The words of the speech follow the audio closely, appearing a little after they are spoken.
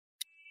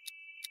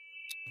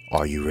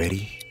Are you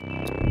ready?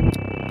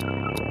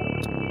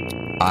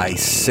 I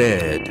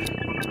said,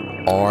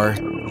 are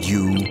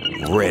you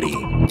ready?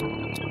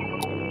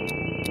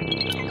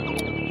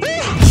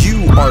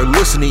 You are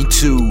listening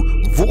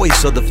to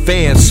Voice of the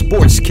Fans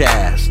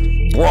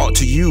Sportscast, brought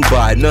to you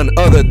by none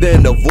other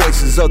than the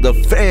voices of the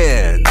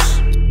fans.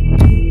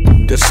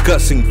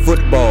 Discussing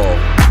football,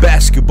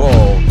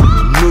 basketball,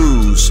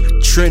 news,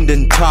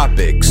 trending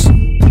topics.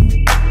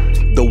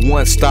 The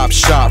one-stop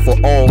shop for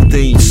all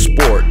things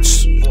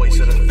sports. Voice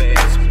of the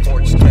Fans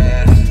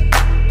Sportscast.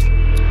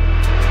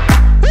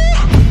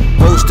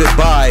 Hosted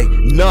by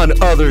none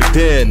other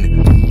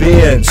than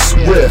Ben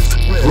Swift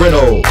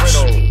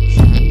Reynolds,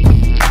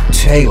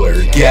 Taylor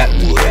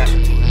Gatwood,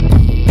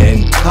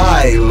 and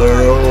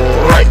Tyler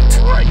Wright.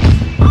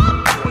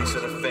 Voice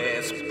of the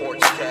Fans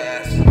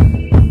Sportscast.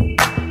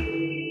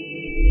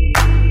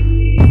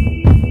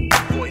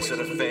 Voice of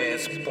the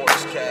Fans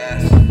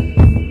Sportscast.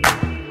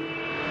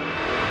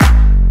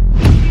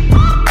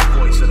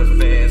 Voice of the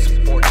Fans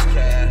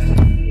Sportscast.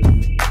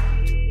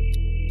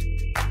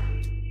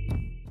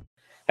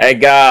 Hey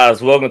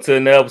guys, welcome to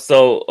another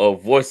episode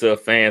of Voice of the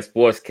Fans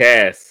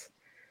Sportscast.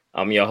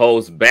 I'm your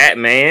host,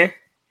 Batman,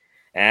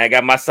 and I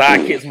got my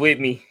sidekicks with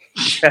me.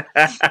 Did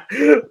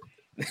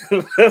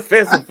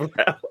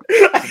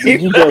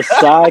you just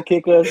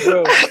sidekick us,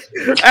 bro?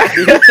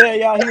 Did he tell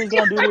y'all he was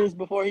gonna do this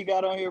before he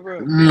got on here, bro?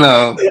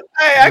 No.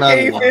 Hey, I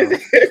can't even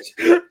finish.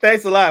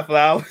 Thanks a lot,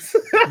 Flowers.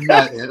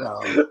 Not at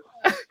all.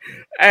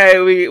 Hey,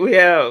 we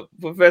have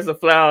Professor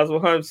Flowers,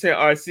 100%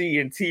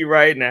 RC, and T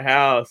right in the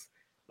house.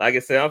 Like I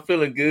said, I'm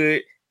feeling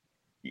good.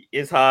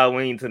 It's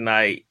Halloween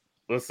tonight.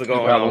 What's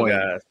going on,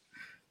 guys?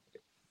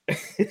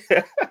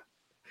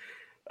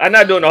 I'm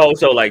not doing the whole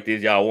show like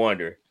this, y'all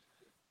wonder.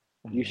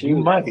 You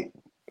might.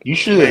 You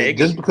should, Man,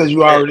 just because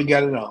you already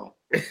got it on.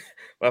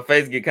 My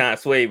face get kind of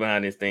swayed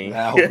behind this thing.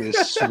 I hope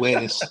it's sweat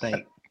and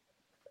stink.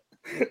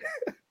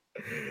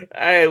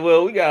 Hey,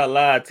 well, we got a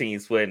lot of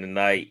teams sweating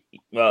tonight.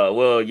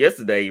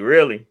 Yesterday,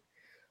 really.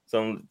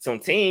 Some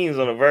teams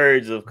on the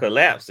verge of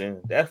collapsing,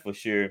 that's for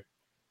sure.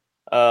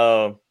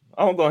 I'm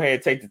gonna go ahead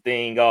and take the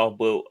thing off,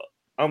 but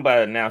I'm about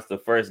to announce the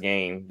first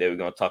game that we're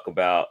gonna talk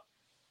about.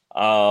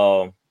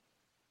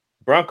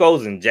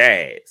 Broncos and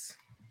Jags.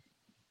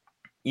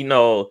 You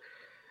know,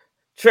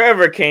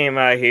 Trevor came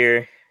out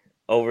here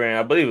over in,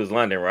 I believe it was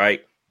London,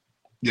 right?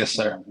 Yes,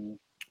 sir.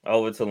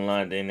 Over to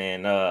London,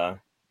 and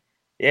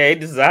he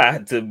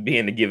decided to be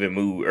in the giving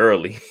mood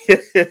early.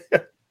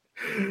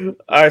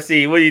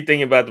 RC, what do you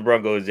think about the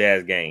Broncos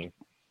Jazz game?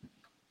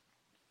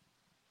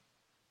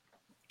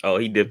 Oh,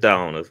 he dipped out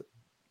on us.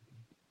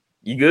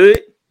 You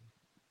good?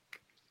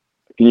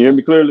 Can you hear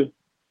me clearly?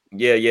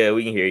 Yeah,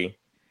 we can hear you.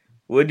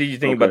 What did you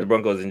think about the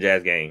Broncos and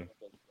Jazz game?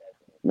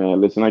 Man,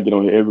 listen, I get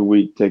on here every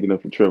week taking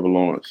up for Trevor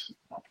Lawrence.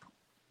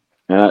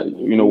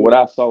 And what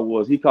I saw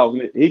was he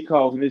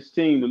causing his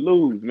team to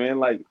lose, man.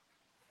 Like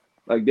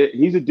that,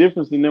 he's a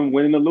difference in them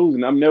winning or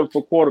losing. I'm never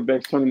for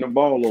quarterbacks turning the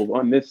ball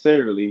over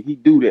unnecessarily. He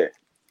do that.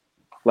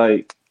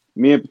 Like,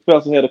 me and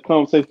Professor had a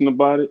conversation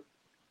about it.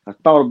 I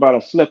thought about it,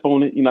 I slept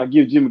on it. I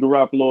give Jimmy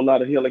Garoppolo a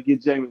lot of hell. I give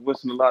Jameis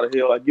Winston a lot of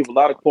hell. I give a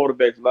lot of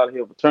quarterbacks a lot of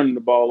hell for turning the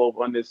ball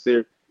over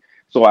unnecessary.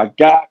 So I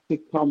got to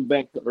come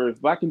back to earth.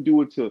 If I can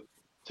do it to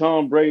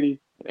Tom Brady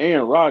and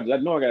Aaron Rodgers, I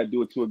know I got to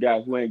do it to a guy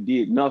who ain't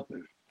did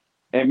nothing.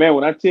 And, man,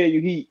 when I tell you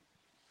he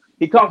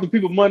costing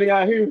people money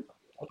out here,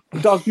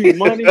 he costing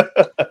people money.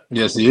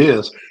 Yes, he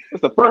is.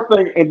 That's the first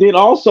thing. And then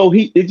also,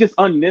 it's just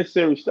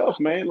unnecessary stuff,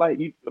 man.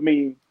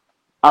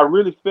 I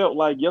really felt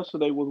like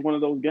yesterday was one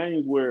of those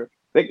games where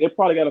they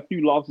probably got a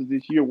few losses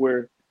this year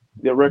where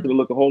their record will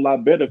look a whole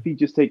lot better if he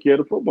just take care of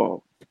the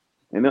football.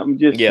 And I'm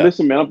just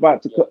listen, man. I'm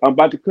about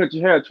to cut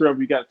your hair,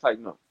 Trevor. You got to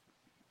tighten up.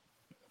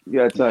 You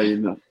got to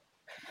tighten up.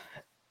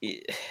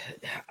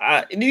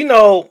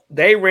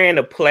 They ran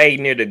a play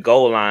near the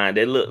goal line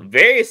that looked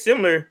very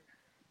similar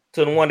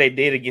to the one they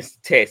did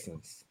against the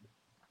Texans,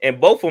 and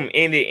both of them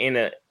ended in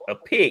a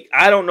pick.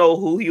 I don't know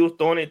who he was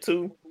throwing it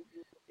to.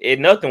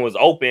 Nothing was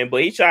open,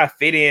 but he tried to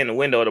fit in the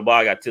window. The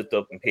ball got tipped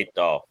up and picked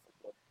off.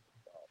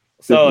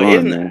 So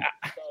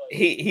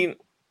he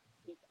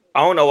I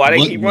don't know why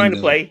they keep running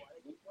the play,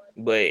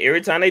 but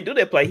every time they do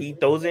that play, he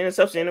throws an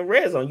interception in the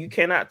red zone. You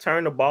cannot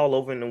turn the ball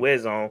over in the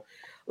red zone.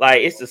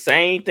 Like, it's the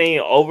same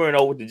thing over and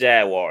over with the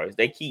Jaguars.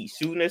 They keep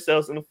shooting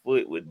themselves in the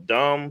foot with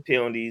dumb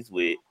penalties,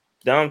 with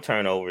dumb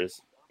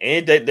turnovers,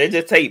 and they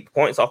just take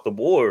points off the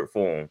board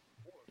for them.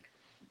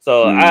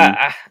 So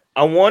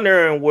I'm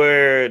wondering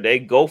where they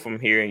go from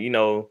here,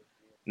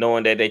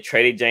 knowing that they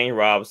traded James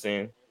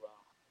Robinson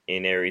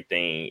and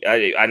everything.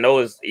 I know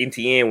his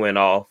NTN went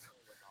off,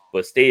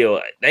 but still,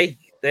 they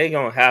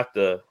gonna have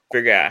to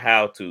figure out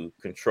how to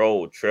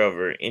control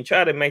Trevor and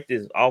try to make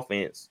this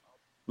offense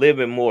a little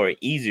bit more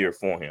easier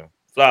for him.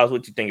 Flowers,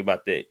 what you think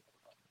about that?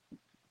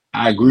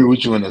 I agree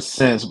with you in a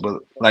sense,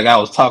 but like I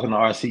was talking to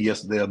RC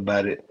yesterday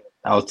about it,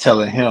 I was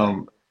telling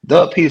him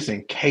Doug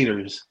Peterson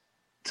caters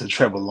to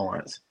Trevor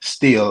Lawrence.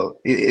 Still,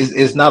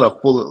 it's not a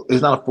full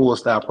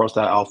style pro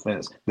style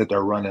offense that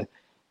they're running.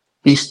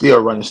 he's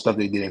still running stuff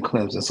they did in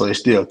Clemson, so they're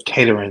still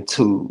catering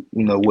to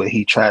what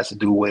he tries to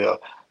do well.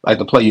 Like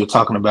the play you're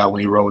talking about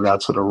when he rolled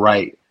out to the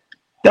right,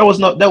 there was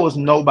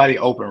nobody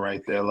open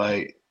right there.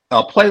 Like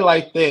a play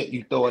like that,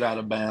 you throw it out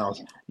of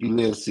bounds, you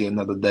live to see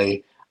another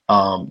day.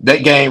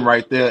 That game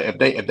right there, if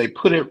they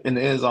put it in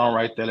the end zone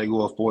right there, they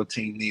go a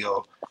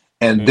 14-0,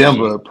 and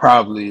Denver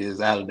probably is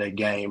out of that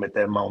game at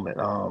that moment.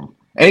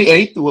 And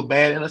he threw a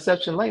bad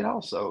interception late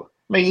also.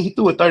 I mean, he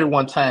threw it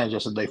 31 times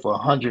yesterday for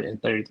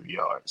 133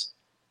 yards.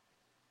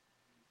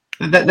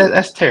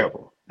 That's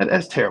terrible.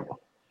 That's terrible.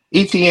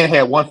 ETN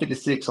had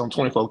 156 on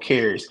 24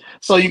 carries.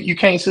 So you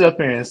can't sit up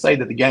here and say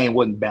that the game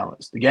wasn't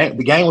balanced. The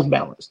game was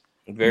balanced.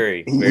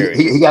 Very.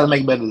 He got to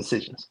make better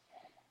decisions.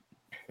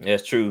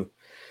 That's true.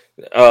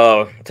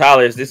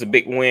 Tyler, is this a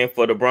big win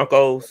for the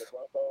Broncos?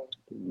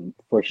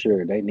 For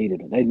sure. They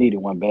needed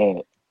one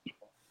bad.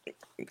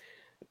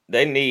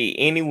 They need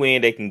any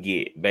win they can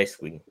get,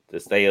 basically, to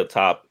stay up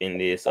top in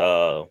this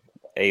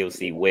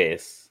AFC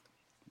West.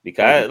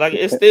 Because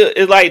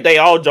it's like they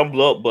all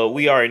jumbled up, but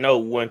we already know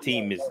one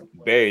team is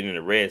buried in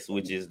the rest,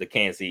 which is the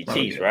Kansas City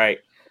Chiefs, right?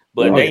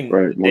 But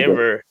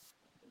Denver,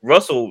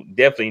 Russell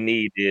definitely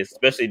need this,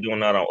 especially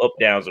doing all the up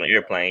downs on the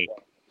airplane.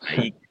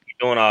 He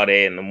doing all that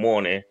in the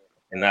morning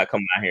and not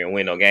coming out here and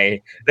win no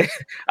game.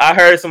 I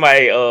heard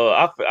somebody,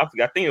 I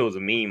think it was a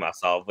meme I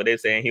saw, but they're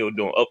saying he was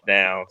doing up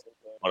downs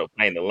on a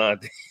plane to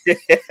London. They're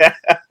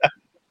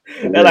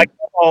like,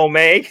 come on,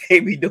 man, he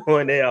can't be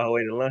doing that all the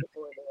way to London.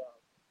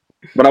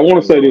 But I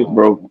want to say this,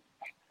 bro.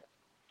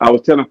 I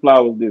was telling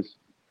Flowers this.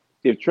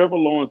 If Trevor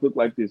Lawrence look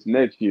like this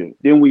next year,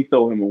 then we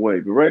throw him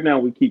away. But right now,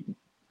 we keep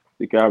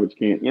the garbage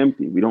can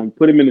empty. We don't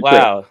put him in the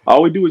trash.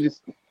 All we do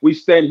is we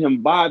stand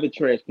him by the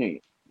trash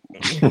can.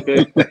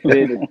 Okay?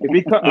 if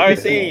he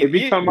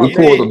come out, we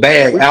pull the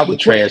bag out the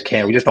trash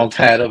can. We just don't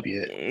tie it up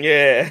yet.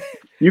 Yeah.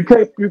 You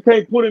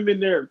can't put him in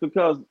there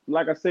because,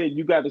 like I said,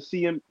 you got to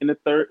see him in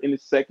the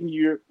second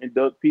year in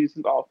Doug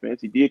Peterson's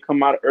offense. He did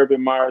come out of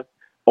Urban Meyer's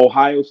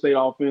Ohio State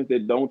offense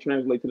that don't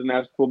translate to the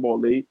National Football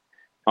League.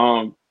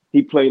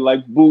 He played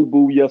like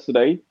boo-boo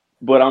yesterday,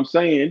 but I'm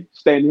saying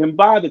stand him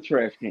by the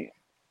trash can.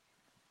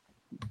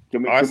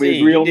 Can we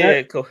agree on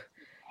that?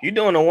 You're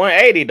doing a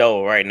 180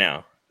 though right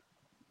now.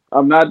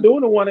 I'm not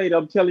doing a 180.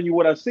 I'm telling you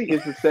what I see.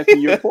 It's a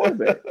second-year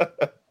quarterback.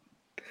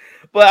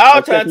 But I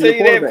was trying to tell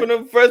you that from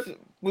the first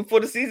before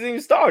the season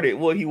even started,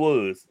 what he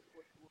was.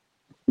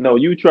 No,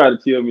 you try to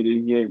tell me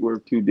that he ain't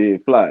worth two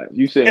dead flies.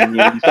 You saying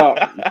he ain't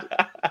stopped.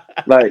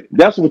 Like,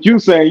 that's what you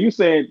saying. You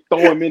saying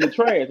throw him in the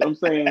trash. I'm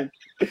saying,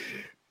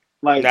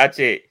 like, not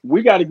yet.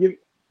 We got to give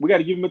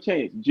him a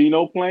chance.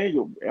 Geno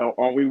playing.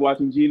 Aren't we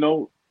watching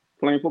Geno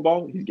playing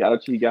football? He's got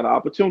an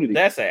opportunity.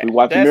 That's a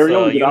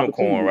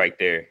unicorn right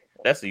there.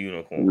 That's a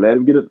unicorn. Let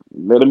him get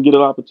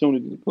an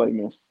opportunity to play,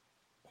 man.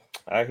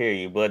 I hear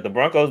you, but the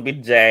Broncos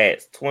beat the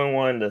Jags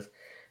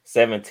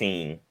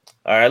 21-17.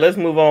 All right, let's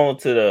move on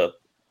to the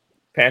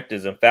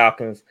Panthers and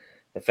Falcons.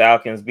 The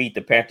Falcons beat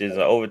the Panthers in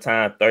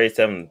overtime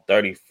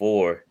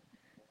 37-34.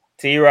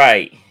 T.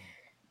 Wright,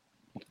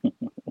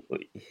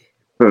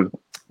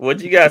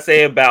 what you got to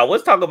say about?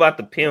 Let's talk about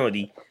the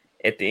penalty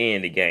at the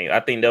end of the game. I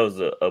think that was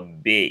a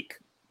big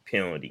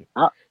penalty.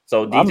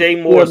 So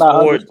DJ Moore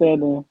scored.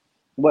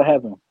 What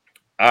happened?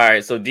 All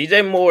right, so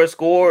DJ Moore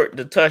scored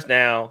the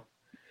touchdown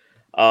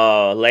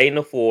late in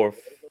the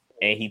fourth,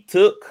 and he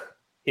took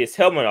his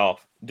helmet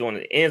off during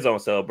the end zone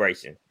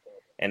celebration.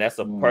 And that's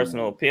a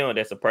personal penalty.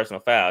 That's a personal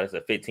foul. That's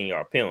a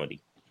 15-yard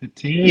penalty.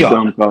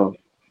 15-yard.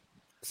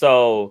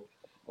 So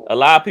a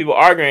lot of people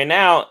arguing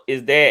now,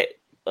 is that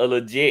a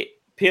legit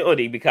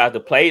penalty? Because the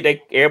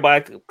play,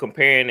 everybody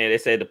comparing it, they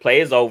said the play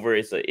is over.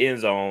 It's an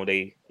end zone.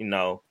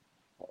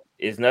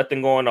 It's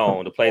nothing going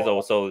on. The play's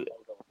over. So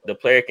the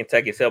player can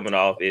take his helmet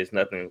off. It's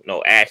nothing,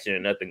 no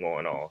action, nothing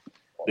going on.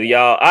 Do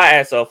y'all? I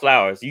asked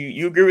Flowers.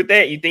 You agree with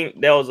that? You think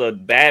that was a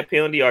bad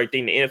penalty, or you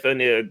think the NFL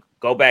need to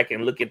go back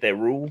and look at that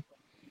rule?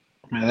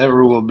 Man, that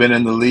rule has been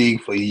in the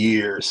league for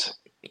years.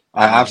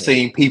 I've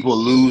seen people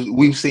lose.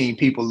 We've seen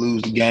people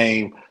lose the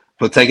game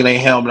for taking their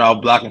helmet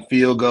off, blocking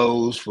field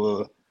goals,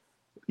 for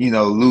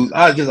lose.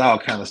 Just all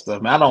kind of stuff,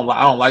 man. I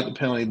don't like the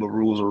penalty, but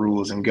rules are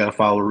rules, and we gotta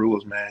follow the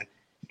rules, man.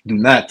 Do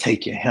not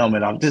take your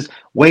helmet off. Just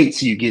wait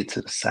till you get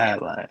to the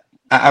sideline.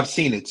 I've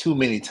seen it too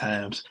many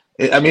times.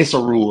 It's a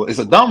rule. It's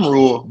a dumb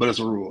rule, but it's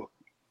a rule.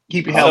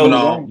 Keep your helmet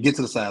on. Get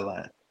to the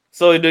sideline.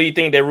 So, do you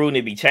think that rule need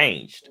to be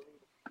changed?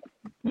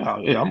 No,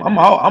 yeah, I'm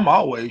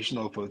always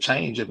for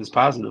change if it's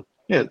positive.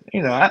 Yeah,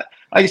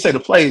 like you say, the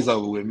play's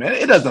over with, man.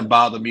 It doesn't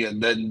bother me or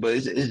nothing, but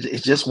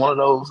it's just one of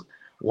those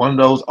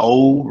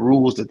old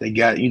rules that they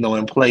got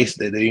in place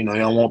that they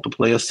don't want the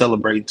players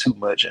celebrating too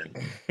much, and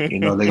they're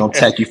gonna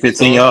tack you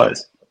 15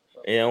 yards.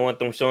 Yeah, I don't want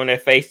them showing their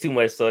face too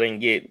much so they can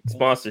get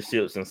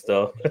sponsorships and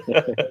stuff.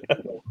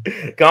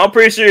 I'm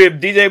pretty sure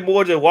if DJ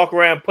Moore just walk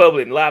around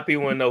public, a lot of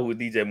people want to know who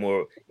DJ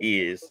Moore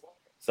is.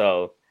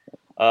 So,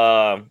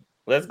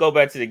 let's go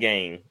back to the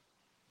game.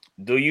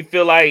 Do you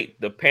feel like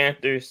the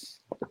Panthers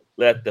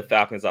let the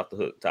Falcons off the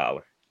hook,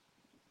 Tyler?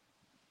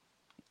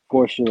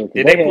 For sure.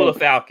 Did they pull a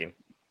Falcon?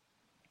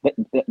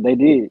 They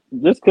did.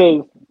 Just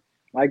because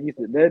like you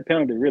said, that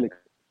penalty really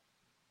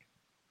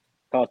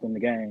cost them the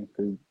game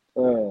because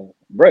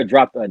Brett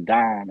dropped a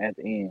dime at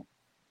the end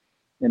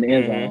in the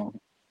end zone.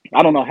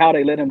 I don't know how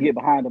they let him get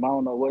behind him. I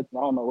don't know what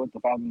the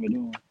Falcons were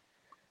doing.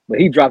 But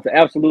he dropped the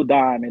absolute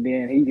dime, and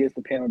then he gets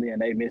the penalty, and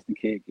they missed the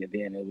kick, and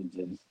then it was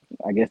just,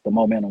 I guess the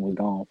momentum was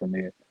gone from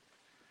there.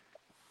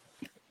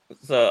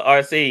 So,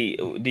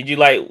 RC, did you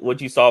like what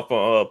you saw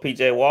from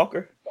PJ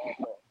Walker?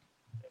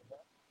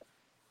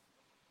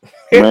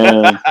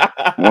 Man,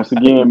 once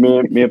again,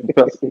 me and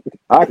Professor,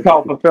 I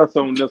called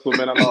Professor on this one,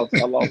 man. I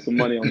lost some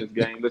money on this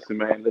game. Listen,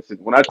 man, listen.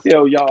 When I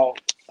tell y'all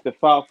the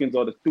Falcons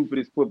are the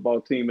stupidest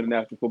football team in the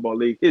National Football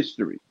League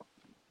history,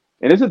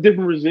 and it's a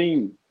different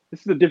regime.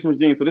 This is a different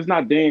regime, so this is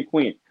not Dan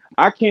Quinn.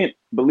 I can't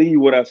believe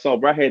what I saw,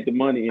 bro. I had the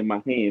money in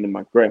my hand, in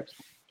my grasp.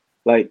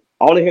 Like,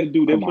 all they had to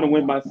do, they were going to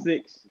win by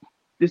 6.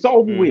 It's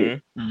over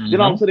with. Then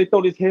all of a sudden, they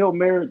throw this Hail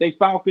Mary. They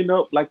falcon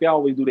up like they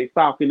always do. They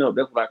falcon up.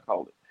 That's what I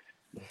call it.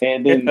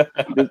 And then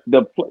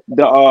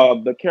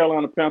the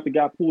Carolina Panther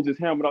guy pulls his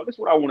helmet off. This is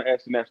what I want to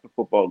ask the National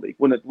Football League.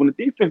 When the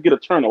defense get a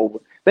turnover,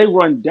 they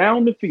run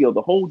down the field,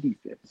 the whole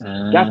defense.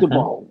 Got the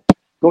ball.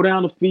 Go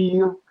down the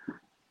field.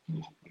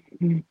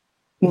 You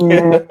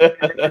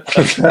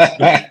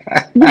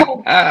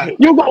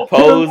go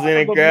posing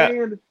and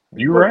grab.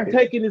 You're right.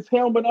 Taking his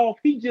helmet off.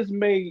 He just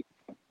made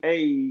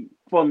a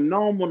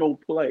phenomenal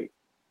play.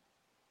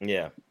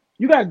 Yeah.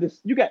 You got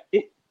this. You got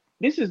it.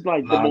 This is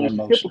like the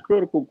most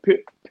hypocritical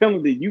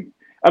penalty.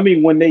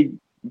 When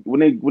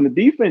the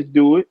defense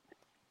do it,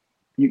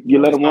 you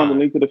let them run the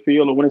length of the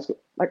field, or when it's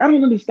like, I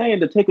don't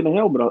understand the taking the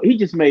helmet off. He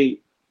just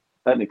made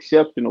an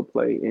exceptional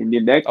play, and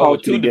then that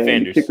cost two the game.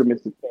 defenders. The kicker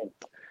missed the penalty.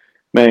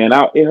 Man,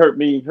 it hurt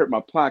me, hurt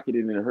my pocket,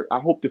 and it hurt. I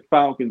hope the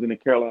Falcons and the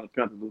Carolina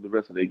Panthers lose the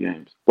rest of their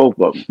games. Both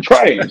of them.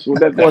 Trash. What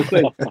that boy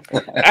say?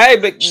 Hey,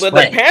 but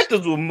the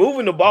Panthers were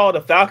moving the ball.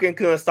 The Falcons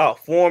couldn't stop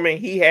forming.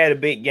 He had a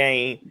big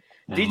game.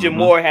 DJ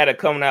Moore had a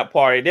coming out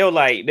party. They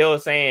were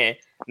saying,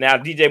 now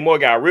DJ Moore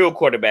got a real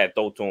quarterback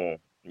throw to him.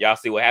 Y'all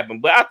see what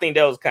happened. But I think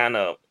that was kind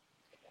of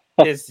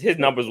his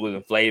numbers was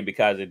inflated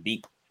because of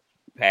deep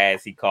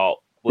pass he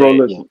caught. But,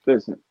 bro,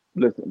 listen.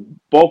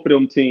 Both of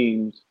them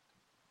teams,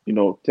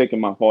 taking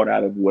my heart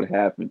out of what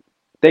happened,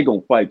 they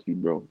gonna fight you,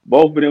 bro.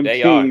 Both of them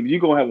teams, you're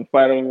gonna have a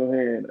fight on your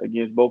hand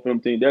against both of them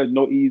teams. There's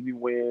no easy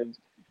wins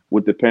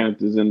with the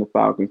Panthers and the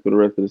Falcons for the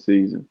rest of the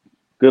season.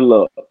 Good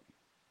luck.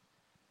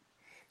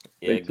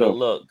 Yeah, good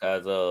luck,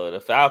 because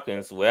the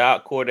Falcons,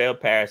 without Cordell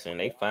Patterson,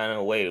 they find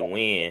a way to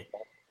win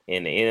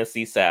in the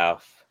NFC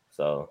South.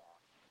 So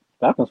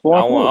Falcons I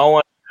don't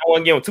want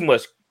to give them too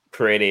much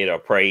credit or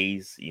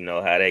praise. You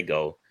know how they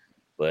go,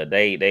 but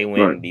they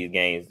win these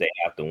games. They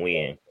have to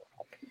win.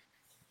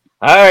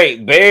 All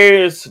right,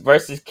 Bears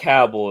versus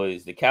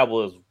Cowboys. The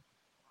Cowboys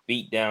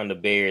beat down the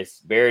Bears.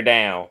 Bear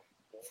down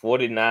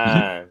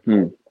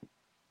 49.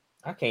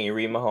 I can't even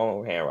read my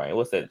own handwriting.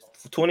 What's that?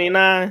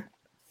 29?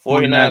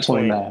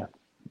 49-29.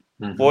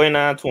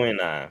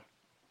 49-29.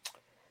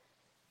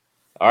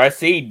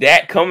 RC,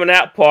 Dak coming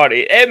out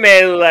party. That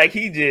man look like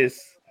he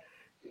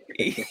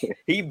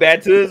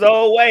back to his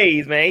old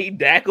ways, man. He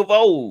Dak of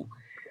old.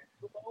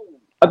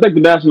 I think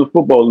the National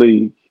Football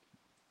League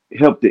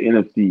helped the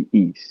NFC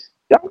East.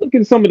 Y'all look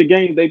at some of the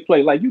games they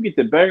play. Like, you get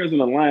the Bears and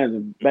the Lions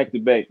in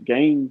back-to-back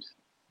games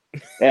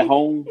at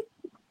home.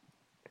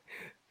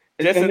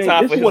 Just in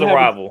time for his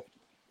arrival.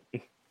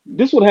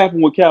 This is what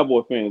happened with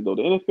Cowboy fans, though.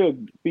 The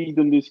NFL feeds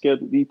them these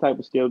type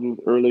of schedules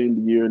early in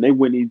the year, and they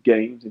win these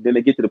games, and then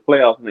they get to the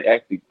playoffs and they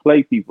actually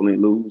play people and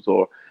lose,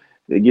 or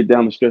they get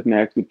down the stretch and they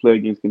actually play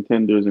against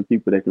contenders and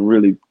people that can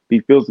really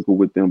be physical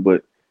with them.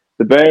 But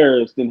the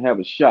Bears didn't have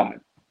a shot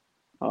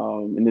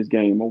in this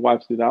game. I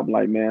watched it. I'm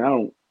like,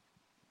 man,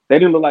 they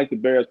didn't look like the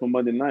Bears from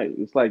Monday night.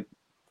 It's like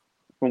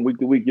from week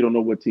to week, you don't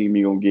know what team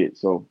you're going to get.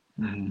 So,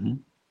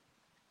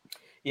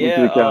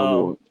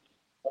 yeah.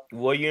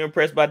 Were you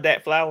impressed by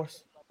Dak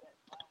Flowers?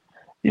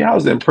 Yeah, I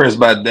was impressed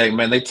by Dak,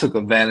 man. They took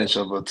advantage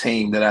of a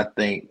team that I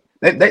think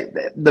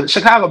the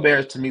Chicago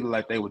Bears, to me, look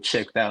like they were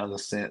checked out in a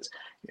sense.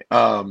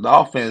 The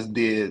offense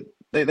did.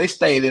 They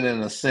stayed in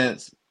a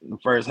sense in the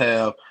first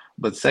half,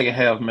 but second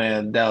half,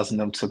 man, Dallas and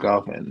them took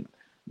off and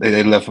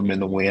they left them in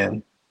the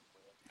win.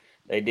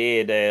 They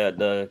did.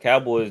 The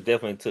Cowboys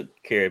definitely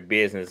took care of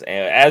business.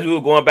 And as we were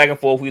going back and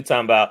forth, we were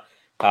talking about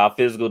how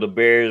physical the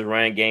Bears'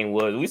 run game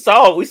was. We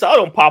saw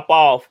them pop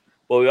off.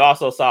 But we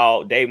also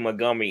saw Dave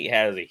Montgomery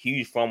has a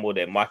huge fumble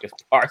that Marcus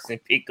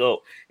Parsons picked up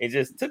and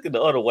just took it the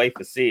other way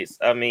for 6.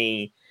 I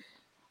mean,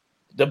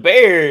 the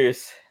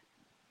Bears,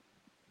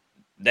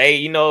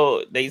 they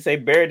say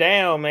bear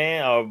down,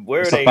 man. Or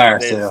where it's are they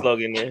that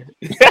slogan there?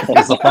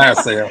 It's a fire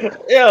sale.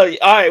 Yeah,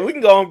 all right, we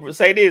can go and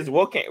say this.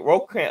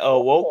 Roquan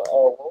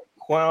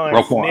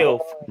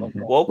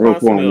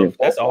Smith.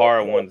 That's a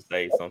hard one to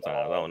say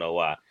sometimes. I don't know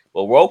why.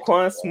 But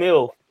Roquan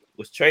Smith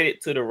was traded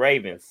to the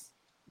Ravens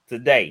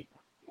today.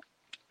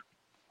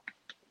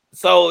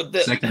 So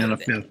the second and the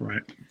fifth,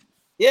 right?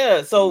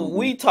 Yeah. So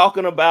we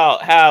talking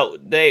about how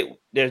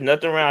there's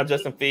nothing around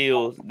Justin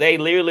Fields. They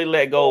literally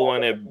let go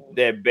one of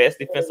their best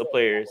defensive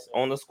players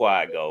on the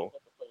squad go.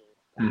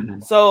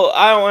 So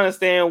I don't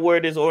understand where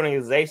this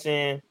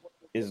organization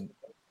is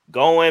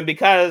going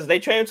because they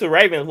traded to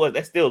Ravens.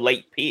 That's still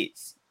late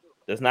picks.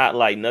 There's not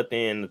like nothing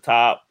in the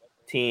top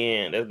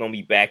 10 that's gonna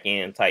be back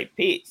end type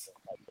picks.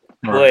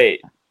 Right.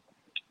 But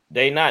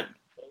they not.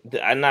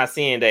 I'm not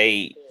saying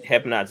they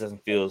helping out Justin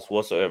Fields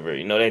whatsoever.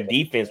 You know, their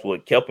defense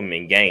would keep him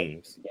in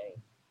games.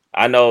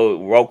 I know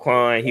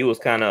Roquan, he was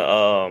kind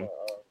of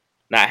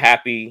not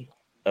happy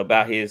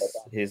about his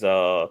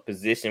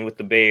position with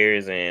the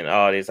Bears and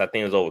all this. I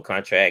think it was over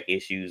contract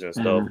issues and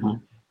stuff.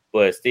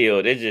 But still,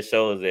 it just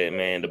shows that,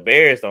 man, the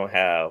Bears don't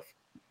have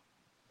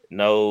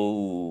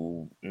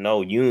no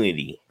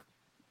unity.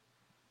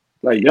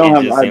 Like you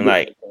don't have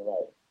like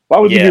why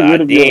would you get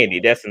rid of identity?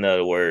 That's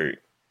another word.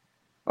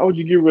 Why would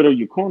you get rid of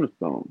your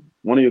cornerstone?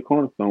 One of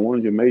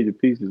your major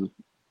pieces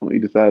on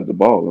either side of the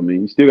ball. I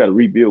mean, you still got to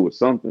rebuild with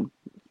something.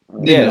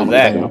 Yeah,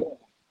 exactly.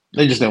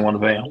 They just didn't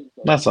want to pay him.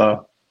 That's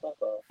all.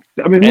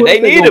 I mean, and they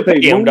need to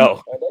pay him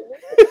though.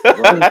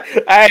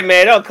 Hey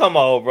man, don't come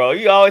on, bro.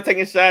 You always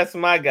taking shots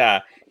from my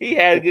guy. He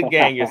had a good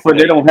game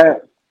yesterday.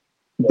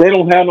 But they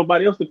don't have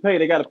nobody else to pay.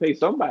 They got to pay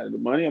somebody the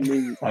money. I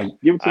mean,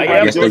 give it to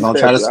I guess they're gonna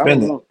try to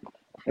spend it.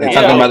 They're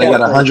talking about they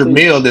got $100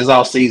 million this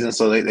off season,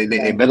 so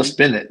they better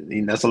spend it. I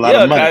mean, that's a lot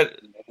of money.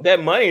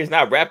 That money is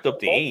not wrapped up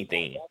to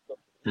anything.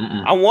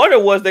 I wonder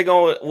what's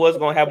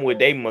gonna happen with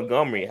David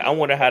Montgomery. I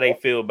wonder how they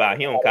feel about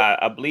him. Cause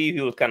I believe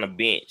he was kind of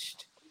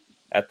benched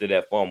after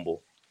that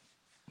fumble.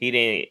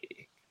 Khalil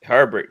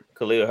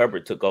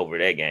Herbert took over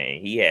that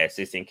game. He had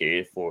 16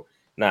 carries for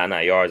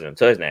 99 yards and a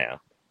touchdown.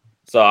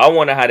 So I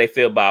wonder how they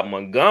feel about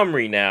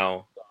Montgomery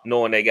now,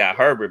 knowing they got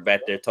Herbert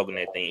back there talking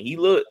that thing. He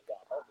looked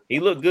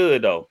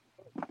good though.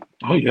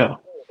 Oh yeah.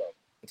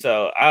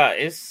 So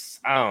I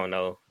don't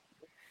know.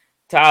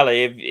 Tyler,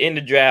 if in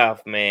the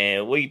draft,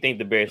 man, where do you think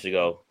the Bears should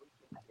go?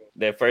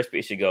 Their first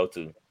pick should go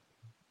to?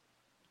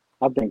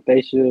 I think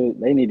they should.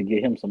 They need to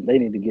get him some. They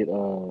need to get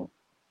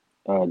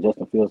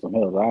Justin Fields some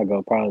help. I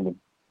go probably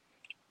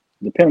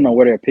depending on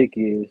where their pick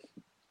is.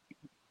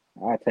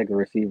 I take a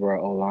receiver or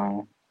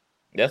O-line.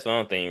 That's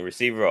one thing,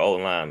 receiver or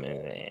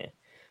O-lineman, man.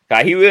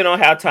 Cause he really don't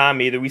have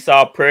time either. We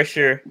saw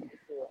pressure,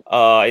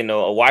 in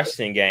a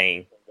Washington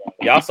game.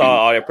 Y'all saw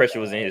all that pressure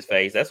was in his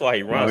face. That's why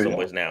he runs so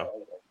much now.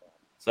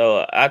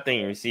 So I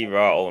think receiver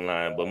or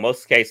O-line, but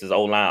most cases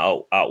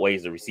O-line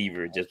outweighs the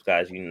receiver just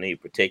because you need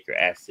to protect your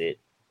asset.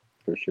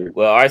 For sure.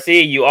 Well,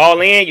 RC, you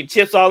all in? Your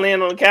chips all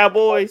in on the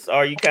Cowboys? Or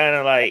are you kind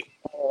of like,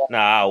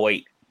 nah, I'll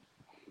wait?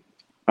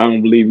 I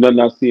don't believe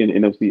nothing I see in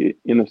the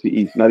NFC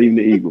East, not even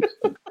the Eagles.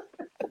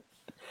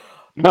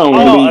 I don't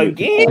believe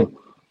again?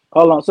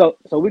 Hold on. So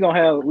we're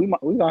gonna have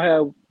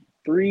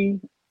 3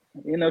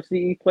 NFC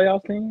East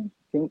playoff teams?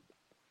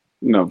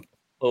 No.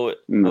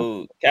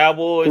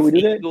 Cowboys, can we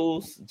do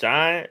Eagles, that?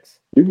 Giants.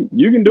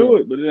 You can do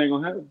it, but it ain't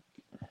gonna happen.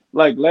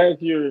 Like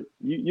last year,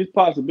 it's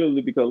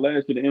possibility because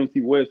last year the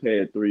NFC West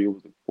had 3. It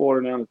was the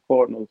 49ers,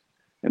 Cardinals,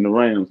 and the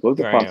Rams. So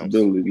it's a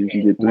possibility you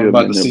can get 3. What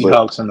about the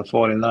Seahawks and the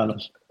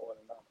 49ers?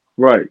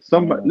 Right.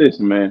 Somebody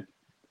listen, man.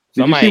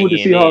 Did you see what the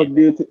Seahawks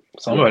did?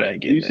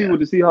 You see what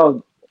the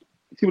Seahawks?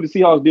 See what the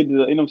Seahawks did to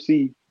the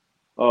NFC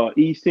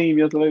East team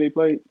yesterday? They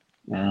played.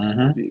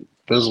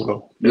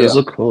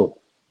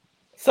 Physical.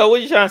 So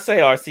what you trying to say,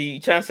 RC? You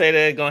trying to say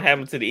that's gonna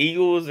happen to the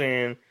Eagles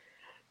and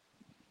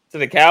to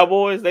the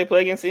Cowboys? They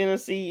play against the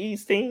NFC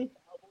East team.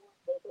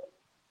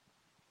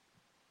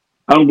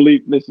 I don't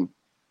believe. Listen,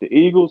 the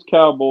Eagles,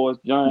 Cowboys,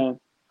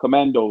 Giants,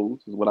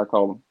 Commandos is what I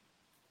call them.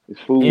 It's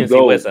fool's NFC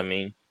gold. West, I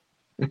mean.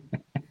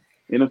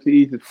 NFC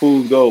East is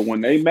fool's gold. When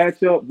they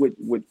match up with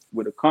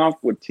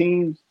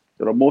teams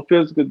that are more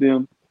physical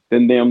than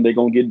them, they're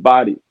gonna get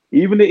bodied.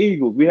 Even the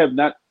Eagles, we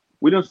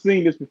done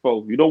seen this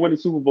before. You don't win the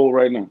Super Bowl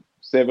right now,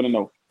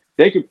 7-0.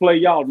 They could play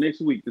y'all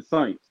next week, the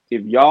Saints.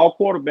 If y'all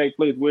quarterback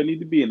plays where it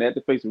needs to be and they have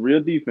to face a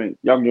real defense,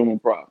 y'all can give them a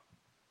problem.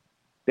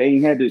 They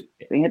ain't had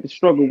to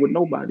struggle with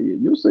nobody yet.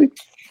 You'll see.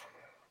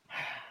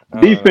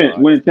 Defense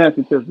win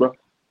championships, bro.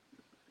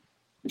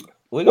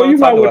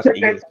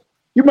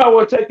 You might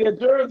well take that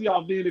jersey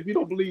off then if you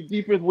don't believe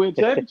defense win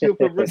championships.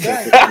 No,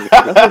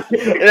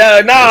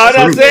 I'm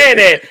not saying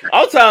that.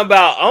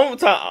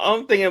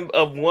 I'm thinking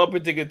of one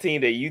particular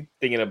team that you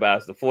thinking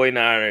about is the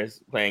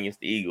 49ers playing against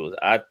the Eagles.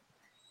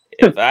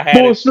 If I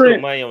had to put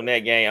money on that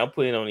game, I'm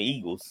putting on the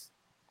Eagles.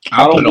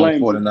 I don't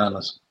blame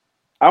 49ers.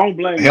 I don't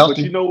blame you, but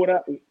you know what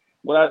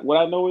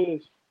I know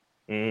is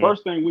the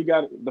first thing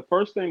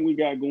we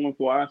got going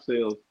for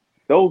ourselves.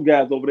 Those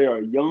guys over there are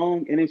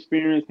young,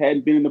 inexperienced,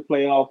 hadn't been in the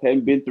playoffs,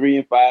 hadn't been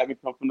 3-5,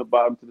 and come from the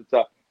bottom to the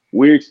top.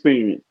 We're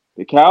experienced.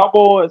 The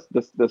Cowboys,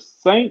 the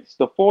Saints,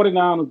 the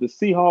 49ers, the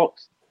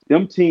Seahawks,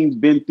 them teams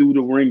been through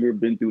the ringer,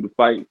 been through the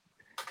fight.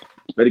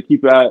 Better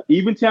keep your eye.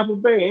 Even Tampa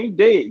Bay ain't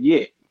dead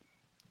yet.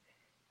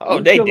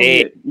 Oh, they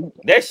dead.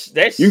 That ship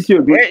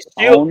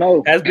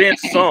has been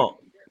sunk.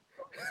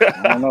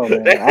 I don't know,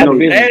 man.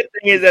 That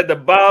thing is at the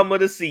bottom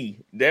of the sea.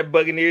 That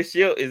Buccaneer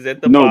ship is at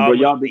the bottom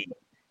of the sea.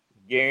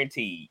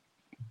 Guaranteed.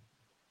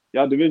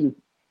 Y'all division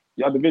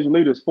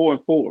leaders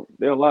 4-4.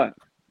 They're alive.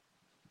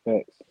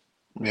 Thanks.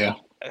 Yeah.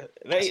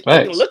 They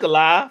can look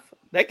alive.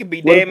 That could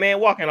be What dead if- man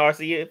walking,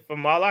 RC,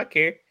 from all I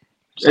care.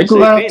 They It could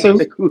lie too.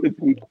 it could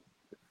be.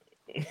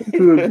 It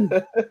could be.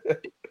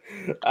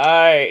 All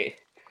right.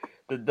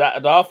 The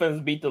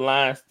Dolphins beat the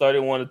Lions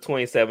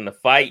 31-27. The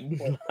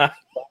fighting Lions.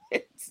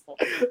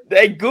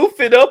 They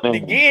goof it up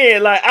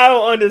again. Like, I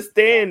don't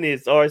understand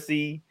this,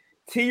 RC.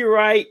 T.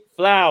 Wright,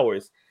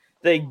 Flowers.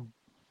 They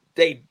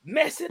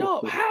mess it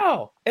up.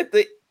 How?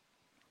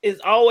 It's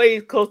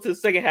always close to the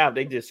second half.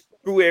 They just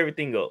screw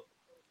everything up.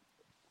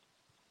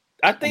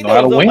 I think Know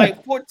how that was to up win.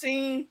 like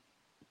 14.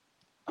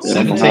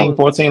 17,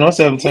 14 or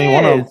 17.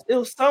 One of them. Yes, it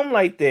was something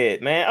like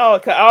that, man. Oh,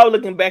 I was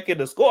looking back at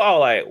the score. I was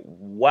like,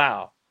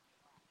 wow.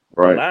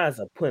 The Right. Lions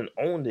are putting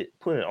on the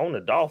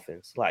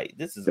Dolphins. Like,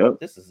 this is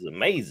Yep.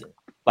 amazing.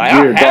 Like,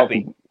 I'm Jared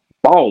happy. Goff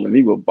balling.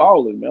 He was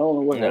balling, man. I don't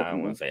know what Nah, I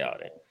happened. wouldn't say all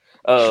that.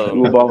 He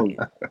was balling.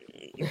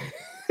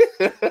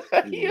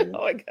 You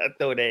know, I gotta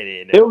throw that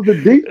in It there. was the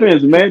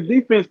defense, man.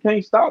 Defense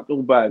can't stop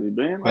nobody,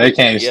 man. They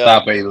can't Yeah.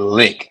 stop a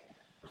lick.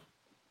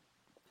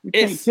 You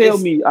can't It's- tell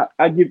it's- me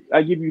I give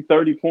you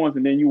 30 points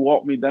and then you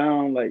walk me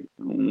down like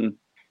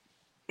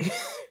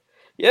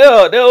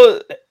Yeah,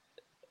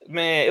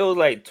 it was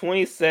like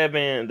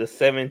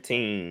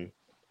 27-17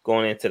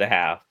 going into the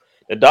half.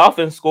 The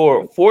Dolphins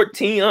scored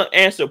 14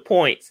 unanswered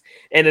points,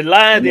 and the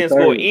Lions didn't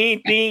score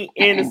anything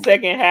in the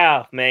second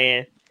half,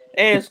 man.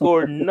 And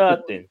scored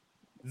nothing.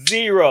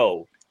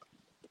 0.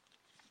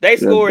 They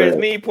scored as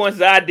bad. many points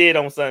as I did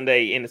on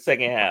Sunday in the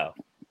second half.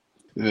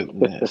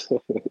 Goodness.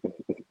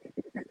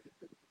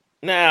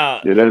 Now,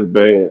 yeah, that's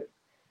bad.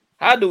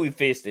 how do we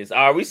fix this?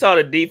 All right, we saw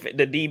the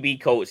DB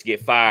coach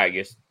get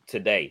fired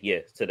today.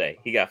 Yes, today.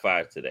 He got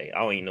fired today. I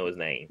don't even know his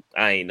name.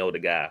 I ain't know the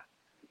guy.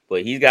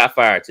 But he got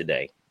fired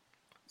today.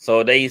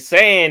 So they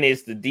saying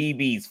it's the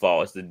DB's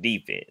fault. It's the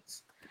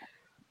defense.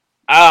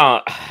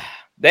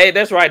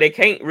 That's right. They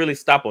can't really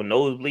stop a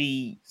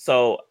nosebleed.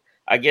 So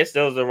I guess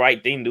that was the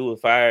right thing to do to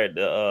fire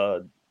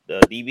the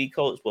DB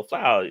coach. But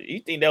Flower,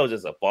 you think that was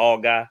just a fall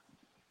guy?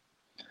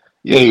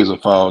 Yeah, he was a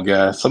fall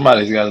guy.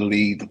 Somebody's got to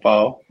lead the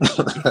fall. If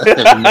you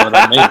know what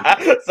I mean.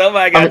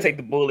 Somebody got to take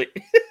the bullet.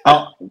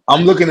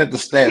 I'm looking at the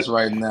stats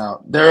right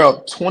now. They're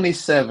up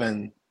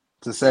 27-17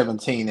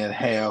 at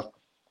half.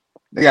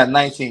 They got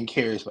 19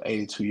 carries for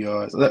 82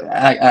 yards. Look,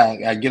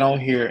 I get on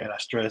here and I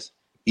stress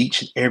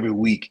each and every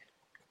week,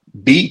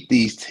 beat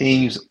these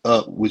teams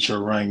up with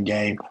your run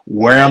game.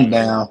 Wear them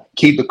down.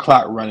 Keep the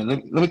clock running.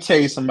 Let me tell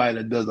you somebody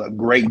that does a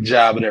great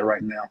job of that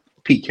right now.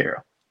 Pete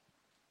Carroll.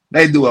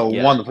 They do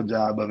a wonderful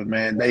job of it,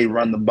 man. They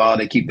run the ball.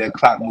 They keep that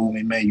clock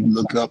moving, man. You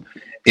look up.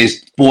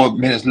 It's 4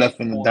 minutes left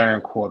in the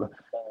third quarter.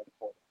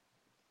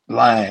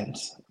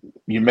 Lions,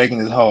 you're making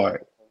this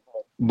hard.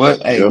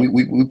 But hey,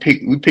 we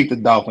picked the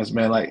Dolphins,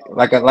 man. Like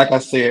I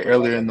said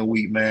earlier in the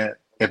week, man.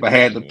 If I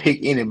had to pick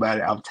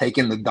anybody, I'm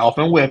taking the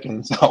Dolphin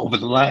weapons over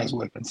the Lions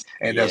weapons,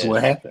 and that's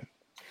what happened.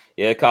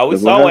 Yeah, cause we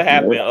saw what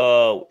happened.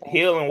 Hill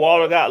and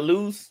Waller got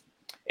loose,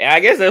 and I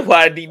guess that's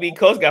why the DB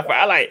coach got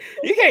fired.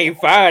 You can't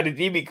fire the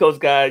DB coach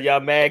guy. Y'all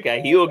mad?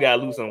 Cause Hill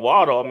got loose and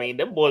Waller. I mean,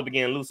 them boys been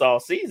getting loose all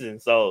season.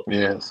 So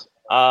yes,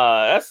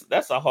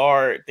 that's a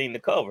hard thing to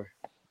cover.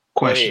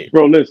 Question,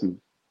 bro. Listen,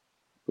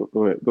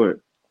 go ahead.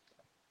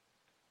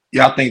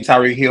 Y'all think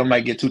Tyreek Hill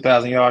might get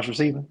 2,000 yards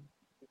receiving?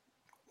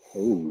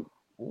 Ooh.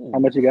 How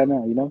much you got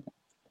now? You know,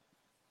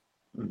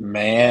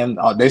 man.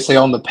 They say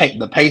on the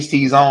pace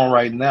he's on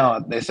right now,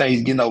 they say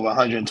he's getting over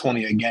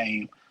 120 a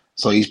game.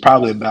 So he's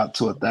probably about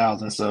to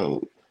 1,000.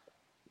 So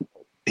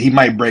he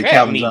might break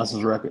Calvin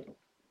Johnson's record.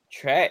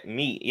 Track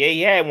meet. Yeah,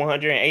 he had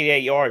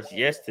 188 yards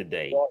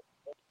yesterday.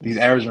 He's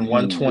averaging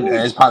 120. And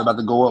it's probably about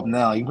to go up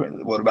now. He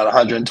what about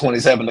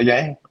 127 a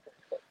game?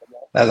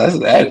 That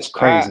is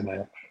crazy,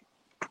 man.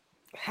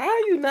 How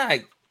you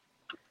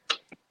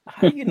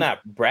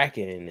not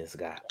bracketing this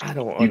guy? I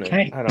don't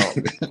understand.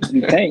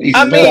 You can't.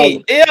 I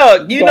mean,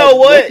 yeah, you know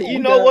what?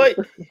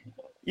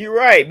 You're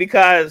right,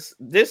 because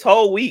this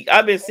whole week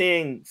I've been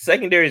seeing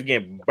secondaries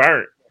getting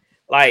burnt.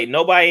 Like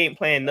nobody ain't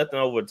playing nothing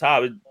over the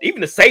top.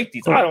 Even the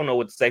safeties, I don't know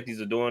what the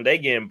safeties are doing. They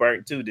getting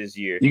burnt too this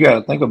year. You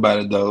got to think about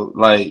it though.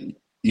 Like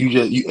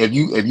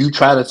if you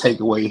try to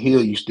take away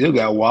Hill, you still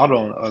got Waddle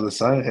on the other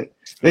side.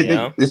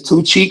 It's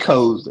 2 cheat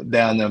codes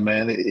down there,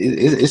 man.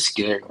 It's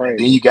scary.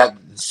 Then you got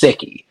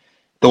Secchi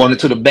throwing it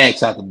to the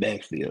backs out the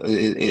backfield.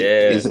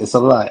 It's a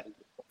lot.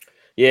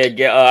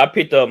 Yeah, I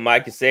picked up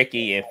Mike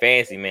Gesicki and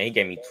Fancy, man. He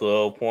gave me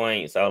 12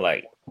 points. I was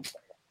like,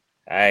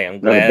 hey, I'm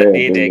glad I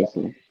did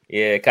that.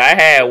 Yeah, cause I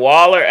had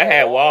Waller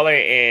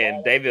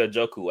and David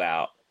Njoku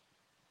out.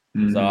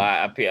 Mm-hmm. So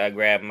I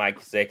grabbed Mike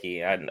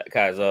Gesicki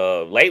because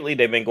lately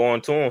they've been going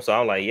to him. So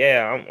I'm like,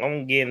 yeah,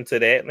 I'm getting to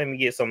that. Let me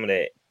get some of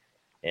that.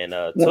 And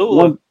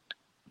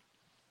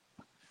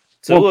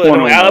Tua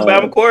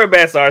Alabama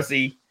quarterbacks,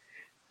 RC.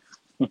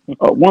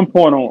 One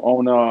point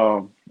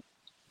on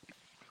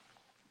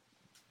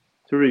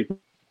Tariq.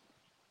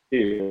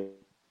 Yeah.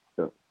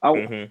 I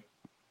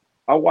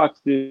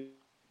watched it.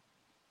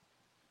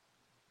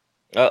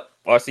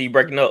 RC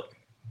breaking up.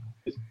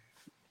 Can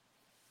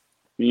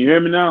you hear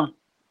me now?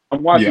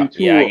 I'm watching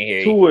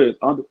Tua. Tua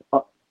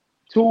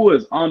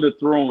is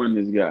underthrowing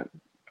this guy.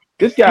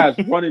 This guy's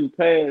running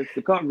past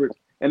the coverage,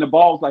 and the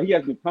ball's like he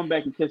has to come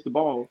back and catch the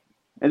ball.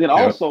 And then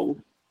also,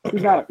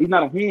 he's not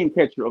a hand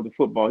catcher of the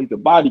football. He's a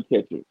body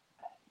catcher,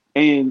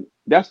 and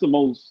that's the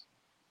most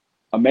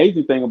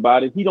amazing thing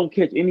about it. He don't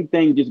catch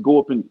anything, just go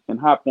up and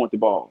high point the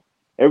ball.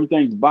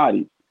 Everything's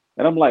body.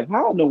 And I'm like,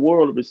 how in the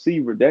world a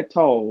receiver that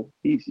tall?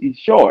 He's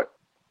short.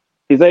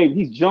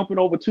 He's jumping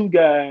over two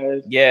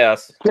guys.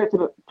 Yes,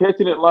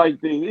 catching it like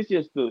this.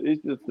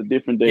 It's just a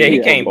different day. Yeah, he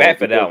came back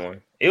for that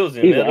one. It was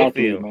in the middle of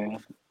the field.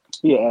 Man.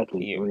 He an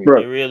athlete.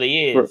 It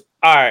really is. Bro.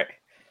 All right.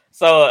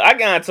 So I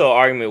got into an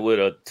argument with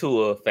a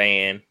Tua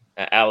fan,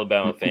 an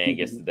Alabama fan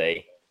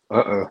yesterday.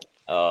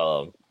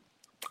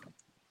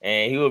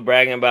 And he was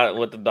bragging about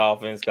what the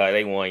Dolphins got.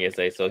 They won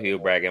yesterday, so he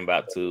was bragging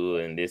about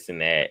Tua and this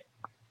and that.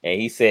 And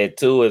he said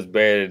Tua is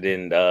better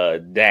than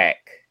Dak.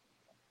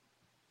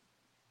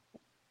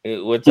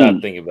 What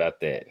y'all think about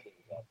that?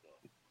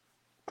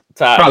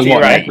 Probably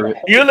more accurate.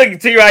 You looking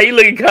T-Right, you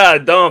looking kind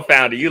of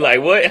dumbfounded. You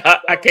like, what?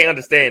 I can't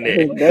understand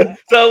that.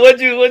 So what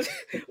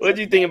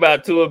you think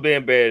about Tua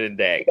being better than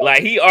Dak?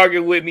 Like, he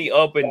argued with me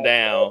up and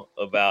down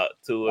about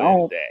Tua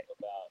and Dak.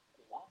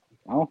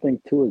 I don't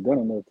think Tua's done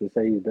enough to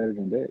say he's better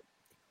than Dak.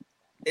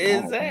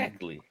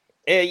 Exactly.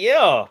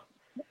 Yeah.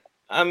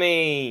 I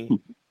mean,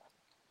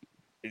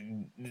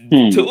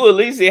 Tua at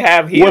least he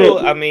have Hill.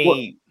 I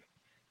mean,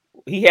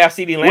 he have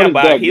CeeDee Lamb,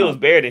 but Hill's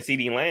better than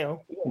CeeDee Lamb.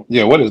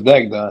 Yeah, what is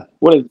Dak done?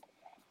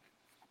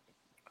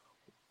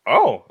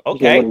 Oh,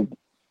 okay.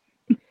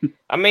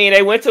 I mean,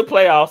 they went to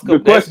playoffs.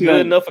 That's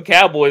good enough for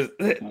Cowboys.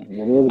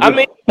 I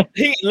mean,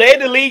 he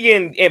led the league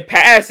in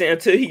passing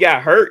until he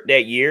got hurt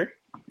that year.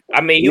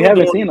 I mean, we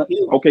haven't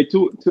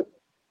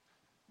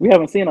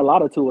seen a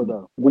lot of Tua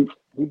though.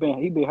 He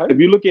been hurt. If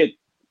you look at,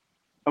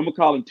 I'm gonna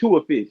call him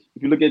Tua Fish.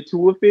 If you look at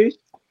Tua Fish,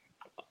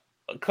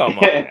 come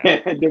on,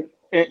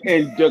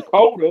 and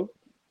Dakota,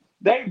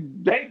 they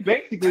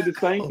basically the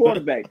same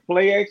quarterback.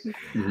 Play action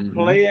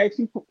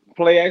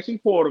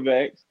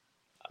quarterbacks.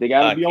 They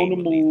gotta be on the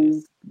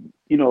move.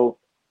 You know,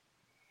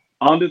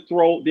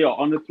 underthrow. They'll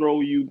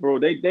underthrow you, bro.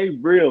 They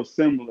real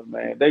similar,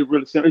 man. They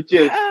really similar. It's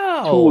just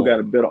Tua got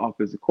a better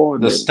offensive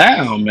coordinator. The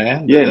style,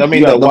 man. Yeah, I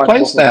mean the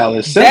play style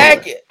is similar.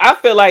 Dak, I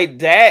feel like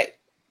Dak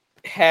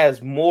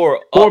has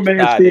more. Poor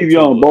man Steve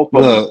Young, both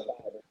of them.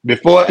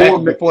 Before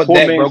Dak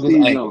broke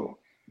his ankle,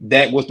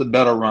 Dak was the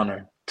better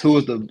runner.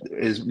 Tua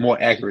is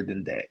more accurate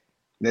than Dak.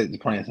 That's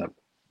plain simple.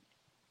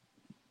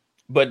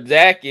 But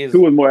Dak is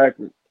Tua is more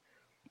accurate.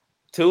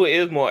 Tua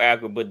is more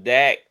accurate, but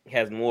Dak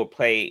has more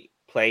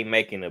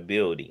playmaking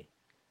ability.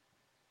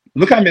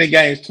 Look how many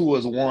games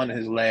Tua's won in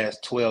his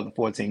last 12 to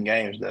 14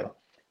 games, though.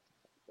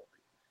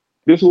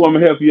 This is what I'm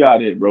gonna help you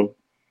out here, bro.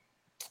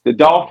 The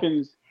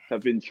Dolphins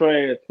have been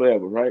trash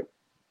forever, right?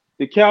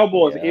 The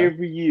Cowboys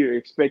every year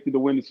expected to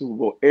win the Super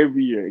Bowl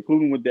every year,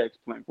 including when Dak's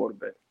playing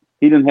quarterback.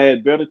 He done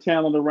had better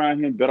talent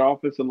around him, better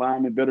offensive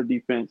lineman, better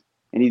defense,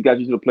 and he's got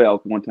you to the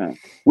playoffs one time.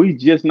 We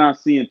just not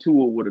seeing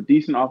Tua with a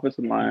decent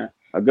offensive line,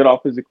 a good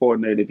offensive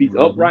coordinator. If he's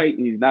upright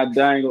and he's not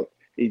dying,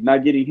 he's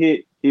not getting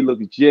hit, he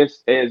looks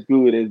just as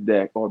good as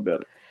Dak or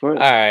better. All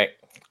right.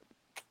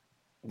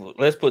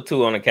 Let's put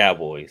Tua on the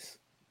Cowboys.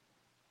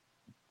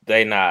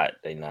 They not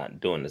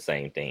doing the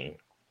same thing.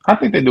 I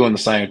think they're doing the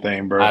same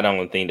thing, bro. I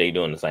don't think they're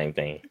doing the same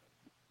thing.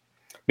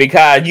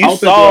 Because you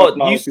saw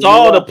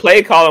the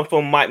play calling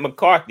from Mike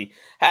McCarthy.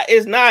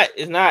 It's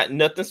not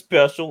nothing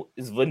special.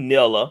 It's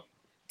vanilla.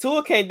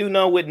 Tua can't do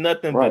nothing with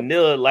nothing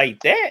vanilla like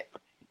that.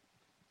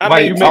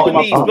 Wait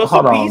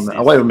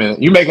a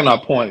minute. You're making our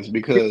points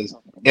because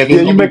if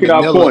it's gonna be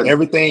vanilla,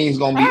 everything's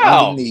gonna be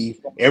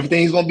underneath.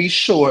 Everything's gonna be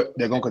short.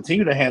 They're gonna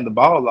continue to hand the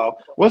ball off.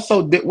 What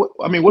are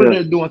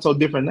they doing so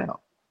different now?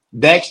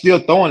 Dak's still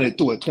throwing it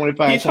to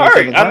 25. He's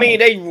hurt. I mean,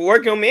 they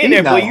work him in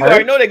there, but you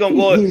already know they're gonna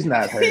go. He's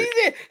not hurt.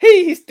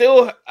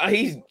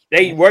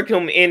 They work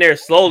him in there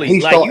slowly.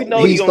 He's throwing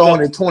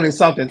it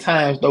 20-something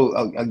times though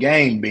a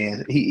game,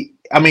 Ben.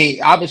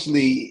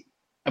 Obviously,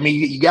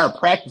 you gotta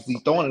practice.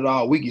 He's throwing it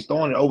all week. He's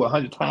throwing it over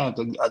 100 times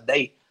a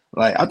day.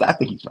 Like I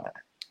think he's fine.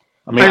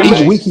 I mean,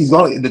 each week he's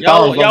going.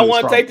 Y'all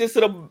want to take this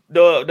to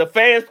the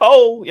fans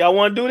poll? Y'all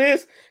want to do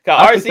this?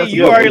 Cause RC,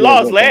 you already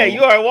lost last.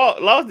 You already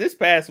lost this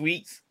past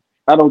week's.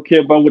 I don't care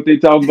about what they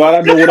talking about.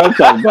 I know what I'm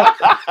talking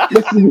about.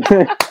 Listen,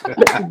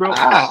 bro.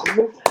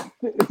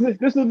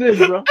 Listen to this,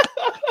 bro.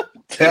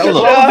 Tell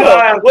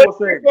them. What's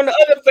from the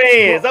other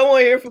fans? I want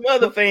to hear from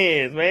other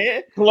fans,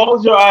 man.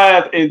 Close your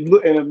eyes and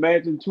look and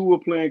imagine Tua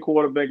playing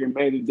quarterback and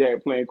imagine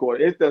Dak playing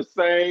quarterback. It's the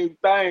same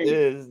thing.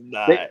 It's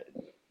not.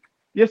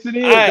 Yes, it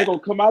is. They're gonna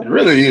come out and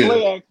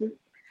play action.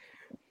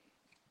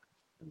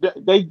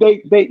 They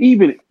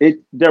even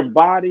their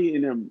body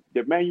and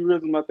their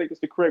mannerism, I think it's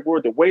the correct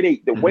word. The way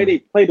they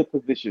play the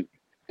position,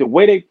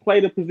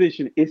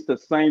 it's the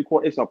same.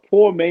 It's a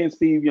poor man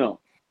Steve Young,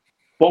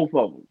 both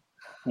of them.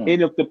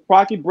 And if the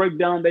pocket break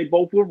down, they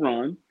both will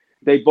run.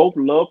 They both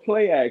love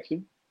play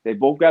action. They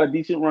both got a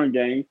decent run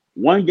game.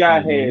 One guy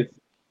has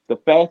the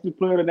fastest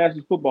player in the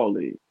National Football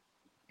League.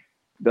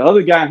 The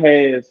other guy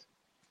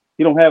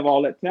he don't have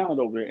all that talent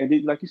over there.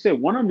 And like you said,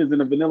 one of them is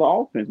in a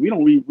vanilla offense. We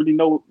don't really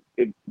know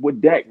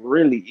what Dak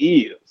really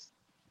is.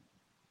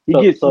 He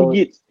So- gets so-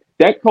 he gets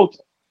that coach.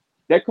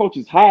 That coach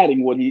is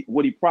hiding what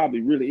he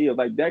probably really is.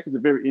 Like Dak is a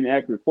very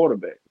inaccurate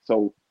quarterback.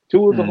 So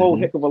Tua is a whole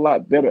Mhm. heck of a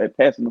lot better at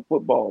passing the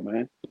football,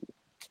 man.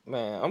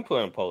 Man, I'm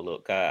putting poll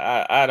up.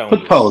 I don't Put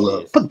the believe poll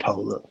up. this. Put the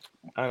poll up.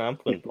 I'm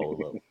putting poll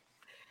up.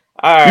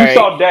 All You right.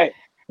 saw Dak.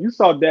 You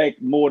saw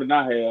Dak more than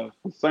I have.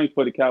 The Saints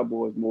for the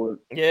Cowboys more.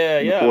 Yeah,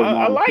 the yeah. I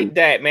 49ers like too.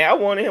 that, man. I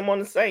wanted him on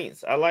the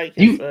Saints. I like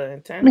his I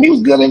intent. mean, he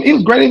was good. He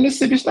was great in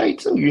Mississippi State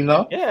too. You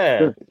know,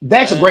 Yeah.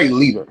 Dak's a great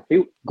leader.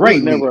 he Great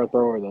was never leader. a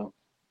thrower though.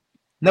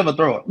 Never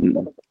throw it.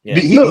 Yeah.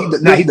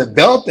 Now he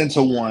developed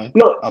into one,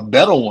 Look, a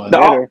better one. The-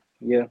 Better,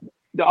 yeah.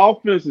 the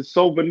offense is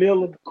so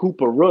vanilla.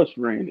 Cooper Rush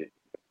ran it.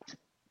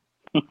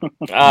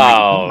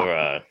 All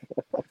right.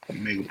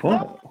 Make a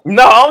point.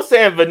 No, I'm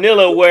saying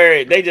vanilla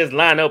where they just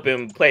line up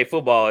and play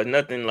football. It's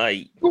nothing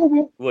like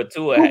Cooper, what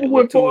Cooper Tua's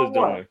went 4-1.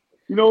 doing.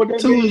 You know what that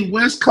Two means? is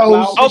West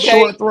Coast Okay.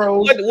 short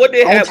throws. What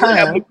did On happen? What time.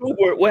 happened to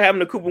Cooper? What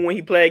happened to Cooper when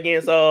he played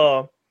against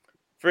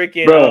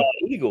freaking Bruh.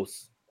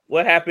 Eagles?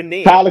 What happened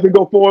then? Tyler could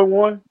go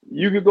 4-1.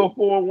 You could go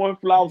 4-1.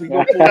 Flowers could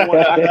go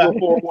 4-1. I can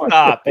go 4-1.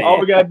 Stop it. All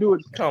we gotta do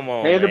is Come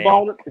on, hand the man.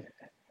 ball.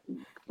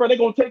 Bro, they're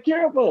gonna take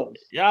care of us.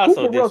 Y'all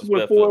so Cooper Rush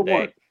went disrespectful. 4-1.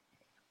 Dak.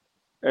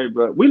 Hey,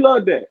 bro, we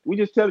love that. We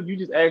just tell you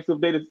just ask if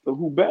they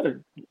who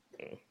better.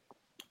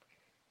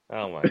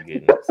 Oh my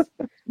goodness.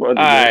 All All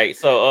right,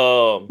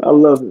 so I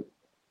love it.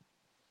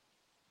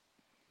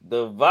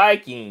 the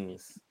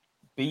Vikings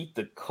beat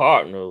the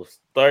Cardinals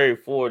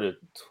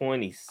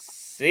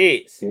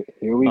 34-26.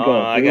 Here we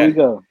go. I Here we got-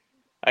 go.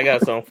 I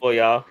got something for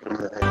y'all.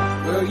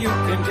 Well, you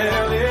can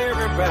tell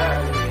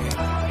everybody.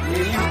 Yeah,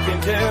 you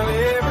can tell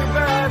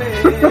everybody.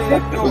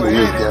 Go Look at ahead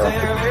this guy.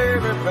 and tell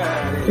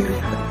everybody.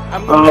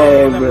 I'm the Oh,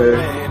 man, I'm the man.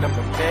 man, I'm the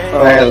man.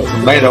 Oh, I had a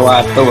tomato,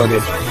 I throw it at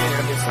Yes, I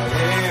am, yes, I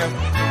am.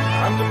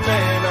 I'm the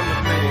man, I'm the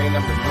man,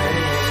 I'm the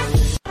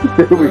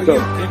man. Here we Well, go. you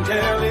can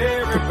tell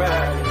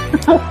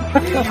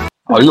everybody. Yeah,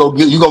 Oh, you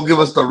gonna give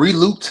us the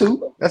reloop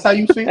too? That's how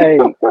you feel? Hey,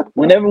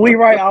 whenever we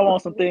write, I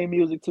want some theme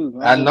music too.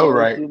 I know, just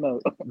right? You know.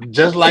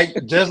 Just like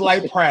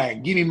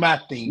Prime. Give me my You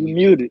thing.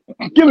 muted.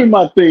 Give me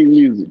my theme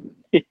music.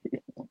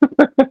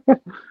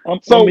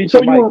 So- Mute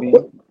so your you mic, were-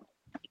 man.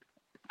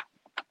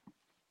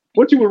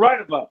 What you were right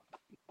about?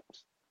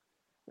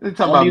 They're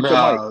talking Unmute your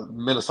about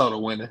Minnesota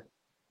winning.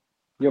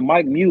 Your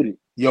mic muted.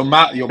 Your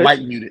mic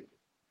muted.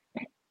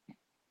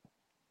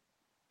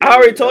 I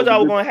already told y'all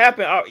what was going to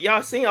happen.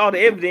 Y'all seen all the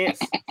evidence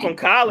from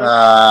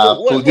Kyler.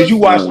 What- Did you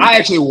watch? what's- I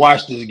actually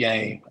watched this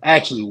game.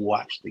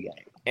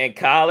 And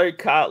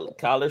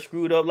Kyler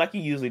screwed up like he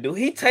usually do.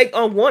 He take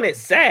unwanted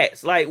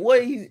sacks. Like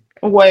what he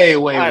Wait,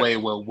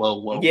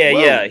 whoa.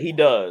 Yeah, he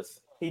does.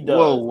 He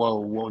does.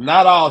 Whoa.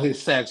 Not all his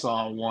sacks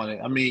are unwanted.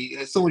 I mean,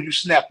 as soon as you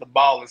snap the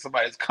ball and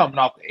somebody's coming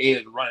off the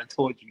edge running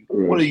towards you,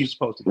 what are you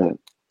supposed to do?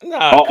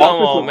 Nah, Oh, come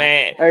offensive- on,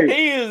 man. hey,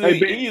 he usually,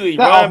 Ben, he usually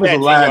that run back offensive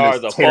 10 line yards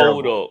is or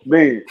terrible. fold up.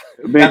 Man,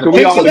 Now, can we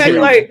the all Patriots- agree?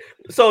 Like,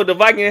 so the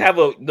Vikings have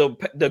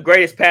the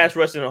greatest pass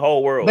rush in the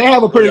whole world. They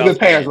have a pretty Y'all good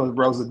pass saying? rush,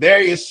 bro. So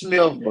Darius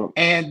Smith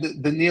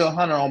and Danielle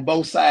Hunter on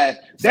both sides.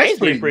 That's Saints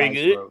did pretty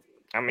nice, good. bro.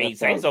 I mean, That's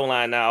Saints right.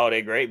 online not all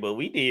that great, but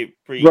we did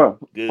pretty Bro,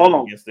 good hold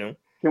on. against them.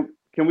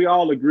 Can we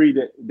all agree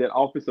that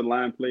offensive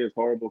line play is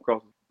horrible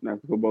across the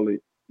National Football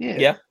League?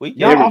 Yeah, we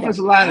Your Everybody.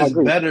 offensive line I is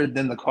agree. better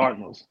than the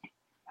Cardinals.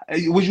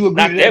 Would you agree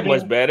not to that Ben?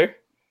 much better.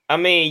 I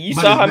mean, you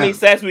But saw it's how many not.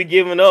 sacks we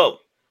giving up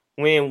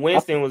when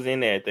Winston was in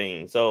that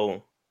thing.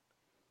 So,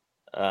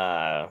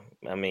 I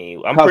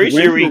mean, I'm Cause pretty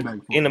sure we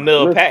Winston- in the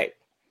middle of the pack.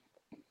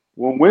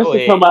 When Winston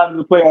ahead. come out of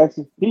the play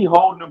action, he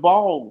holding the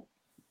ball.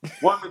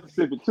 1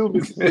 Mississippi, 2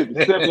 Mississippi,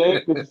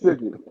 78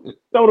 Mississippi.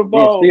 Throw the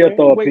ball. still man.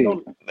 throw a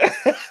Waiting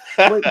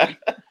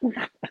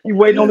you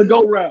waiting on the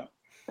go route.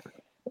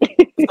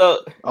 So,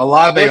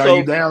 Olave, What's are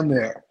you up? down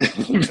there?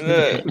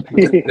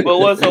 but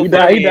what's so he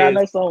funny down is,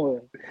 there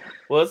somewhere.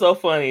 what's so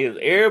funny is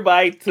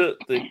everybody took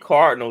the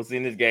Cardinals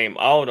in this game.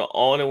 I'm the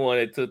only one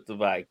that took the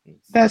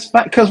Vikings. That's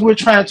fine because we're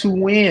trying to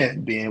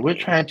win, Ben. We're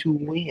trying to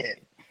win.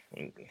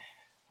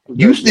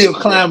 You still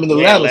climbing the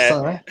Yeah,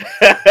 ladder,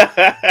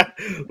 lad.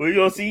 son. We're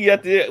gonna see you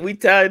after we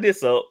tie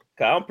this up.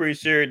 Cause I'm pretty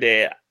sure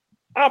that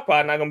I'm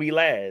probably not gonna be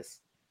last.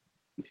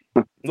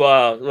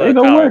 Well, Ain't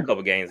no Kyler, way. a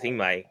couple games. He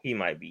might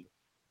be.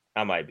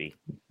 I might be.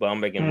 But I'm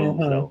making moves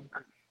Mhm. though.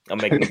 I'm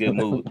making a good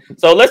move.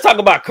 So let's talk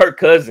about Kirk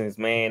Cousins,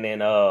 man,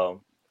 and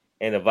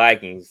the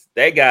Vikings.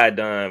 That guy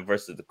done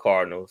versus the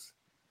Cardinals.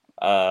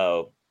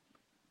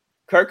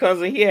 Kirk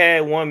Cousins, he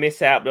had one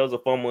mishap. That was a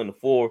fumble in the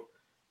fourth.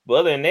 But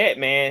other than that,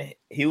 man,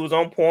 he was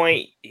on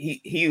point.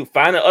 He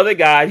finding other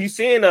guys. You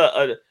seeing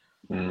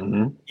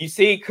you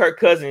see Kirk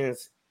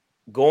Cousins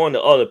going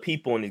to other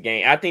people in this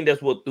game. I think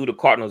that's what threw the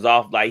Cardinals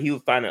off. Like he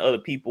was finding other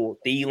people,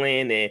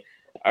 Thielen and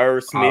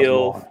Irv Smith.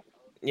 Osborne.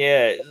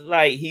 Yeah,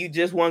 like he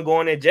just wasn't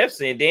going at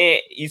Jefferson. Then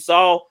you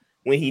saw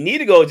when he needed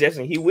to go to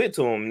Jefferson, he went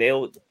to him. They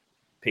were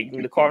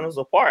picking the Cardinals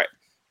apart.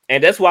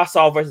 And that's why I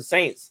saw versus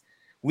Saints.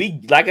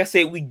 We, like I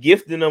said, we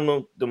gifted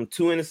them 2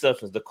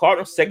 interceptions. The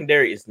Cardinals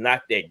secondary is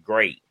not that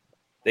great.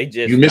 They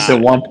just You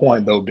missing not. 1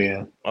 point though,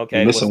 Ben. Okay,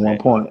 You're missing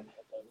what's 1 that? point.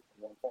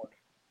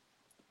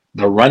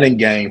 the running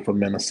game for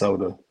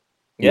Minnesota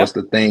Yep. was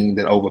the thing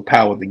that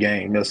overpowered the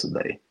game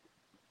yesterday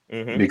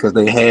Mm-hmm. because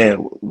they had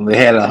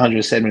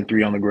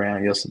 173 on the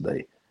ground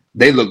yesterday.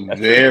 They looked That's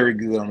very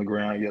good on the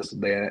ground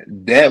yesterday.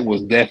 That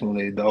was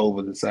definitely the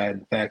over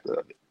deciding factor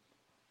of it.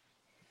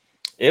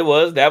 It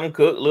was. Dalvin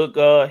Cook looked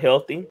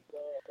healthy,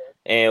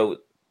 and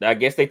I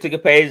guess they took a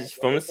page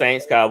from the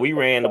Saints. Cause we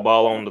ran the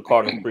ball on the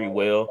Cardinals pretty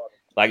well.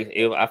 Like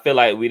I feel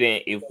like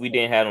if we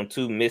didn't have them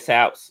 2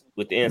 mishaps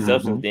with the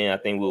interceptions, then I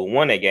think we would have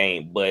won that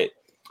game. But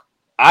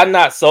I'm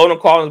not sold on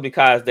Cardinals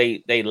because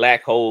they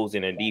lack holes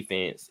in their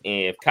defense.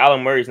 And if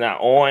Kyler Murray's not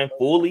on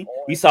fully,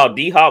 we saw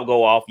D-Hop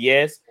go off,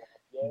 yes.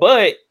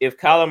 But if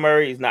Kyler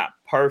Murray is not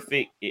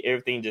perfect, if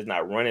everything just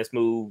not running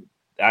smooth,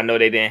 I know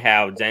they didn't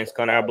have James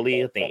Conner, I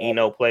believe. I think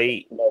Eno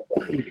played.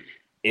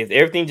 If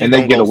everything just And they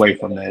don't get go away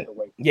from that.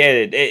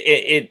 yeah,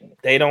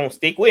 they don't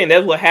stick with it. And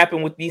that's what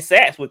happened with these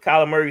sacks with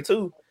Kyler Murray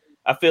too.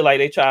 I feel like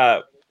they try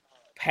to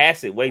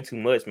pass it way too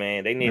much,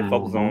 man. They need to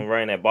focus on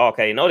running that ball. Cause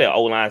they know their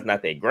O-line's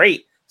not that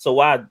great. So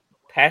why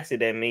pass it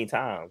that many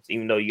times,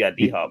 even though you got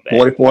D-Hop back?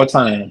 44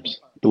 times.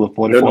 Do it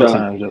 44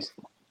 times. Just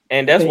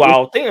And that's what I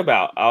was thinking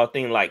about. I was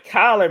thinking like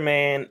Kyler,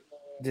 man,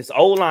 this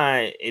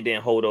O-line, it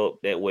didn't hold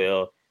up that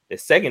well. The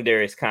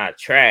secondary is kind of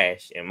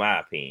trash, in my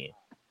opinion.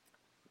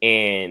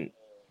 And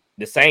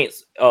the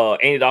Saints,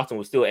 Andy Dalton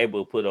was still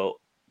able to put up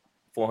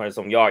 400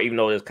 some yards, even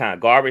though it's kind of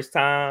garbage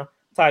time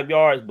type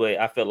yards. But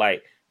I feel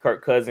like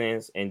Kirk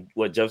Cousins and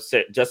what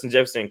Justin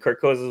Jefferson and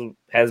Kirk Cousins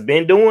has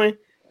been doing,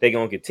 they're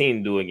gonna continue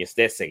to do against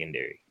that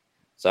secondary.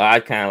 So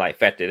I kind of like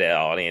factored that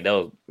all in. That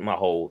was my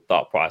whole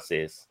thought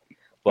process.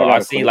 But I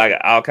see like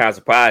all kind of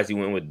surprised you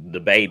went with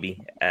the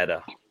baby at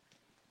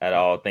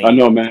all things. I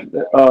know, man.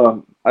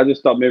 I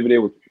just thought maybe they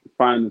would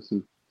find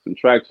some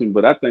traction,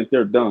 but I think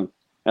they're done.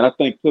 And I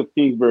think Cliff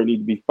Kingsbury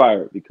needs to be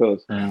fired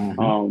because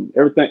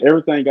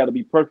everything got to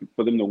be perfect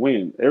for them to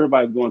win.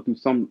 Everybody's going through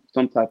some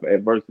type of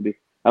adversity.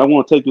 I don't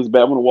want to take this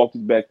back. I want to walk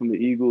this back from the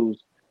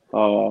Eagles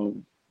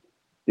and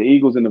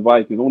the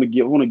Vikings. I want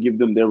to give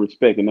them their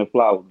respect and their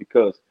flowers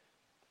because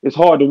it's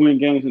hard to win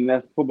games in the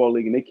National Football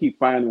League, and they keep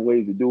finding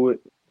ways to do it.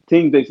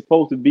 Teams they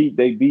supposed to beat,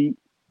 they beat.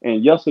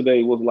 And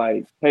yesterday was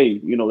like, hey,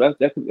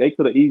 they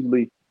could have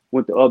easily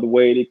went the other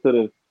way. They could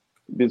have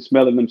been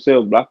smelling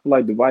themselves. But I feel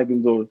like the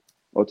Vikings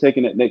are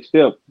taking that next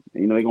step.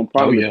 They're gonna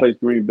probably replace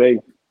Green Bay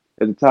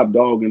as the top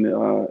dog in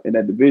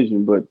that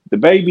division. But the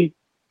baby,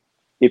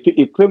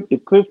 if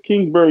Cliff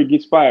Kingsbury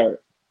gets fired,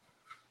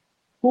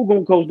 who's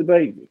gonna coach the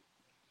baby?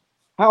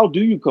 How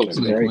do you coach? That's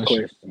a good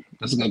question.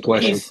 That's a good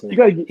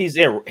question. He's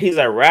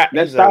erratic.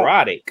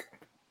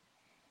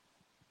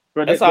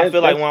 That's how I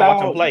feel like when I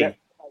watch him play.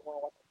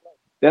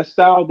 That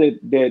style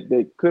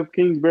that Cliff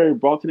Kingsbury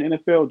brought to the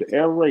NFL, the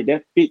air raid,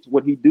 that fits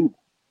what he do.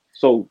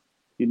 So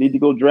you need to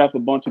go draft a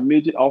bunch of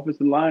midget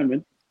offensive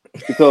linemen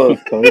because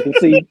you can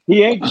see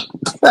he ain't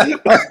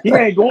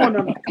going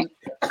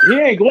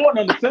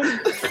under center.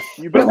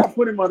 You better not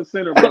put him under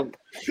center, bro.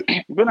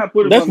 You better not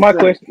put him. That's under my center.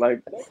 question.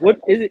 Like, what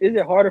is it? Is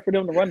it harder for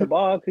them to run the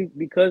ball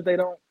because they're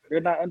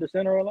not under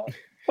center a lot?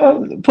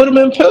 Put them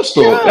in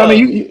pistol. Yeah. I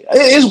mean,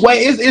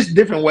 it's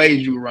different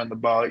ways you run the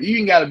ball. You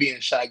ain't got to be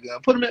in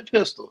shotgun. Put them in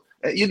pistol.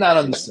 You're not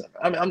under center.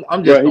 I mean,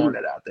 I'm just throwing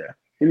that out there.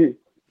 He need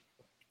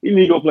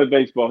to go play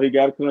baseball. He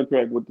got a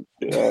contract with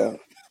the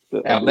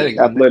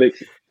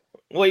athletics.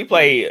 Well, you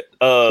play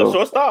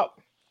shortstop.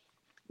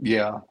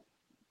 Yeah.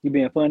 You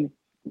being funny?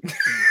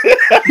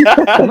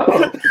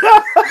 No.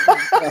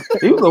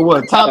 He was a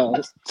what top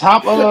 2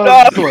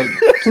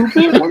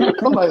 pick?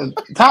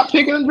 Top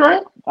pick in the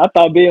draft? I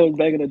thought Bill was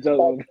making a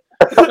joke.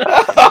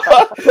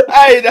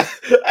 I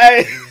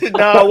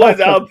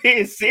was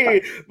being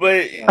serious,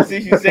 but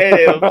since you said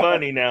it was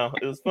funny now,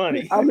 it was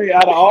funny. I mean,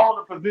 out of all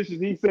the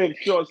positions, he said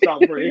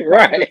shortstop for him.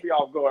 Right. Be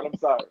off guard. I'm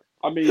sorry.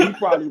 I mean, he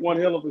probably one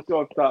hell of a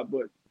shortstop,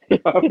 but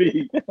I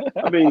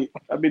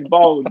mean,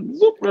 ball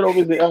zoop right over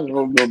his head. I don't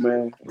know,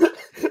 man.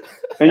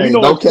 And you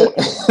know,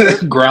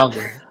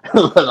 grounding.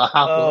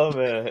 Oh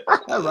man,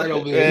 right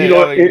over man,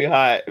 there. It be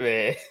hot,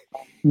 man.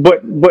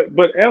 But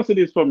answer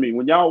this for me.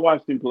 When y'all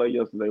watched him play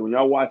yesterday, when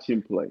y'all watch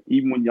him play,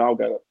 even when y'all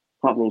got a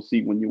front row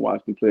seat when you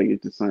watched him play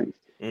against the Saints,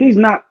 he's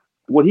not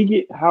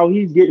how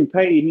he's getting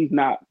paid. He's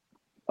not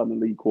an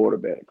elite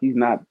quarterback. He's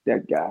not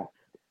that guy.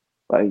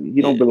 Like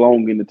he don't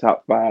belong in the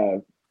top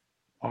 5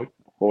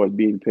 for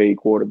being paid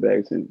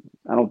quarterbacks, and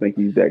I don't think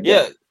he's that guy.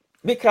 Yeah,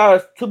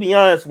 because to be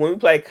honest, when we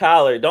play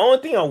Kyler, the only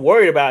thing I'm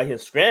worried about is him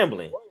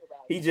scrambling.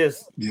 He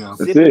just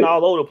zipping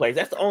all over the place.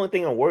 That's the only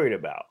thing I'm worried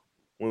about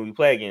when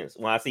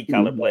I see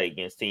Kyler play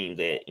against teams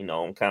that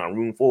I'm kind of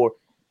rooting for.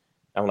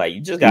 I'm like,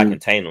 you just gotta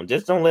contain him.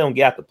 Just don't let him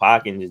get out the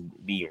pocket and just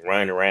be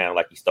running around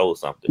like he stole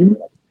something.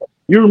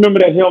 You remember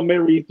that Hail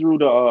Mary he threw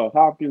to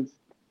Hopkins?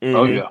 Mm-hmm.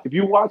 Oh yeah. If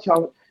you watch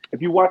how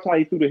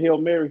he threw the Hail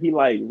Mary, he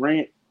like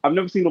ran. I've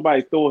never seen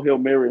nobody throw a Hail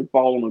Mary and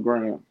fall on the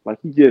ground. Like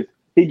he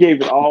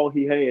gave it all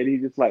he had. He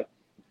just like,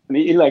 and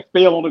he like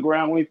fell on the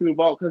ground when he threw the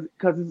ball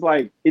because it's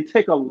like it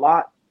take a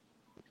lot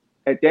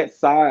at that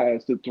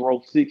size to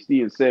throw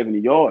 60 and 70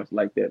 yards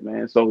like that,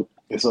 man. So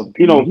it's a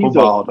beautiful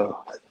ball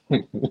though.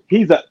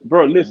 He's a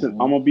bro. Listen,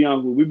 I'm gonna be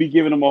honest with you. We be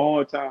giving him a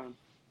hard time.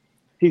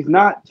 He's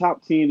not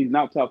top 10. He's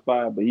not top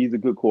 5, but he's a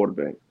good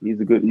quarterback. He's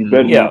better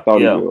than I Yeah, thought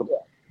he yeah. was.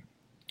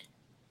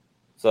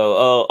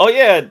 So, oh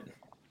yeah,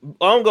 I'm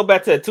gonna go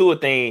back to the Tua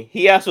thing.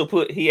 He actually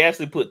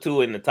put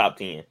Tua in the top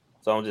 10.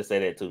 So I'm just say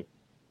that too.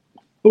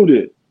 Who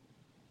did?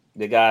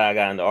 The guy I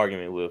got in the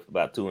argument with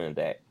about Tua and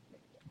Dak.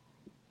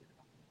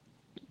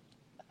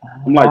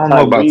 I'm like, I don't know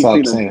Tyler, about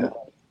top 10.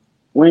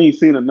 we ain't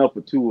seen enough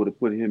of Tua to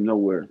put him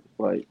nowhere.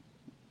 Like,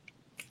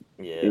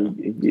 Yeah.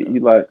 he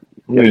like,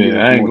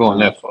 Yeah, I ain't going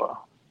that far.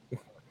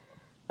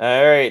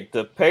 All right,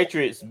 the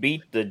Patriots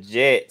beat the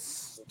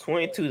Jets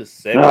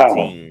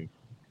 22-17.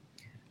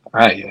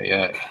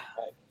 Yeah.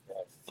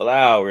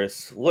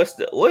 Flowers.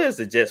 What is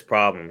the Jets'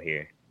 problem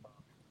here?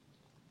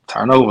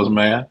 Turnovers,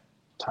 man.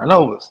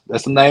 Turnovers.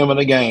 That's the name of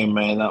the game,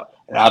 man.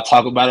 And I'll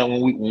talk about it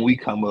when we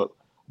come up.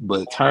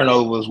 But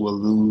turnovers will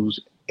lose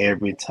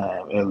every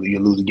time. You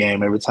lose a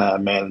game every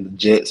time, man. And the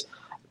Jets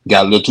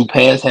got a little too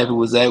pass happy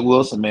with Zach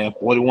Wilson, man.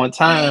 41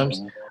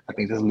 times. I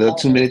think that's a little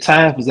too many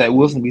times for Zach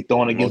Wilson to be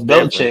throwing against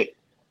Belichick.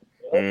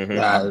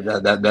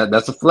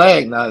 That's a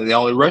flag. Now they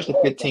only rushed it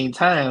 15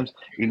 times.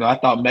 I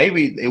thought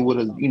maybe they would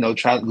have,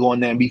 tried to go in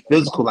there and be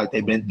physical like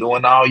they've been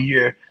doing all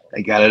year.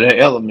 They got out of their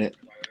element.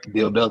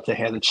 Bill Belichick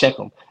had to check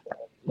them.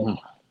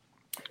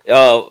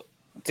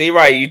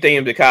 T-Right, you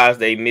think because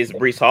they missed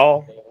Breece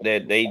Hall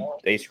that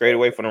they strayed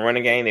away from the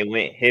running game? They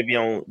went heavy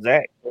on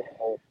Zach.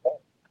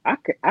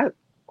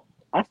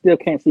 I still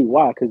can't see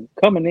why. Because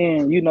coming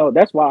in,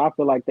 that's why I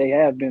feel like they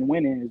have been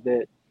winning. Is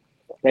that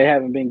they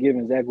haven't been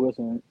giving Zach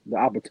Wilson the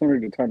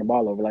opportunity to turn the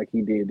ball over like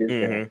he did this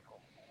year.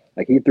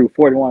 Like he threw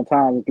 41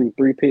 times and threw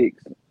 3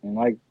 picks, and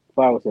like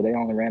Flowers said, they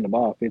only ran the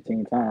ball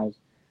 15 times,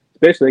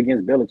 especially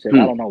against Belichick.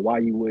 I don't know why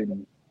you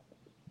wouldn't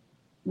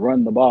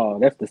run the ball.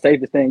 That's the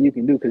safest thing you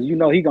can do because he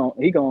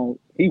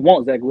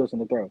wants Zach Wilson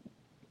to throw.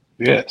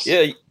 Yes.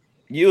 Yeah,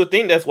 you would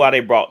think that's why they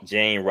brought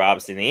James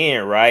Robinson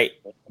in, right?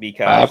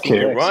 Because he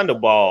can run the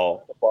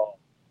ball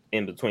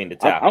in between the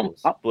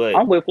tackles. But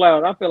I'm with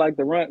Flowers. I feel like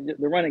the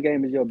running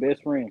game is your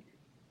best friend.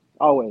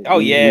 Always. Oh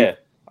yeah.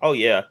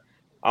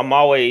 I'm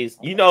always,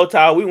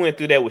 Ty, we went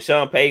through that with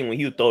Sean Payton when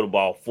he would throw the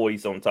ball 40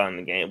 sometimes in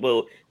the game.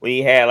 But when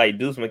he had like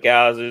Deuce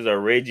McAllister or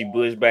Reggie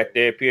Bush back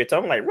there,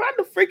 I'm like, run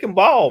the freaking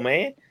ball,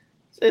 man.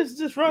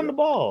 Just run the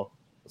ball.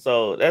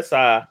 So that's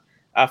how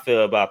I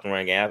feel about the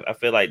running game. I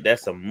feel like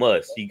that's a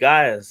must. You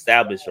gotta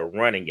establish a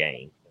running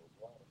game,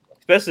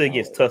 especially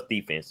against tough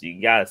defense.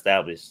 You gotta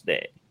establish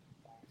that.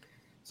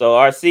 So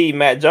RC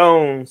Matt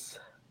Jones,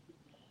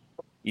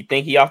 you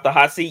think he off the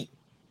hot seat,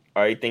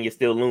 or you think it's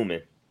still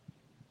looming?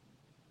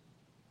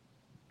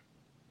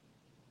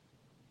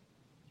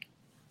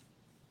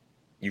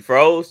 You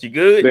froze? You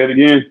good? Say it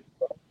again.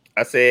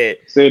 I said.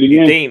 Say it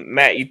again.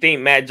 You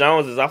think Matt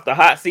Jones is off the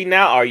hot seat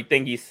now, or you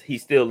think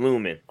he's still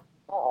looming?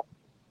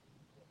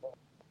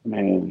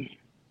 Man,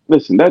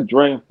 listen, that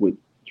draft with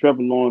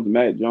Trevor Lawrence,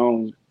 Matt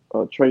Jones,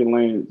 Trey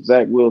Lance,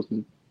 Zach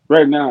Wilson,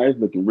 right now it's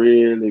looking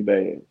really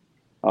bad.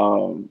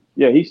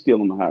 Yeah, he's still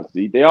on the hot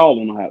seat. They all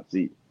on the hot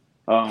seat.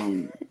 I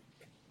mean,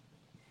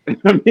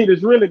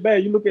 it's really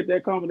bad. You look at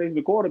that combination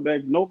of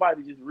quarterbacks,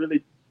 nobody just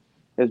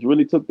has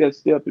really took that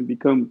step and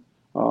become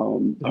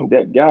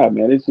that guy,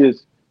 man. It's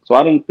just so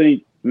I don't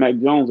think Mac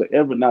Jones will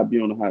ever not be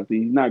on the hot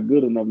seat. He's not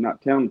good enough,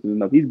 not talented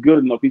enough. He's good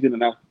enough. He's in the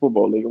National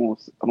Football League. I don't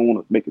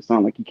want to make it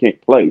sound like he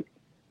can't play,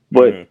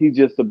 but he's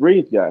just a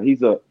bridge guy.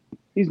 He's a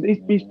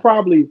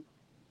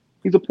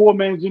poor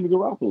man's Jimmy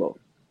Garoppolo.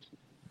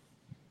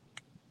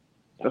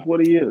 That's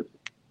what he is.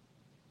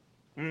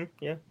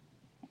 Yeah.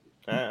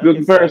 Good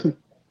comparison.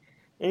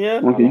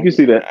 Yeah. Okay, you can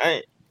see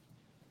that.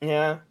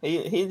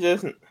 He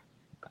just.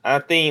 I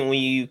think when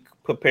you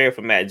prepare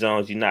for Matt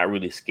Jones, you're not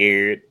really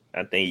scared.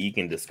 I think you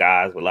can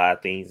disguise a lot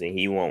of things, and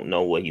he won't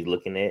know what he's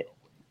looking at.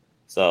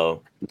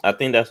 So I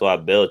think that's why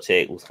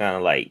Belichick was kind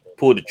of like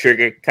pulled the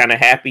trigger, kind of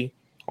happy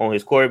on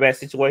his quarterback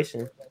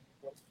situation,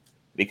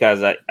 because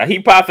he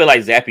probably feel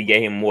like Zappy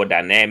gave him more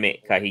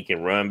dynamic, because he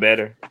can run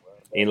better.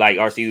 And like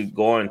RC was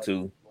going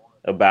to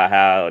about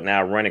how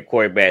now running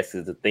quarterbacks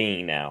is a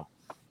thing now.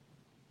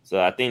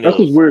 So I think that's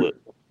what's weird.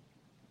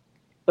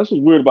 That's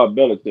what's weird about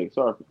Belichick.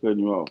 Sorry for cutting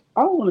you off.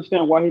 I don't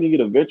understand why he didn't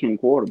get a veteran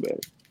quarterback.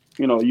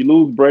 You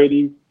lose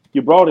Brady.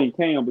 You brought in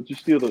Cam, but you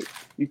could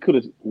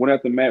have went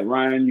after Matt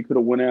Ryan. You could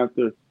have went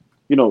after,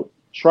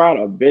 tried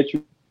a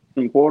veteran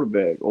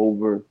quarterback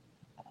over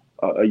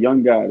a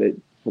young guy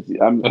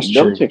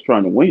Belichick's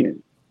trying to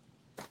win.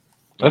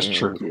 That's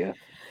true. Yeah.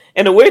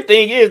 And the weird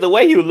thing is the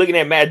way he was looking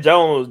at Matt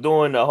Jones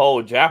during the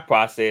whole draft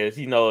process,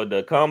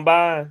 the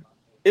combine,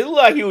 it looked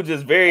like he was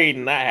just very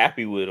not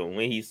happy with him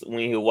when he was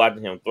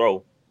watching him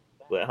throw.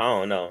 But I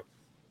don't know.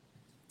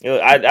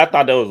 I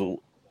thought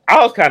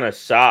I was kind of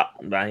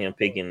shocked by him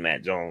picking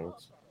Matt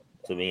Jones,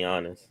 to be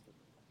honest.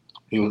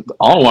 He was the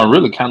only one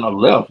really kind of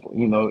left,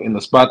 in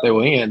the spot they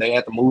were in. They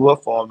had to move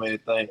up for him and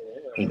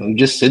everything.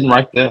 Just sitting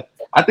right there.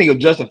 I think if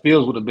Justin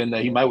Fields would have been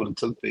there, he might would have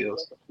took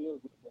Fields.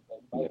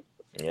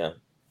 Yeah.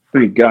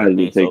 Thank God he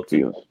didn't take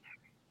Fields.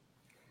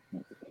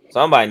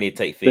 Somebody need to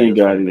take Fields. Thank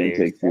God he didn't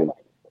take Fields.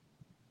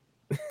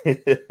 All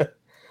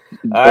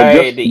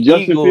right, the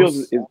Justin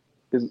Fields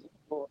Eagles.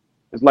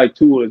 is like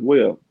Tua as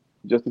well.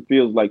 Justin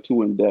Fields is like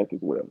Tua and Dak as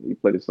well. He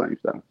play the same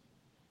style.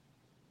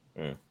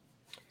 Mm.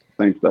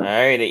 Same All style.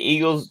 right, the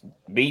Eagles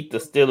beat the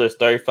Steelers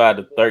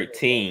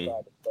 35-13.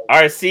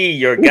 RC,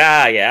 your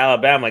guy, your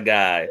Alabama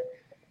guy,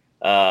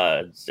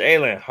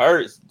 Jalen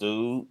Hurts,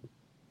 dude,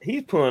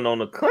 he's putting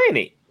on a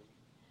clinic.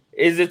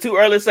 Is it too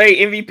early to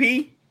say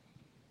MVP?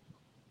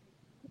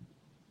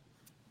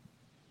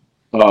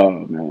 Oh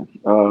man,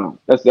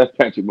 that's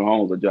Patrick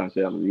Mahomes or Josh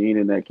Allen. He ain't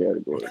in that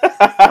category.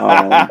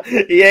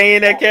 He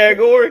ain't in that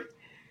category.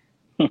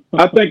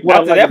 I think what I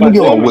After like that about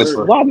Give him a Jalen Hurts,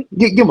 whisper. Why?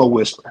 Give him a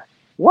whisper.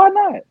 Why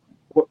not?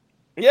 what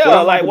Yeah,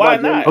 I like like why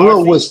about Jalen, not? A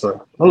little RC?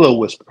 whisper. A little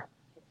whisper.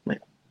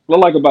 what I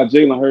like about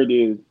Jalen Hurts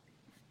is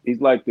he's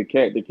like the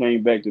cat that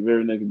came back the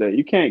very next day.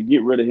 You can't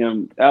get rid of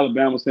him.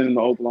 Alabama sent him to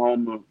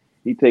Oklahoma.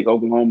 He take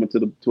Oklahoma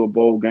to a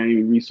bowl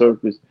game. He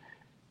resurfaced.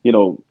 You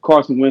know,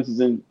 Carson Wentz is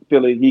in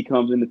Philly. He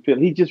comes into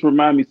Philly. He just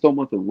reminds me so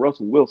much of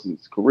Russell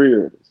Wilson's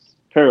career. It's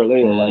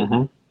parallel.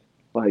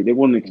 Mm-hmm. Like they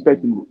wasn't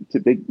expecting to.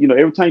 They, you know,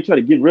 every time you try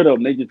to get rid of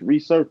him, they just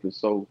resurface.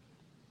 So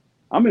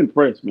I'm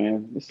impressed,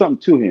 man. There's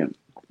something to him.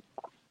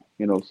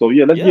 You know. So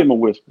yeah, let's Yeah, give him a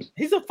whisper.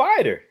 he's a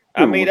fighter. I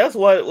Give him a mean,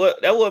 whisper.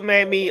 that's what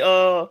made me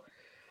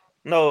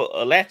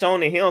latch on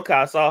to him. Cause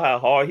I saw how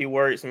hard he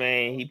works,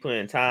 man. He put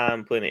in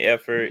time, put in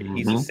effort.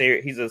 He's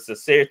Mm-hmm. a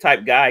sincere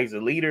type guy. He's a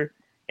leader,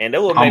 and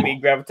that what made me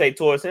Humble. gravitate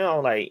towards him.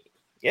 I'm like,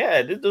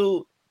 yeah, this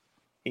dude,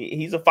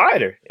 he's a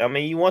fighter. I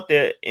mean, you want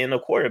that in a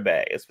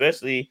quarterback,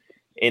 especially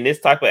in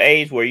this type of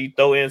age where you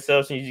throw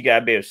interceptions, you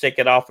gotta be able to shake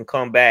it off and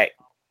come back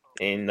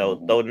and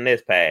throw the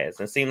next pass.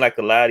 And it seems like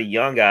a lot of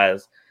young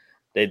guys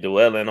they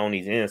dwelling on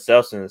these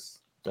interceptions.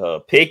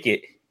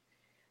 Pickett,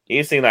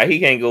 he seems like he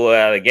can't go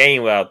out of the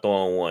game without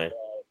throwing one.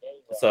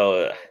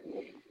 So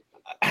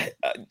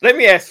let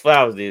me ask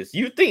Flowers this: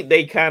 you think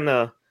they kind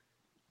of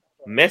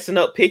messing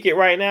up Pickett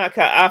right now?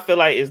 I feel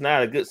like it's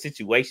not a good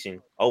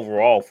situation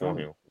overall for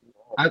him.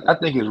 I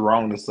think it's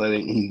wrong to say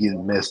that he's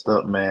getting messed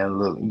up, man.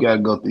 Look, you got to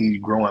go through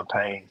these growing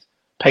pains.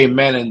 Peyton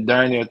Manning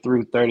darn near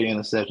threw 30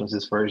 interceptions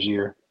his first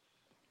year.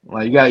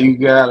 Like you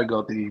got to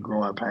go through these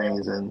growing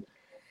pains, and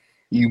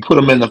you put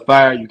him in the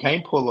fire. You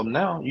can't pull him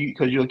now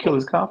because you'll kill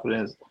his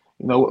confidence.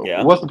 You know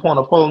Yeah, what's the point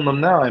of pulling him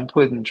now and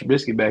putting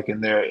Trubisky back in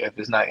there if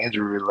it's not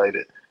injury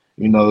related?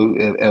 You know,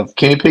 if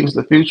Kenny Pickett's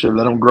the future,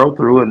 let him grow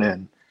through it,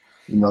 and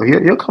you know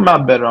he'll come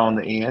out better on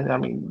the end. I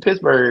mean,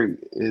 Pittsburgh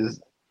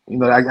is. You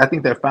know, I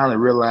think they're finally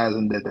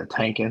realizing that they're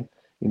tanking.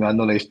 You know, I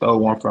know they stole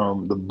one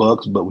from the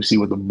Bucks, but we see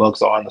what the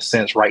Bucks are in a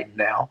sense right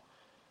now.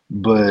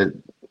 But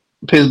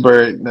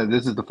Pittsburgh, you know,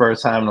 this is the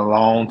first time in a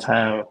long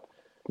time,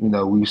 you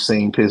know, we've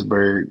seen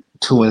Pittsburgh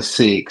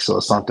 2-6 or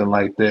something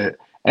like that,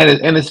 and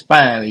it's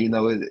fine. You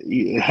know,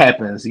 it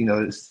happens. You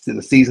know,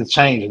 the season's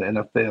changing in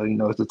the NFL. You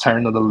know, it's the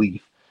turn of the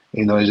leaf.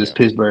 You know, it's just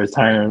Pittsburgh's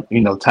turn.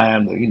 You know,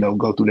 time to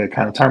go through that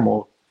kind of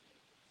turmoil.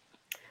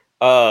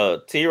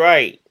 T.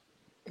 Wright,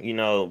 you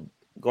know,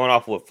 going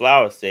off what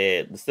Flowers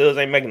said, the Steelers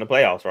ain't making the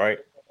playoffs, right?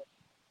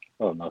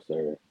 Oh no,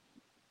 sir.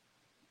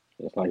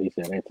 Just like he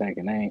said, they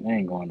tanking. They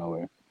ain't going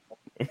nowhere.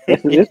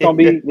 This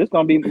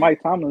gonna be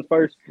Mike Tomlin's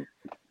first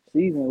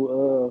season.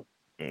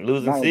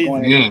 Losing Not season.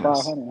 going into Yes.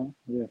 500. Huh?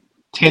 Yeah.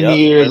 10 Yep,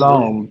 years they're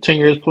losing. on, 10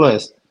 years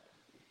plus.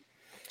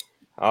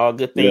 All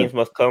good things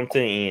must come to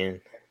an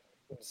end.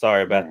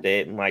 Sorry about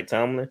that, Mike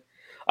Tomlin.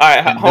 All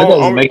right, That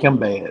doesn't make him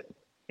bad.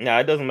 No,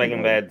 it doesn't make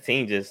him bad. The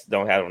team just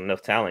don't have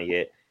enough talent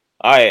yet.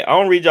 All right, I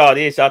don't read y'all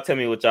this. Y'all tell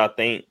me what y'all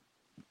think.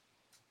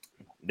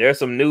 There's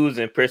some news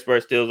in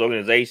Pittsburgh Steelers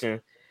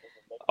organization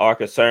are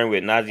concerned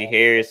with Najee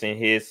Harris and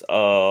his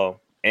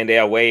and they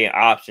are weighing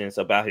options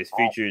about his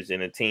futures in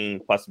the team,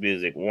 possibly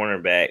as a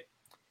cornerback.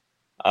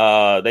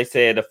 They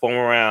said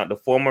the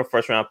former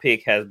first round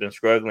pick has been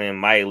struggling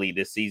mightily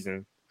this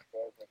season,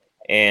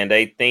 and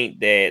they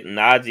think that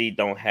Najee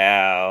don't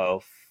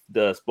have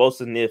the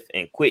explosiveness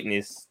and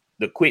quickness,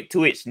 the quick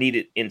twitch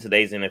needed in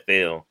today's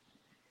NFL.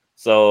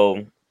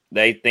 So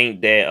they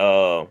think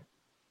that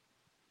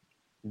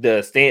the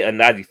extent of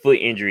Najee's foot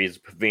injury is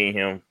preventing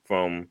him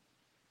from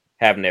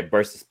having that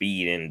burst of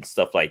speed and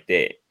stuff like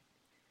that.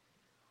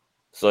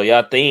 So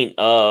y'all think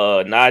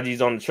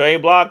Najee's on the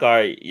trade block,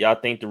 or y'all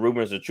think the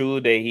rumors are true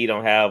that he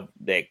don't have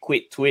that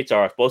quick twitch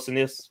or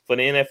explosiveness for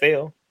the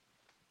NFL?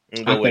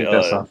 I think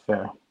that's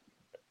unfair.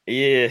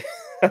 Yeah.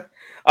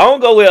 I don't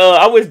go with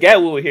I wish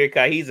Gatwood were here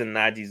because he's a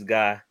Najee's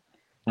guy.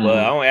 But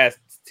I don't ask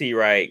T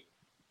Right.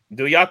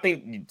 Do y'all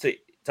think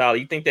Tyler,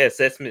 you think that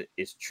assessment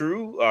is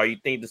true, or you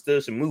think the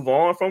Steelers should move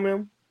on from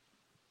him?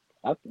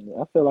 I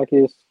feel like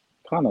it's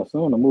kind of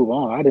soon to move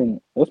on.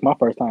 That's my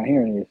first time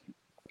hearing this.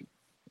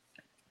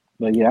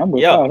 But yeah, I'm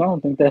with Tyler. I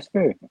don't think that's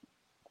fair.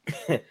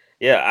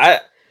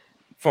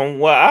 From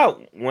what I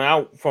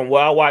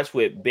watched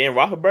with Ben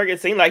Roethlisberger,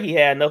 it seemed like he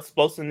had enough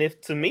explosiveness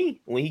to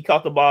me when he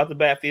caught the ball at the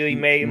backfield. He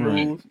made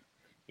moves.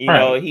 You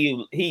know, he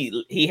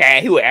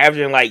was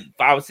averaging like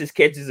 5 or 6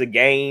 catches a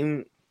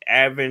game,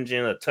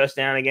 averaging a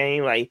touchdown a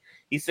game. Like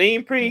he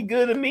seemed pretty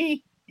good to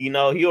me. You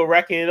know, he was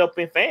racking it up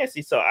in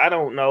fantasy. So I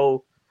don't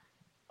know.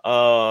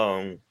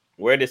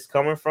 where this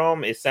coming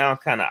from. It sounds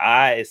kind of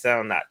odd. It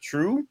sounds not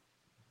true.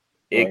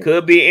 It Right.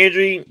 could be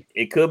injury.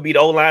 It could be the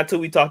O-line too.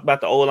 We talked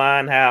about the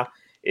O-line, how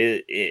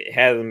it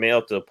hasn't been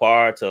up to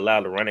par to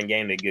allow the running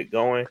game to get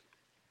going.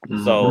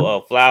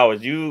 So,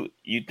 Flowers, you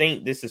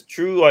think this is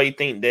true, or you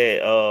think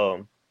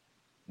that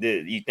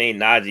you think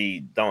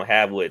Najee don't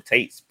have what it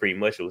takes? Pretty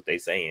much what they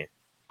saying.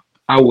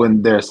 I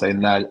wouldn't dare say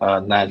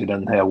Najee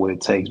doesn't have what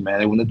it takes, man.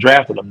 They wouldn't have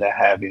drafted him that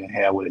high if he didn't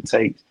have what it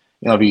takes.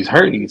 You know, if he's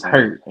hurt, he's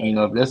hurt. You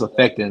know, if that's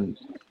affecting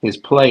his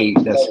play,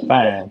 that's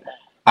fine.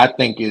 I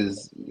think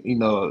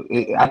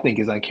I think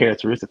it's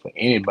uncharacteristic for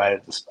anybody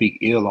to speak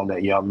ill on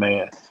that young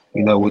man.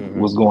 You know, with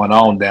what's going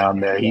on down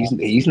there.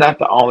 He's not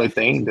the only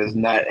thing that's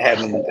not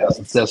having a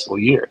successful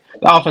year.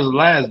 The offensive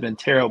line has been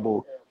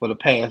terrible for the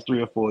past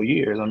 3 or 4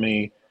 years. I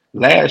mean,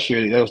 last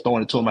year they was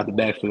throwing it to him out the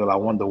backfield. I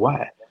wonder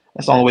why.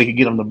 That's the only way he could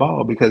get him the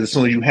ball, because as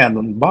soon as you hand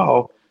him the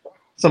ball,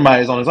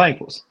 somebody's on his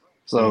ankles.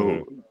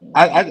 So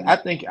I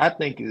think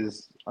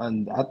it's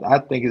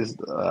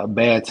a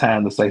bad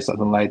time to say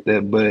something like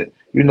that. But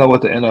you know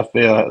what, the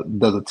NFL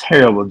does a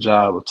terrible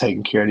job of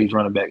taking care of these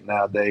running backs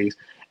nowadays.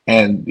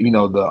 And you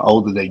know, the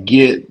older they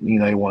get, you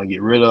know, they want to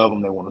get rid of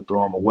them. They want to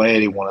throw them away.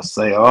 They want to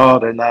say, "Oh,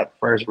 they're not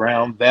first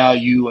round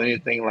value" or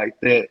anything like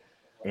that.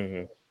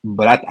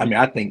 But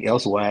I think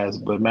elsewise.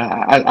 But man,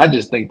 I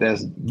just think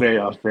that's very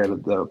unfair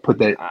to put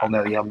that on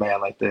that young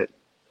man like that.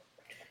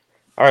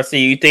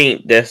 RC, you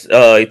think that's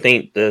you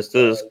think the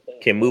Steelers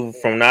can move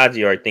from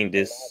Najee, or you think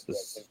this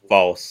is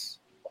false?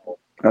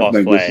 I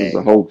think flag. this is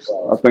a hoax.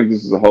 I think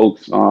this is a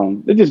hoax.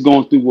 They're just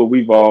going through what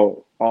we've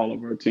all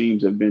of our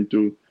teams have been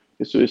through.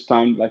 It's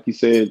time, like you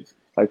said,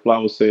 like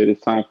Flowers said, it's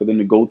time for them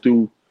to go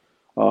through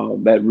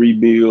that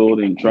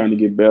rebuild and trying to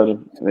get better.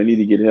 They need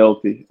to get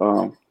healthy.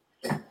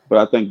 But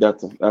I think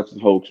that's a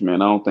hoax,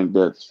 man. I don't think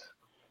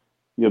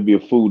you'll be a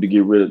fool to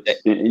get rid of.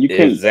 And you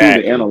can't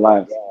truly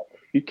analyze.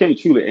 You can't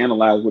truly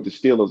analyze what the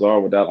Steelers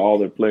are without all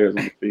their players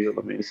on the field.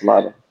 I mean, it's a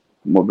lot of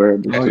more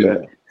variables to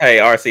that. Hey,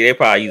 RC, they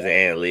probably using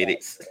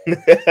analytics.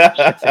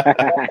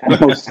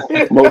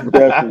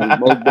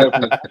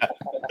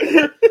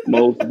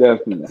 Most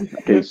definitely.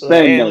 I can't So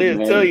stand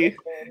analysts tell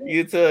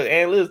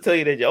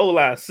you that your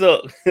O-line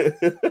sucks.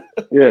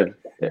 Yeah.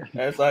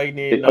 That's all you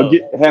need to know.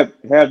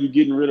 Have you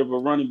getting rid of a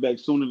running back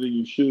sooner than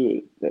you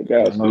should? That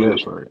guy's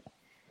That's right.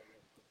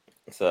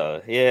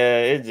 So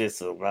yeah, it's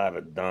just a lot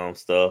of dumb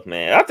stuff,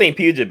 man. I think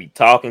people just be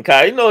talking,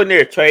 Kyle. You know, in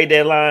their trade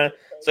deadline,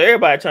 so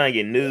everybody trying to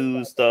get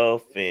news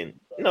stuff, and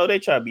you know they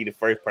try to be the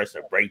first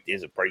person to break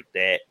this or break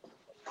that.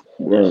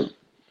 Right.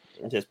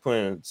 And just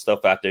putting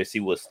stuff out there, see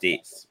what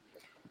sticks.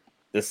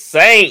 The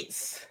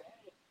Saints,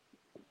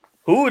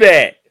 who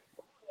that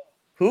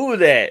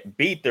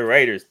beat the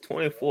Raiders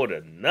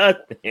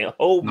 24-0.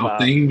 Oh No my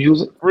theme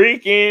music.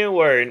 freaking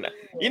word!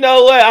 You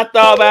know what? I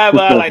thought about it,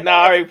 but I was like,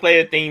 I already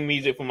played the theme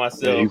music for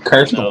myself. Yeah, you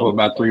cursed him for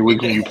about 3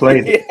 weeks when you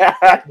played it. Yeah,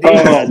 I did.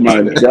 Oh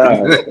my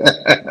God!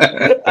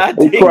 I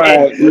He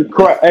did. He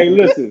cried. Hey,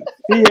 listen,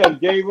 he has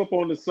gave up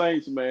on the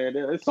Saints, man.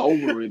 It's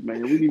over it,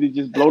 man. We need to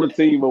just blow the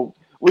team over.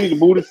 We need to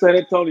move to San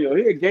Antonio.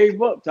 He had gave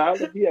up,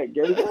 Tyler. He had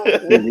gave up.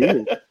 That's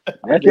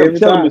Tell every him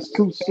time. it's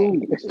too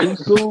soon. It's too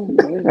soon,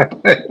 man.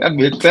 I've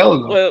been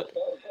telling them. Well,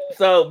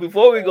 so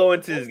before we go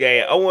into this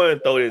game, I want to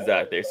throw this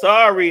out there. So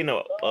I read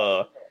something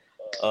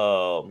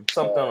on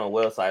the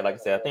website. Like I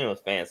said, I think it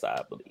was Fanside,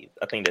 I believe.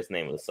 I think that's the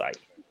name of the site.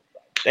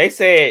 They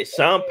said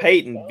Sean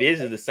Payton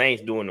visited the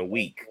Saints during the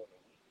week.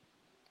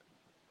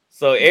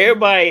 So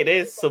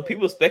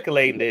people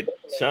speculating that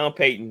Sean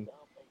Payton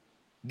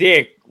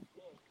didn't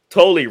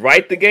totally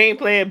write the game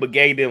plan, but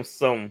gave them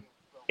some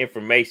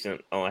information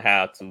on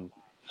how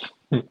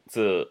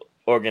to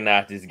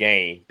organize this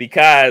game.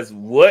 Because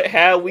what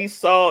have we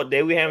saw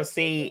that we haven't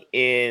seen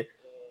in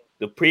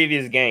the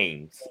previous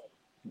games?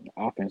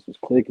 Offense was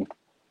clicking.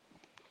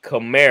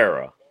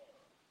 Kamara,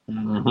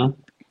 Mm-hmm.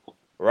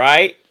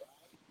 right?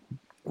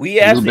 We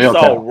was a actually bell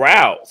saw cow.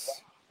 routes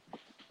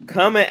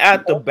coming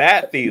out the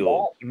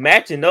backfield,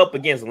 matching up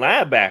against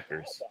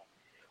linebackers.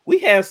 We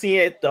haven't seen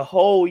it the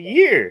whole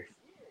year.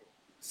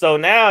 So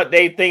now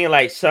they thinking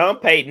like Sean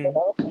Payton.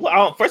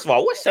 Well, first of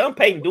all, what's Sean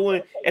Payton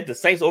doing at the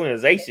Saints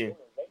organization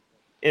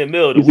in the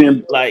middle of the He's in-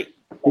 week? Like,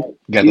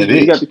 Got He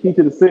that got itch. the key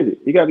to the city.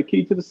 He got the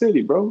key to the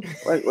city, bro.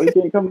 Like, he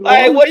can't come.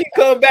 hey, what you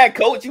come back,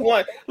 coach? You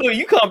want look?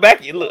 You come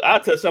back. Look, I'll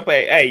tell Sean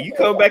Payton, hey, you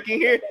come back in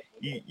here.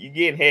 You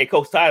getting head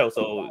coach title,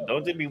 so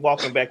don't just be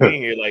walking back in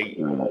here like.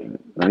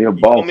 Nah, he a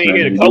boss, come in man.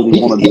 here to He coach.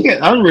 really wanna He be- can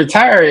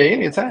unretire at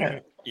any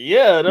time.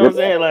 Yeah, you know what I'm Yep.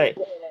 saying? Like,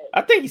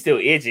 I think he's still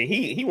itching.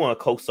 He want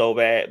to coach so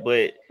bad,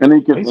 but And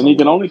he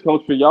can only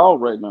coach for y'all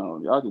right now.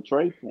 Y'all can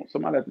trade for him.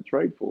 Somebody have to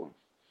trade for him.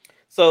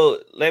 so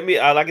let me.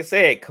 Like I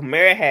said,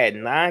 Kamara had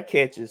 9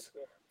 catches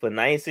for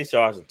 96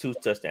 yards and 2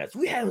 touchdowns.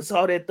 We haven't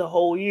saw that the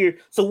whole year.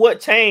 So what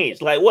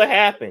changed? Like, what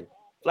happened?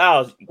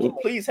 Flowers,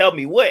 please help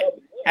me. What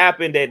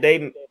happened that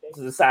they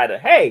decided,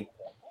 hey,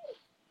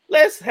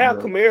 let's have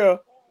Kamara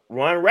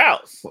run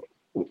routes?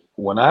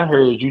 When I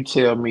heard you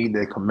tell me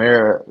that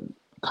Kamara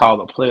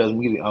called the players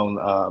meeting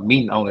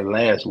on it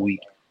last week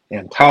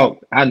and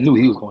talked, I knew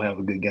he was gonna have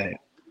a good game.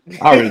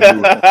 I already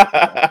knew it.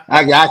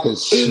 I could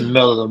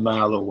smell it a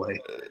mile away.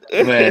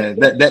 Man,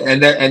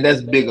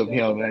 that's big of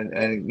him,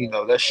 and you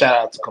know, that shout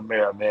out to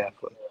Kamara, man,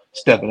 for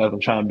stepping up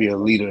and trying to be a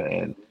leader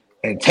and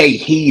take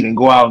heat and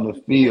go out on the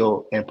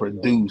field and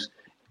produce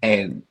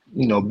and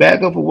you know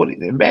back up what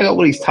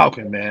he's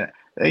talking, man.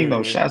 You know,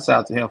 Mhm. shouts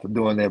out to him for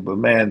doing that. But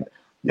man,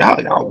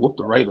 y'all whooped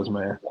the Raiders,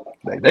 man.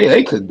 Like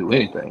they couldn't do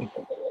anything.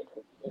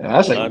 And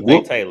I say Alontae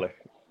whoop, Taylor.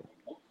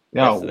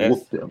 y'all That's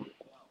whooped them.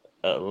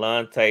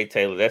 Alontae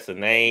Taylor. That's a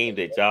name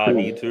that y'all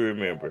need to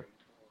remember.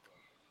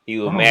 He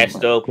was Oh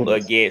matched my up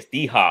goodness. against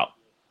D Hop.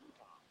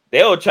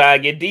 They were trying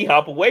to get D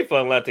Hop away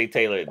from Alontae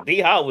Taylor. D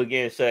Hop was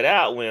getting shut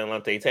out when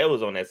Alontae Taylor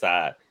was on that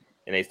side,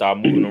 and they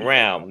started moving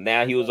around.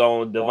 Now he was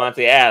on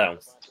Devontae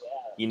Adams.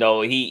 You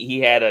know, he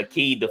had a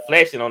key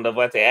deflection on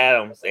Devontae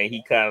Adams, and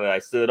he kind of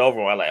like stood over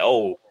him. I'm like,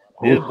 oh,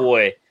 this Oof.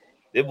 boy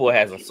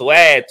has some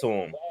swag to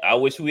him. I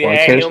wish we One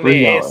had catch, him 3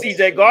 and yards.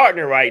 CJ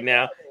Gardner right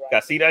now.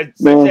 Cause see that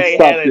Man, CJ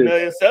stop had this. another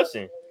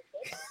interception.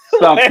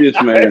 Stop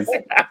this, man.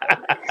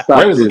 Stop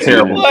Raiders are this,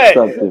 terrible. man. What?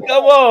 Stop this.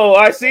 Come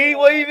on, RC.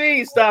 What do you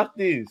mean? Stop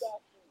this.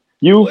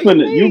 You What you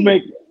finna you mean?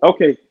 make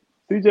okay.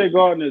 CJ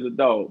Gardner is a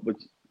dog,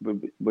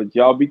 but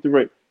y'all beat the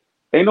Raiders.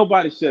 Ain't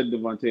nobody shut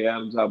Devontae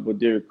Adams out but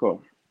Derek Carr.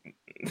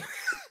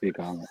 Big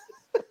comment.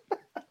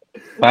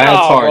 5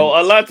 No, bro.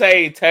 targets.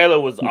 Alontae Taylor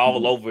was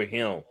all over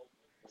him.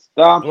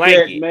 Stop that,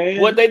 Blanket.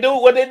 man. What they do?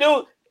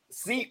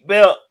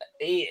 Seatbelt.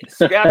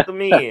 Strap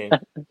them in.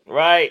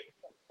 Right?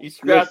 You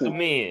strap Listen,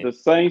 them in. the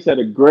Saints had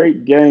a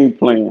great game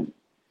plan.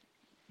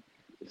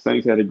 The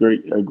Saints had a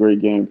great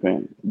game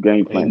plan. They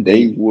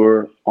Indeed.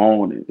 were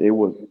on it. They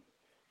were,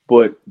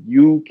 but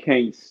you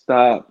can't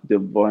stop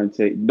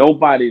Devontae.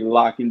 Nobody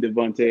locking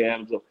Devontae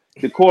Adams up.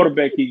 The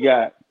quarterback he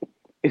got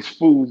is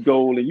fool's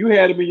gold, and you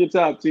had him in your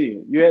top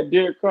 10. You had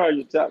Derek Carr in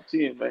your top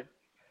 10, man.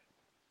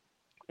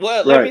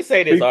 Well, let me Right.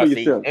 say this, Speak for RC.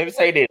 yourself. Let me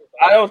say this.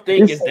 I don't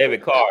think it's It's,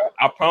 David Carr.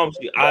 I promise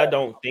you, I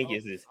don't think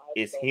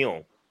it's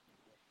him.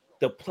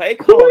 The play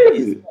who calling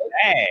is is it?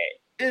 bad.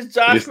 It's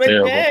Josh It's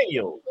terrible.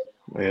 McDaniel.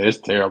 Yeah, it's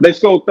terrible. They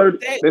scored 30.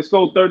 They- They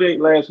scored 38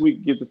 last week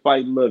to get to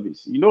fight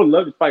Levis. You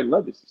know, fight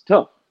Levis is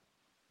tough.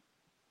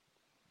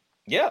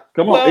 Yeah.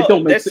 Come on, it Well,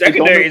 don't make that sense. It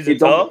don't secondary make isn't it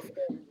don't. tough.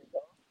 It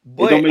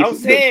But don't make I'm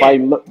sense.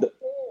 saying The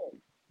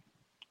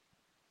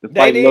they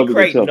fight didn't Love is a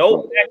create tough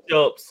no fight.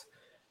 matchups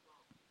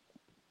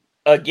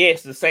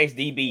against the Saints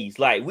DBs.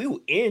 Like we were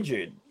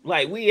injured.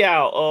 Like we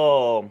out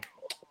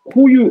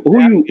Who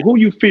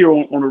you fear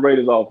on the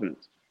Raiders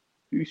offense?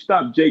 You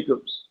stop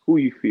Jacobs. Who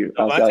you fear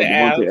outside Devontae of Devontae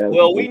Adams. Adams?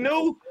 Well, we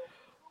knew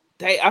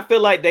I feel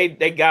like they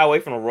got away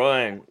from the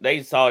run.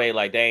 They saw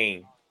like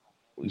dang,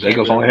 we can't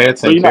Jacobs really only run. had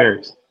So 10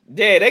 carries.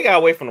 Yeah, they got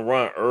away from the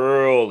run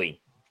early.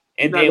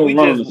 you're And not then gonna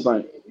run on the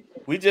Saints.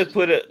 we just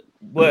put it,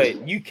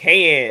 but you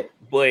can,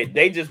 but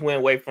they just went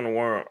away from the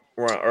run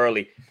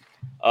early.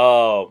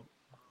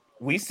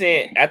 We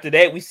sent after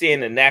that, we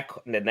sent the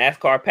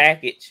NASCAR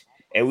package,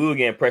 and we were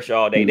getting pressure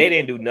all day. They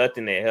didn't do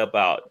nothing to help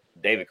out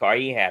David Carr.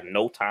 He had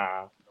no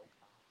time,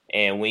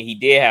 and when he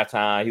did have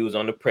time, he was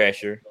under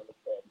pressure,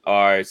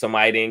 or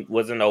somebody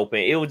wasn't open.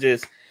 It was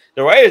just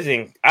the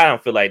Raiders. I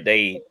don't feel like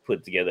they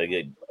put together a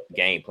good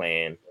game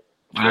plan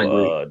I agree.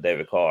 for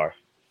David Carr.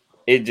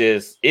 It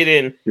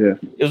didn't. Yeah.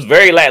 It was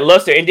very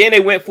lackluster, and then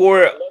they went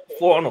for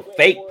on a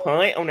fake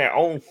punt on their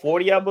own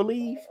 40, I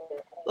believe.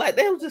 Like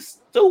that was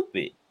just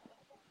stupid.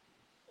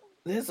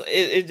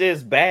 It's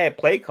just bad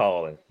play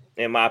calling,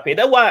 in my opinion.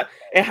 That's why,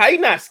 and how you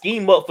not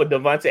scheme up for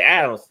Devontae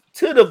Adams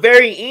to the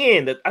very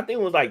end. I think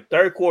it was like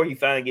third quarter he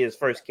finally get his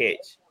first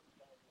catch.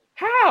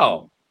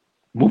 How?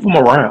 Move him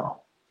around.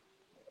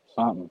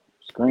 Something.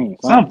 Screen.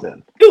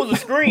 Something. It was a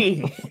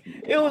screen.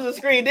 It was a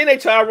screen. Then they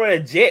try to run a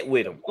jet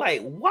with him.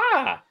 Like,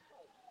 why?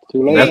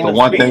 Too late. That's ain't the a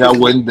one thing I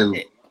speedster. wouldn't do.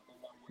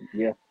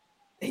 Yeah.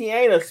 He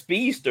ain't a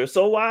speedster,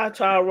 so why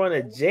try to run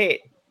a jet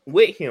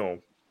with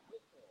him?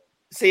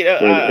 See,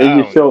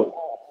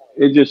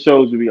 It just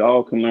shows we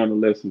all can learn a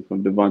lesson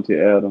from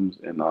Devontae Adams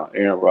and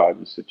Aaron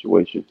Rodgers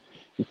situation.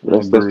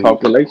 Let's Agreed.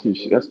 talk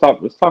relationship. Let's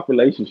talk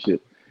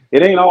relationship.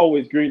 It ain't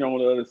always green on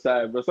the other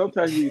side, but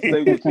sometimes you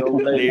stay with your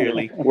old lady,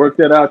 Clearly. work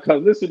that out.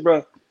 Cause listen,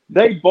 bro,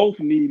 they both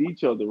need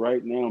each other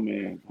right now,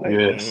 man. Like,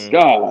 Yes.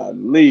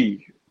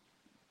 golly,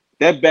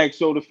 that back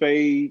shoulder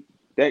fade,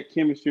 that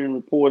chemistry and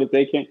rapport that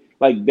they can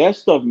like that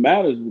stuff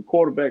matters with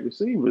quarterback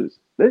receivers.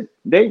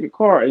 David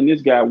Carr and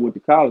this guy went to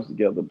college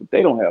together, but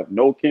they don't have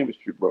no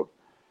chemistry, bro.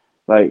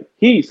 Like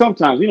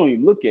sometimes he don't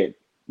even look at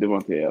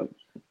Devontae Adams.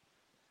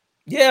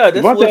 Yeah, that's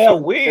Devontae what's so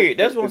Adams weird.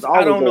 That's what is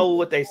I don't always know open.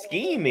 what their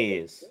scheme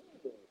is.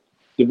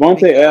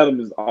 Devontae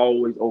Adams is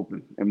always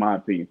open, in my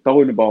opinion.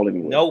 Throwing the ball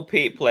anywhere. No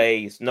pick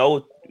plays.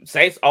 No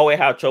Saints always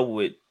have trouble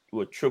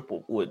with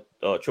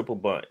triple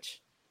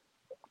bunch.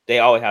 They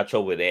always have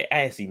trouble with that.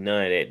 I didn't see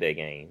none of that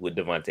game with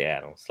Devontae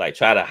Adams. Like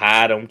try to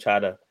hide him,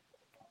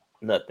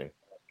 nothing.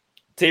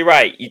 T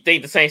right, you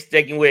think the Saints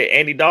sticking with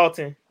Andy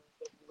Dalton?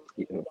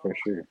 Yeah, for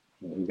sure.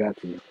 You got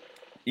to.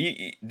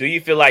 Do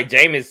you feel like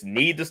Jameis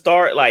need to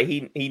start? Like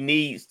he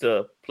needs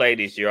to play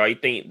this year, or you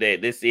think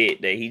that this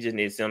it that he just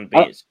needs some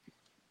bench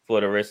for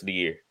the rest of the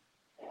year?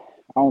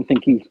 don't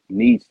think he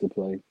needs to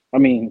play. I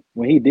mean,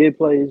 when he did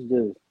play,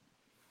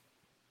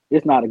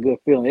 it's not a good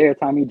feeling. Every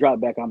time he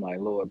dropped back, I'm like,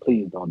 Lord,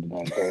 please don't do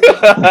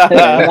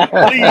that.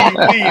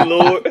 please,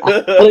 Lord.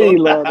 Please,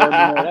 Lord, don't do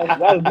that.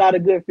 That's not a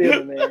good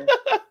feeling, man.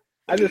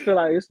 I just feel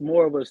like it's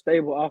more of a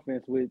stable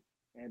offense with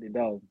Andy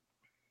Dalton.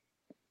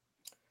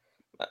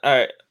 All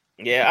right.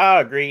 Yeah, I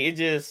agree.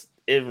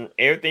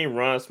 Everything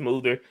runs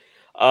smoother.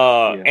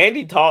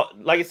 Andy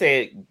like I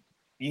said,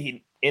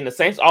 in the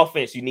Saints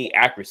offense, you need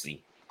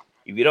accuracy.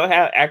 If you don't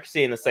have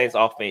accuracy in the Saints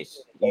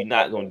offense, you're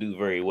not going to do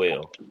very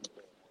well.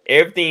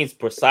 Everything's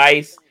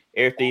precise.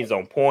 Everything's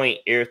on point.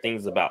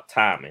 Everything's about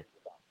timing.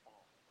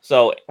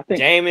 So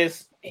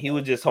Jameis, he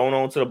was just holding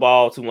on to the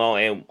ball too long.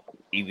 And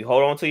if you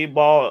hold on to your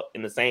ball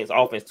in the Saints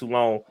offense too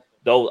long,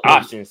 those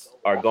options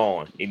are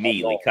gone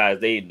immediately because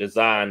they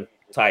design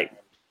type,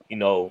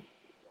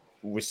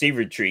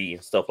 receiver tree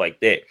and stuff like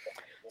that.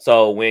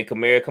 So when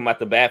Kamara come out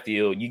the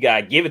backfield, you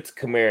gotta give it to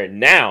Kamara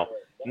now,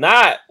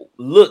 not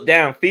look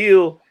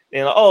downfield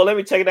and let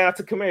me check it out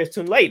to Kamara. It's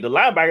too late. The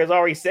linebackers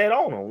already set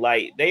on them.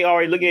 Like they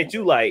already looking at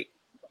you like,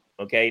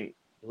 okay,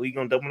 who you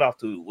gonna dump it off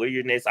to? Where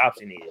your next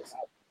option is?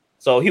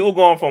 So he was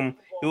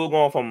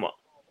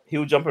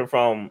jumping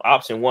from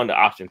option 1 to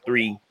option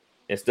 3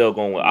 and still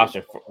going with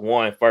option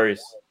 1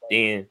 first,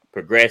 then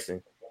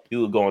progressing. He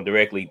was going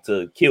directly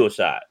to kill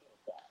shot.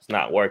 It's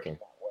not working.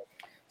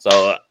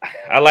 So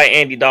I like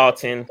Andy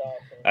Dalton.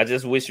 I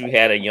just wish we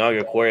had a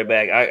younger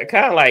quarterback. I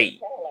kind of like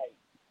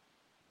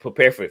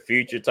prepare for the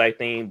future type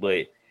thing,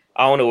 but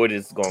I don't know where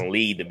this is going to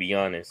lead, to be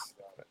honest.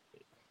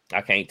 I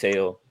can't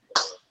tell.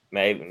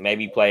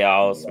 Maybe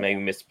playoffs,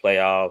 maybe miss the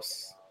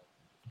playoffs.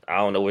 I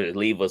don't know where to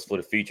leave us for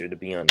the future, to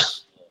be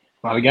honest.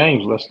 A lot of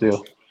games left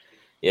still.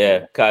 Yeah,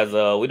 because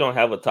we don't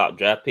have a top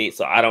draft pick,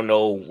 so I don't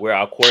know where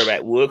our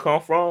quarterback would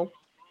come from.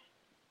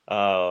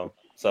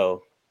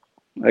 So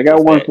I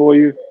got one for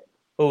you.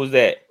 Who's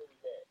that?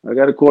 I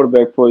got a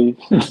quarterback for you.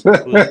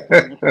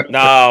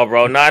 No,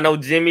 bro, not no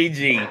Jimmy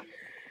G.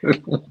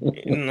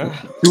 No.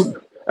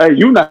 Hey,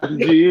 you not the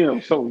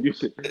GM, so you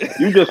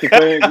just a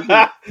fan.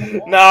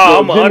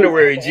 I'm an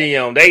honorary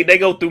GM. They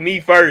go through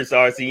me first,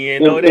 RC.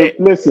 That.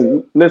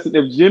 Listen.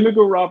 If Jimmy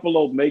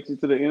Garoppolo makes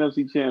it to the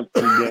NFC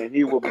Championship game,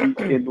 he will be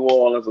in New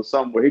Orleans or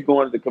somewhere. He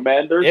going to the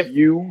Commanders.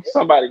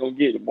 Somebody gonna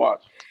get him.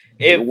 Watch.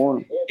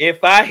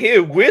 If I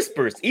hear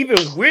whispers, even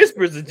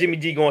whispers of Jimmy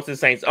G going to the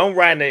Saints, I'm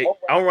writing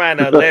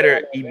a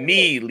letter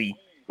immediately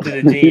to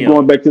the GM. He's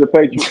going back to the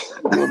Patriots.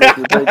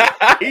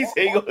 He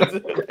said he going to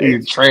the Patriots.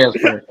 He's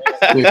transfer.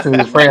 He's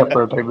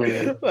transfer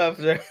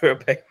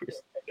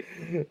papers.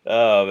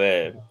 Oh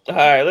man! All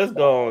right, let's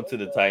go on to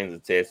the Titans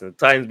and Texans.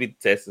 The Titans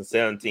beat the Texans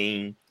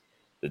 17-10.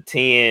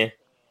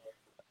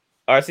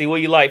 RC,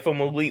 what you like from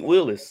Malik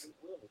Willis?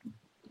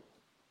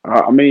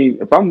 I mean,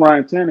 if I'm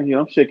Ryan Tannehill,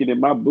 I'm shaking in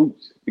my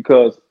boots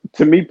because,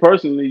 to me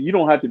personally, you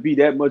don't have to be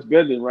that much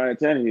better than Ryan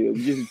Tannehill.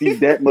 You just be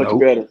that much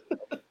better.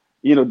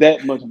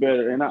 That much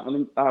better. And I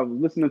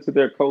was listening to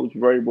their coach,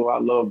 Vrabel. I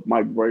love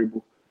Mike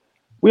Vrabel.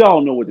 We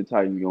all know what the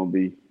Titans are going to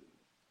be.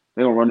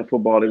 They're going to run the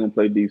football. They're going to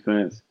play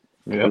defense.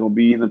 Yep. They're going to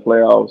be in the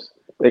playoffs.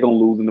 They're going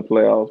to lose in the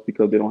playoffs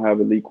because they don't have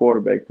elite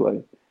quarterback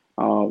play,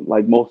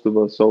 like most of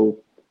us. So,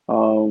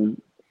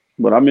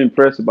 but I'm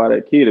impressed by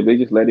that kid. If they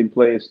just let him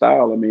play his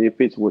style, I mean, it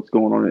fits what's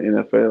going on in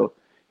the NFL.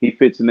 He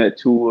fits in that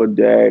Tua,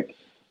 Dak,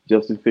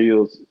 Justin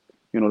Fields,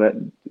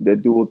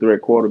 that dual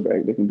threat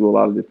quarterback. They can do a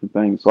lot of different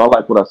things. So I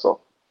like what I saw.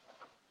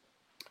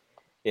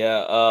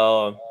 Yeah,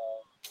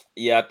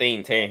 I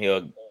think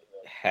Tannehill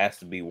has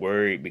to be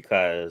worried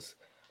because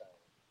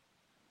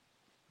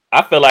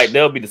I feel like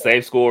they'll be the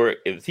same score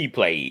if he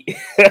played.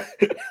 I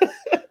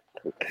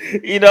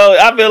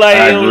feel like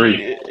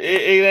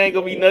it ain't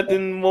gonna be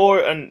nothing more.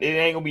 It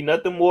ain't gonna be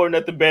nothing more,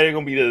 nothing better. It's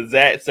gonna be the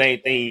exact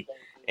same thing.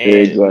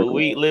 And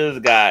Malik Willis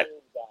got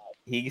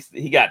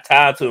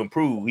time to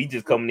improve. He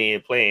just coming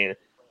in playing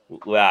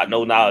without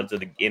no knowledge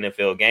of the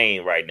NFL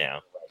game right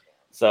now.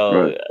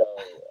 So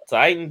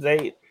Titans,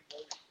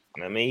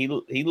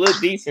 he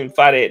looked decent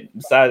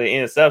beside the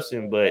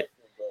interception, but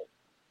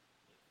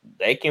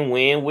they can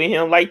win with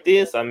him like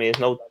this. I mean, there's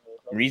no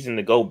reason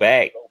to go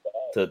back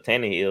to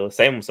Tannehill.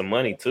 Save him some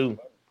money too.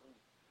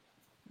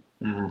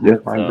 Yeah,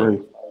 I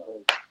agree.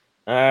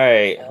 All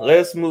right,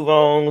 let's move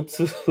on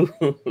to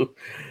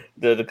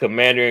the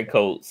Commander and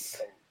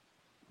Colts.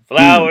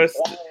 Flowers.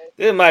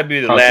 This might be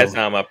the last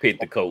time I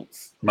picked the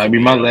Colts. Might be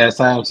my last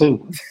time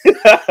too.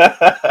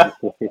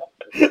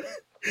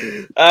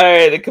 All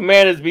right, the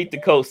Commanders beat the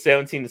Colts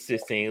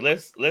 17-16.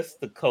 Let's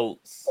the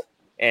Colts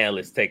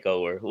analysts take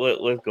over.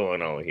 What's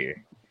going on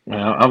here?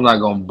 Man, I'm not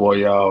gonna bore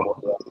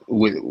y'all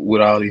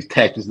with all these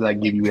tactics that I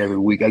give you every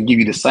week. I give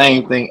you the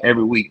same thing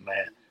every week,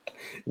 man.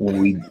 When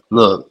we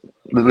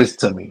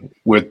listen to me.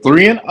 We're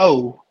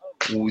 3-0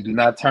 when we do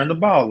not turn the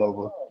ball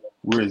over.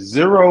 We're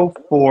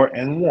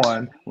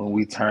 0-4-1 when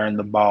we turn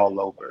the ball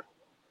over.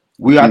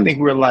 I think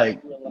we're like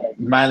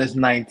minus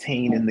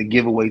 19 in the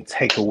giveaway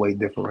takeaway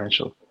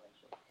differential.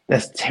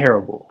 That's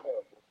terrible.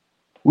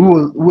 We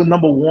were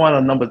number 1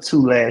 or number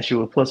 2 last year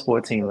with plus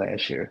 14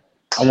 last year.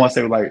 I want to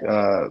say like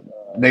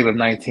negative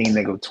 19,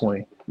 negative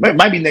 20.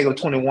 Might be negative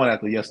 21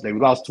 after yesterday. We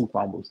lost two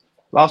fumbles.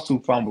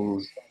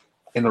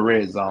 In the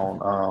red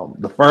zone.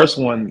 The first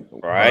one,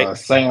 Right.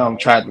 Sam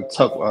tried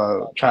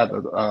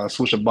to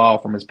switch a ball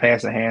from his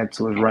passing hand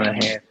to his running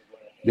hand.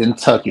 Didn't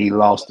tuck it, he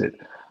lost it.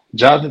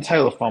 Jonathan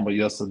Taylor fumbled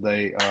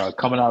yesterday,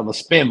 coming out of a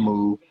spin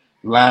move.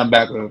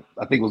 Linebacker,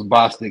 I think it was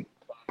Bostic,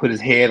 put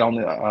his head on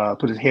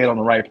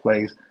the right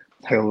place.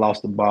 Taylor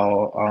lost the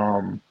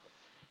ball.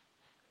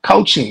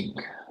 Coaching.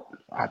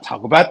 I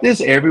talk about this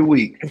every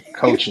week.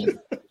 Coaching.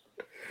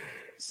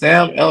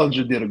 Sam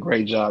Ellinger did a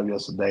great job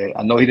yesterday.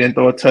 I know he didn't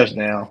throw a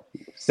touchdown.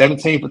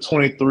 17 for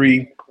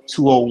 23,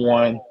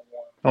 201.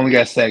 Only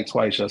got sacked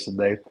twice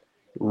yesterday.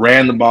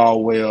 Ran the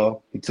ball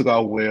well. He took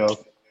off well.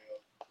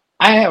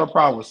 I have a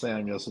problem with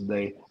Sam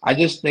yesterday. I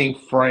just think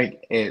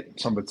Frank at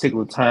some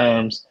particular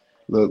times,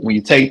 look, when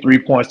you take 3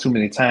 points too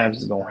many times,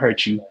 it's going to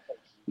hurt you.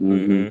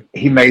 Mm-hmm.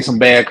 He made some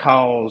bad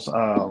calls.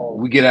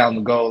 We get out on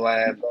the goal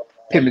line.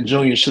 Pittman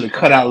Jr. should have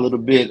cut out a little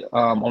bit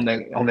on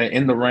that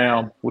end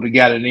around, would have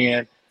got it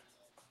in.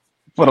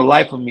 For the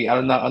life of me, I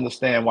do not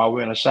understand why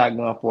we're in a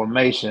shotgun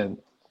formation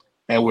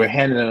and we're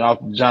handing it off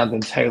to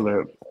Jonathan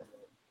Taylor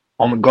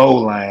on the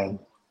goal line.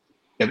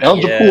 If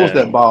Elgin pulls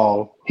that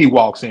ball, he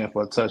walks in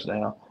for a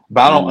touchdown.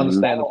 But I don't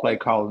understand the play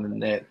calling in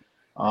that.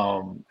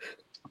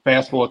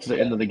 Fast forward to the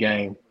end of the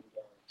game.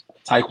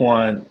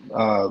 Tyquan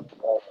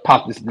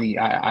popped his knee.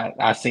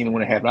 I seen it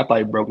when it happened. I thought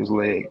he broke his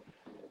leg.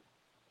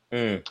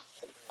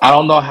 I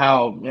don't know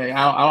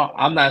how.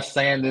 I'm not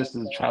saying this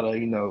to try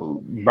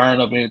to, burn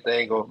up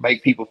anything or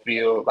make people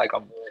feel like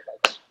I'm,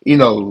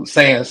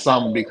 saying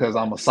something because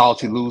I'm a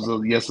salty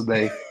loser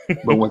yesterday.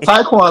 But when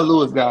Tyquan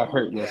Lewis got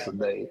hurt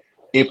yesterday,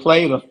 it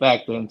played a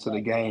factor into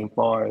the game.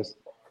 Far as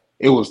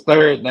it was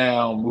third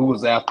down, we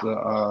was after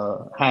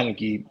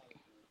Heineke.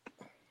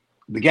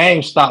 The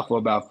game stopped for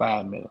about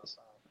 5 minutes.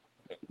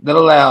 That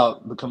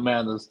allowed the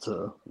Commanders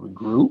to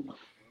regroup.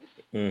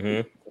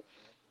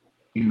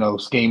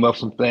 Scheme up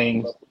some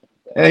things.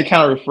 And they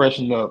kind of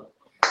refreshing up.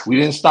 We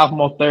didn't stop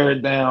them on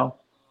third down.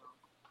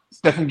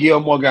 Stephen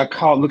Gilmore got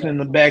caught looking in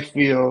the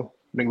backfield.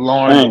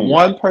 McLaurin,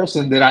 one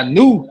person that I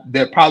knew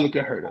that probably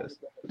could hurt us.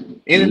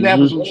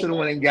 Indianapolis, we should have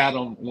went and got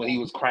him when he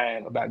was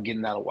crying about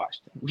getting out of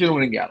Washington. We should have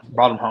went and got him,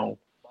 brought him home.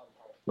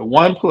 The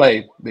one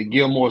play that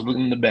Gilmore's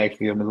looking in the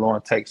backfield,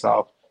 McLaurin takes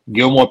off.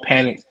 Gilmore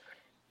panics.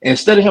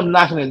 Instead of him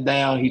knocking it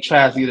down, he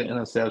tries to get an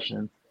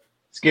interception.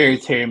 Scary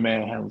Terry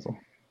manhandles him.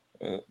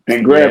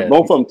 And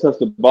both of them touched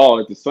the ball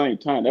at the same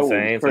time. That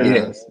was crazy.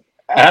 Yes.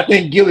 I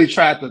think Gilly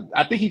tried to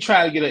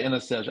get an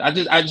interception.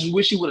 I just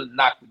wish he would have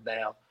knocked it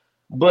down.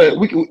 But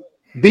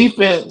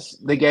defense,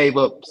 they gave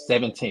up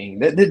 17.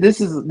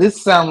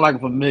 This sounds like a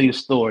familiar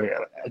story.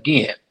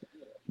 Again,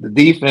 the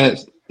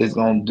defense is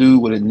gonna do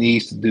what it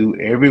needs to do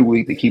every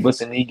week to keep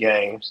us in these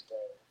games.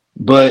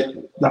 But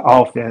the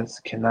offense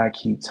cannot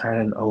keep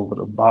turning over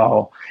the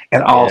ball.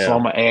 And also,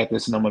 I'm gonna add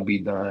this and I'm gonna be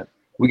done.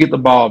 We get the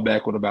ball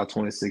back with about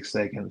 26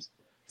 seconds.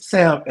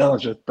 Sam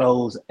Ellinger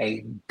throws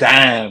a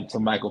dime to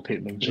Michael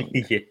Pittman Jr.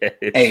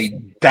 A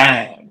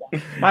dime.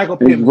 Michael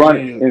Pittman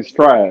running in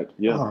stride.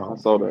 Yeah, I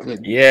saw that.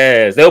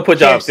 Yes, they'll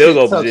put y'all in field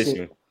goal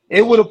position.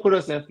 It would have put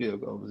us in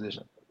field goal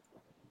position.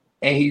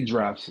 And he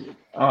drops it.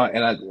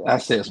 And I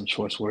said some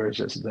choice words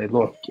yesterday.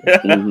 Look.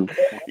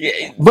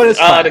 But it's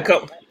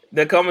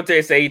the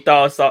commentary say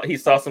he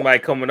saw somebody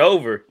coming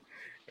over.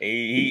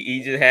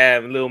 He just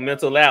had little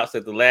mental lapse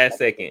at the last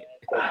second.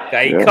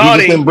 He caught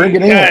it. Didn't bring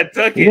it in.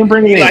 He didn't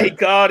bring it in. He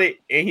caught it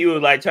and he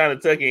was like trying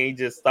to tuck it. And he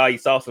just thought he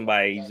saw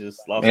somebody. He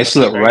just lost. It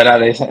slipped right out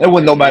of his hand. There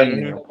wasn't nobody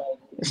in there.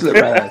 It slipped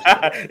right out of his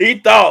hand. He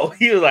thought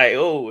he was like,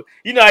 oh,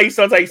 how you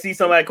sometimes see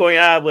somebody going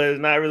out, but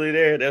it's not really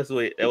there. That's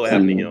what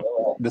happened to him.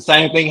 The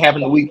same thing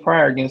happened the week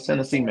prior against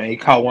Tennessee, man. He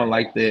caught one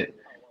like that.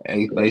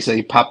 And they say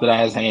he popped it out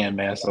of his hand,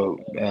 man. So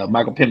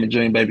Michael Pittman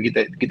Jr., baby,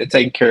 get that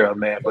taken care of,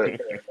 man. But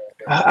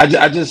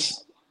I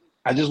just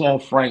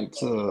want Frank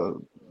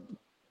to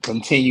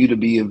continue to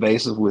be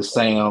evasive with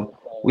Sam.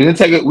 We didn't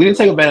take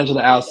advantage of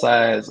the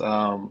outsides.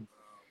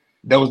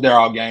 That was there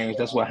all games.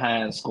 That's what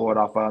Hines scored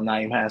off of.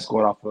 Naeem Hines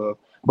scored off of.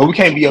 But we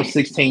can't be up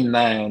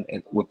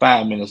 16-9 with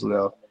 5 minutes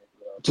left,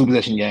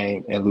 2-possession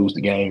game, and lose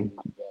the game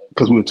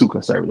because we were too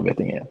conservative at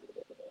the end.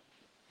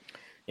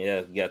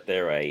 Yeah, you got that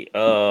right.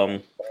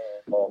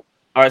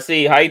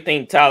 RC, how you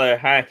think Taylor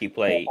Heineke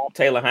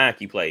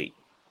played?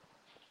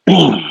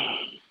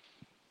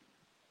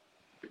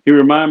 He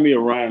reminded me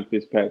of Ryan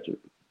Fitzpatrick.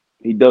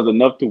 He does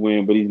enough to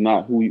win, but he's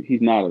not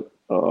an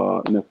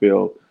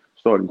NFL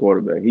starting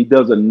quarterback. He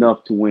does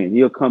enough to win.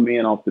 He'll come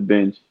in off the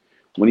bench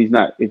when he's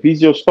not. If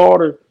he's your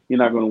starter, you're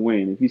not going to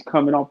win. If he's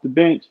coming off the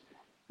bench,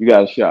 you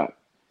got a shot.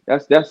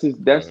 That's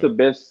the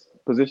best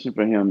position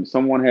for him.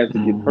 Someone has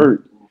to get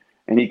hurt,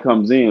 and he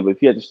comes in. But if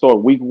he had to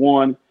start week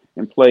 1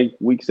 and play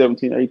week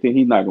 17, 18,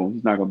 he's not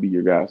going to be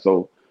your guy.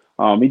 So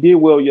he did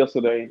well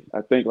yesterday. I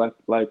think like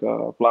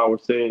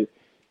Flowers said,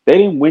 they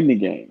didn't win the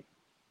game.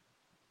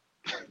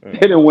 They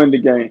didn't win the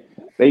game.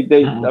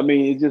 I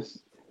mean, it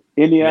just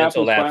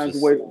Indianapolis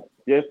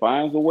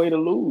finds a way to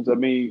lose. I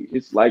mean,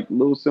 it's like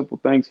little simple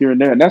things here and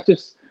there, and that's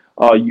just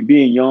You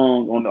being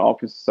young on the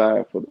offensive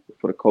side for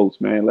the Colts,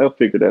 man, they'll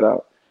figure that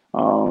out.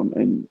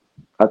 And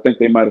I think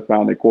they might have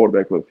found their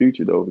quarterback for the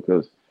future though,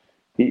 because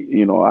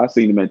I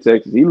seen him in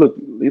Texas. He looked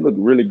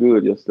really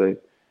good yesterday.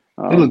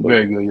 He looked But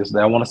very good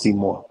yesterday. I want to see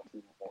more.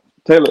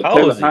 Taylor How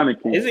old is he?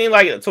 Heineke, Isn't he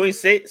like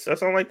 26 or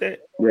something like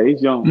that? yeah,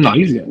 he's young. No,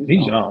 he's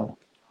young.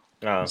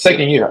 No,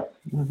 Second year.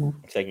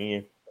 second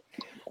year.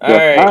 All But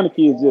right.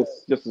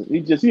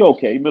 Heineke is he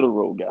okay, middle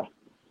road guy.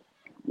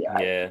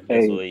 Yeah, that's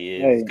Hey, what he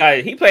is. hey,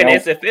 Guy, he played in y'all-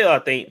 the SFL, I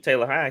think,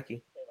 Taylor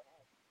Heineke.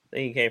 I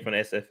think he came from the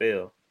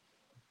SFL.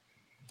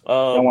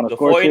 Y'all want a The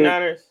score check?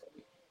 49ers.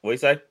 What you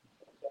say?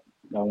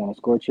 Y'all want a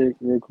score check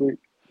real quick?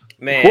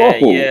 Man,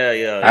 Whoa.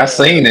 yeah. I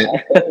seen it.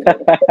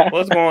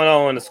 What's going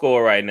on in the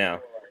score right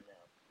now?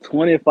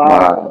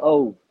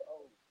 25-0.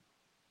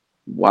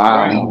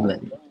 Wow.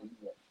 Cleveland.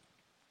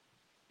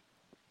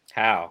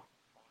 How?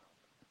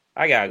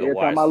 I gotta go Every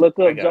watch. time I look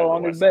up, gotta Joe go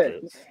on his watch the back.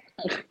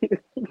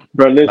 clips.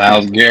 Bro, listen,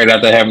 Myles Garrett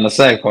out there having a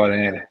sack party,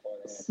 ain't it?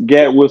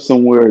 Gat was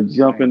somewhere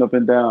jumping up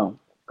and down.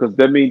 Because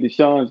that means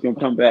Deshaun's gonna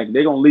come back.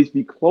 They're gonna at least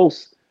be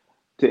close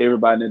to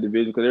everybody in the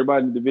division. Because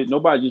everybody in the division,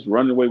 nobody just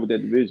running away with that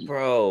division.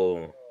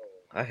 Bro,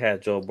 I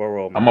had Joe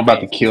Burrow. on my I'm about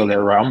to fantasy kill team. that.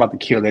 I'm about to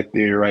kill that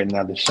theory right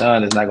now.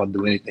 Deshaun is not going to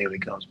do anything when he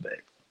comes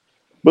back.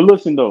 But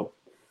listen though,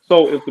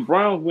 so if the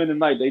Browns win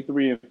tonight, they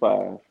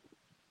 3-5.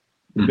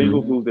 The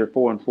Bengals lose, they're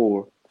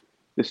 4-4.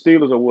 The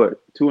Steelers are what?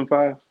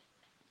 2-5?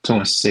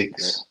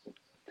 2-6.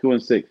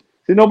 2-6. See,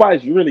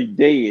 nobody's really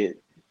dead.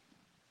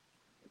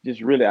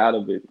 Just really out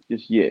of it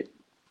just yet.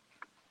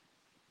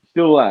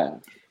 Still alive.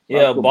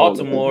 Yeah, Football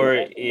Baltimore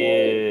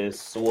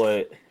is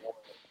what?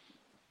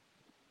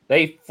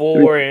 They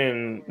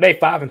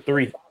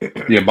 5-3.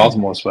 Yeah,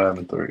 Baltimore's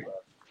 5-3.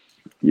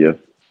 Yeah.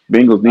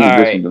 Bengals need All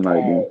this right. one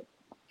tonight, man.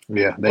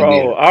 Yeah, they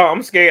need Bro, it.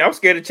 I'm scared. I'm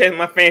scared to check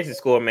my fantasy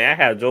score, man. I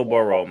have Joe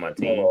Burrow on my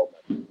team.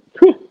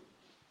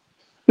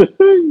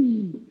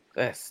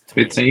 That's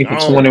 15 for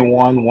gone.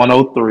 21,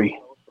 103,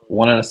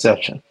 one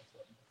interception.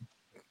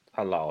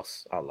 I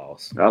lost. I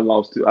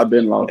lost too. I've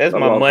been lost. That's I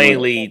my lost main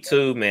one. lead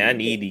too, man. I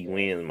need these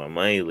wins in my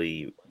main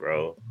lead,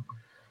 bro.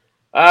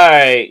 All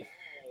right.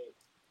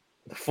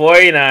 The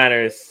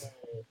 49ers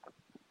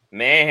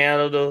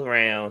manhandled the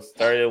Rams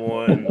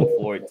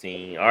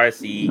 31-14.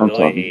 RC, I'm go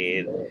talking.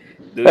 ahead.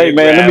 Do Hey your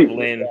man,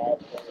 grappling.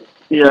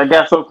 I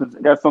got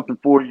something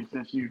for you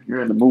since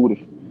you're in the mood of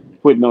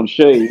putting on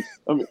shades.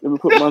 Let me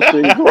put my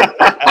shades on.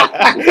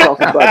 Let's talk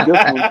about this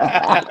one.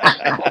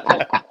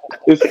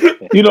 It's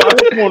I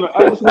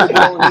just wanna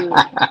go in here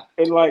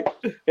and like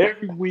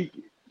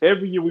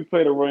every year we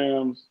play the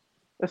Rams,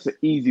 that's an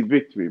easy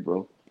victory,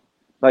 bro.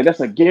 Like that's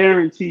a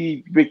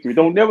guaranteed victory.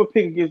 Don't never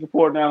pick against the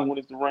 49ers when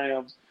it's the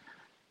Rams.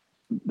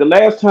 The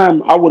last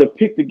time I would have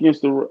picked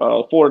against the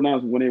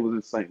 49ers when it was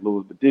in St.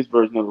 Louis, but this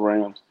version of the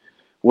Rams,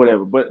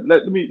 whatever. But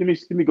let me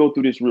go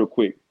through this real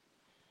quick.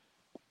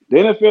 The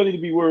NFL need to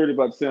be worried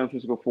about the San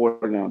Francisco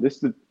 49ers.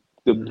 This is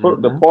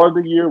the part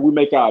of the year we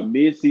make our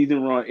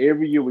mid-season run.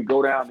 Every year we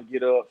go down to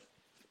get up.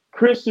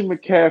 Christian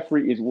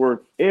McCaffrey is worth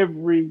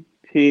every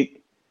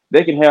pick.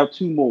 They can have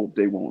two more if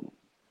they want him.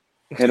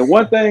 And the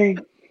one thing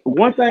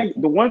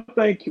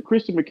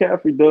Christian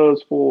McCaffrey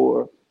does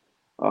for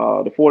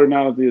the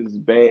 49ers is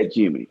bad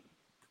Jimmy.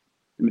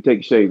 Let me take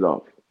the shades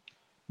off.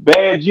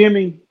 Bad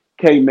Jimmy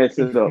can't mess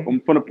it up. I'm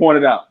going to point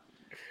it out.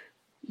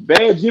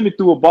 Bad Jimmy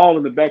threw a ball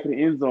in the back of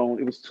the end zone.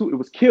 It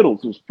was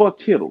Kittles. It was for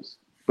Kittles,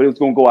 but it was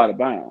going to go out of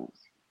bounds.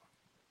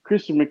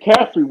 Christian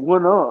McCaffrey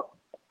went up.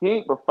 He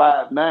ain't but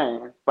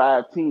 5'9",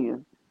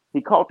 5'10".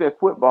 He caught that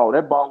football.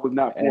 That ball was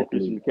not for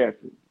Christian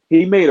McCaffrey.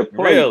 He made a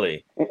play.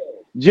 Really?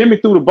 Jimmy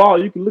threw the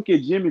ball. You can look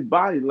at Jimmy's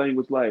body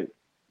language like,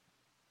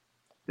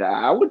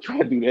 I would try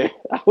to do that.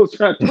 I was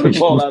trying to throw the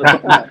ball out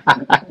of bounds.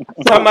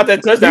 Talking about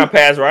that touchdown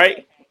pass,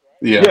 right?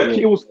 Yeah.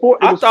 It was for.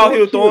 I thought he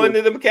was throwing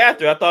to the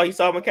McCaffrey. I thought he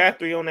saw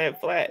McCaffrey on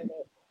that flat.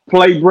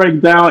 Play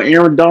break down.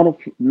 Aaron Donald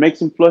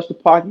makes him flush the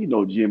pocket. You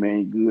know Jimmy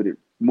ain't good at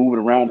moving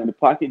around in the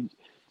pocket.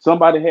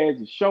 Somebody has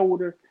his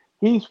shoulder.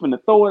 He's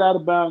finna throw it out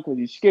of bounds because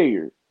he's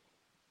scared.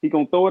 He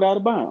gonna throw it out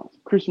of bounds.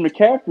 Christian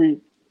McCaffrey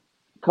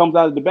comes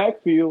out of the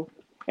backfield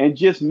and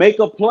just make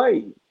a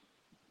play.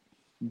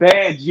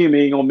 Bad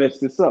Jimmy ain't gonna mess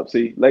this up.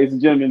 See, ladies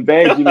and gentlemen,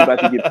 bad Jimmy about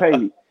to get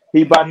paid.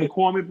 He about to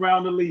Kwame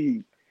Brown the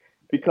league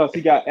because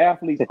he got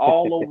athletes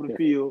all over the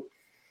field.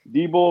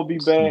 Debo will be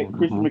back.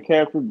 Christian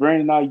McCaffrey,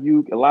 Brandon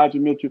Ayuk, Elijah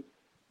Mitchell,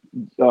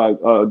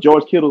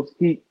 George Kittle.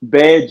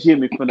 Bad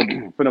Jimmy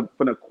finna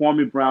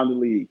Kwame Brown the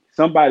league.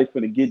 Somebody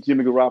finna get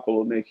Jimmy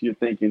Garoppolo next year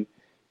thinking,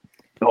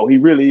 oh, he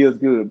really is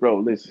good, bro.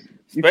 Listen,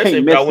 Especially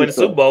if y'all win the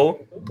Super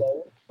Bowl.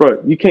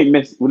 Bro, you can't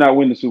mess. We're not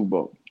winning the Super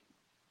Bowl.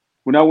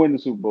 We're not winning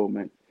the Super Bowl,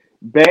 man.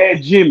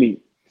 Bad Jimmy.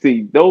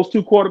 See, those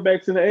two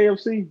quarterbacks in the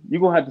AFC, you're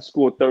going to have to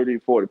score 30 or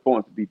 40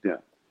 points to beat them.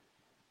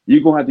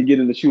 You're going to have to get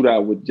in the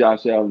shootout with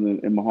Josh Allen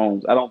and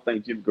Mahomes. I don't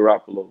think Jimmy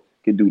Garoppolo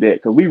can do that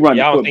because we run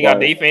the football. Y'all don't think our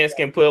defense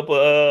can put up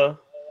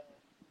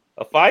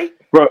a fight?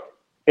 Bro,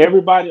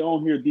 everybody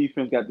on here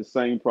defense got the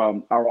same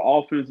problem. Our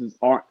offenses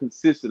aren't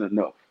consistent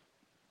enough.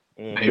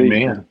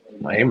 Amen.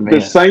 The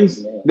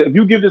Saints, if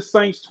you give the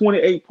Saints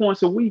 28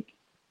 points a week,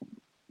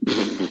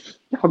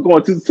 y'all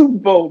going to the Super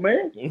Bowl,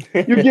 man. You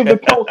give the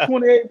Colts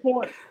 28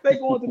 points. They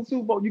going to the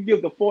Super Bowl. You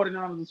give the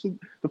 49ers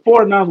the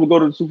 49ers will go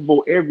to the Super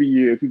Bowl every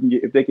year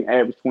if they can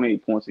average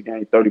 28 points a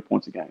game, 30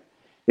 points a game.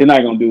 They're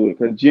not gonna do it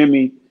because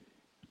Jimmy,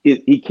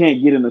 he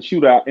can't get in the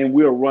shootout, and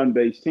we're a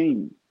run-based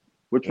team.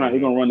 We're gonna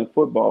run the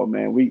football,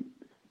 man. We're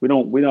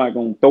not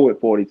gonna throw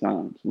it 40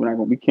 times.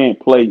 We can't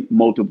play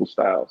multiple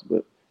styles.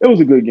 But it was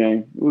a good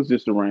game. It was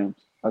just the Rams.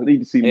 I need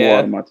to see more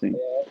out of my team.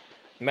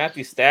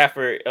 Matthew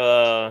Stafford,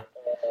 bro,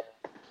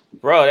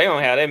 they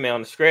don't have that man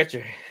on the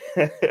stretcher.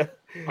 Before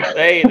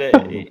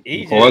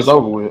it's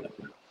over with.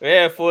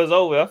 Yeah, before it's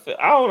over.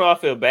 I don't know. I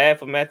feel bad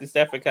for Matthew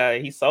Stafford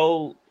because he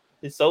sold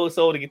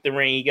to get the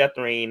ring. He got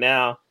the ring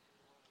now.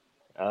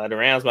 The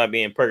Rams might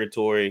be in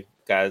purgatory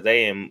because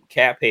they in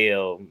cap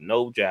hell,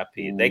 no draft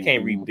picks. They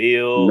can't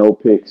rebuild. No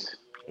picks.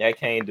 They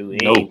can't do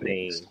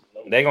anything.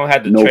 They're gonna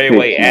have to trade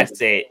away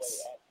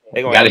assets.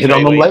 They gotta hit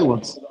on them late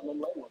ones.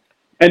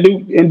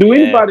 And do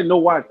anybody know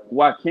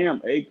why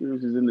Cam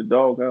Akers is in the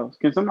doghouse?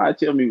 Can somebody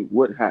tell me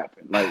what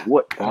happened? Like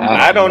what?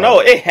 I don't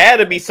know. It had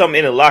to be something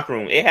in the locker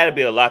room. It had to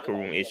be a locker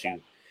room issue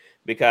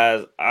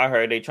because I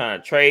heard they trying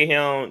to trade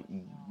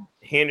him.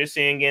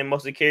 Henderson getting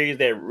most of the carries.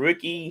 That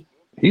rookie,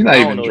 he's not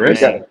even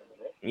dressing.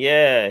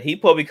 Yeah, he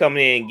probably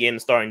coming in and getting a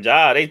starting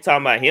job. They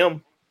talking about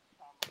him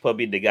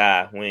probably the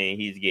guy when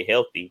he's get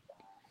healthy.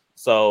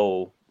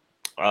 So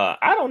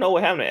I don't know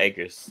what happened to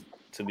Akers.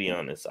 To be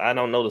honest, I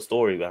don't know the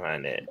story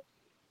behind that.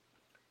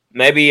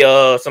 Maybe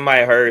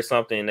somebody heard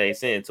something they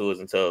sent it to us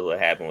and told us what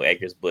happened with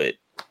Akers, but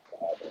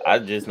I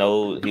just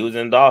know he was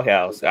in the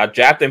doghouse. I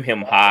drafted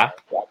him high.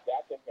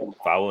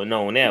 If I would have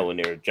known that when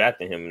they were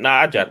drafting him.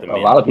 I drafted him. A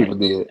lot of people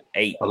did.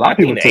 8. A lot of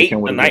people took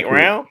him the 9th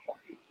round.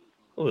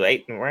 It was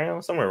 8th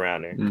round, somewhere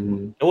around there.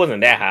 Mm-hmm. It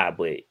wasn't that high,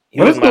 but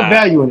it's good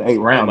value in the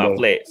 8th round. My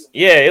flex.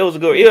 Yeah, it was a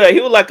good. Yeah,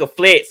 he was like a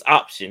flex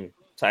option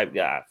type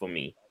guy for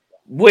me,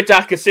 which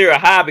I consider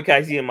high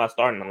because he's in my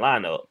starting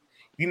lineup.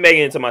 If you make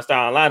it into my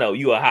starting lineup,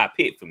 you a high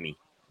pick for me,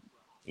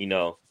 you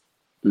know.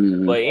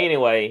 Mm-hmm. But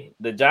anyway,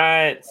 the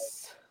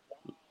Giants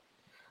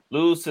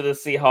lose to the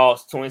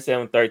Seahawks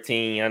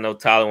 27-13. I know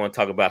Tyler want to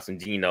talk about some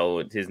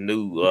Geno, his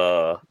new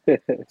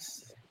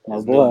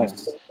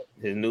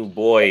his new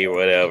boy or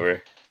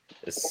whatever.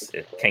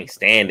 Can't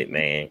stand it,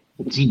 man.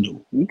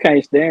 Geno. You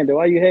can't stand it.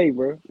 Why you hate,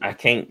 bro? I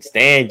can't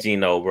stand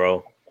Geno,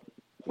 bro.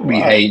 We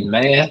hating,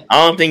 man.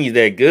 I don't think he's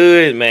that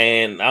good,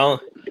 man.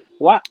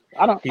 Why?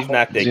 He's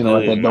not that Geno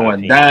good. They're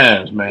doing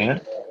dimes,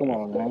 man. Come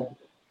on, man.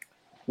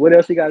 What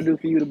else he got to do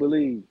for you to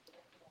believe?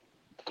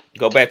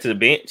 Go back to the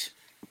bench.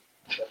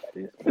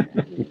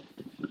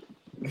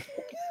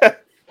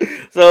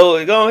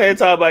 So go ahead and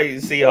talk about your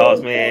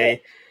Seahawks, man.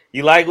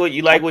 You like what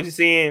you're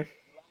seeing?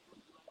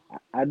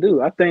 I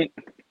do. I think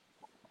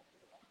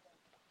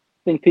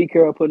Pete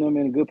Carroll putting them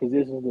in a good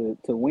position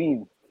to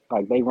win.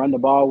 Like they run the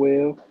ball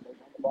well.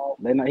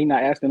 He's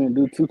not asking them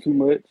to do too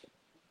much.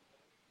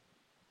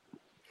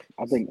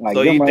 I think like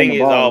so. You think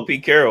it's all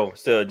Pete Carroll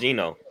instead of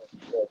Geno?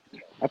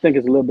 I think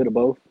it's a little bit of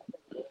both.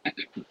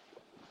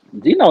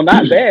 Geno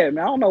not bad,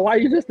 man. I don't know why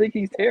you just think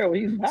he's terrible.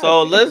 He's not.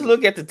 So let's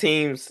look at the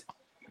teams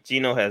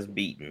Geno has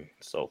beaten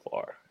so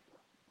far.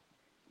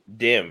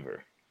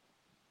 Denver.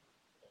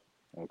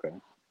 Okay.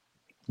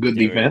 Good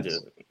defense.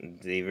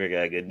 Denver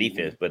got a good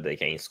defense, but they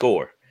can't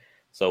score.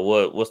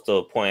 So what's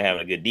the point of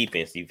having a good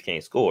defense if you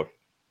can't score?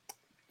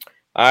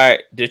 All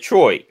right,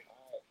 Detroit.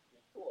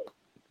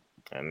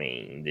 I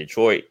mean,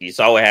 Detroit, you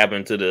saw what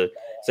happened to the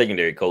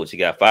secondary coach. He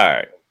got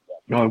fired.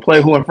 You want to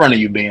play who in front of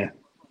you, Ben?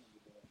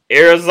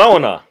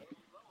 Arizona.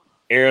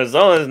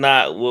 Arizona is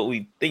not what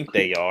we think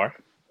they are,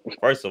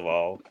 first of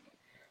all.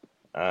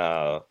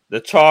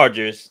 The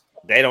Chargers,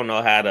 they don't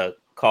know how to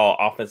call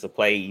offensive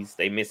plays.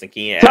 They missing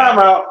key. Time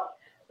out.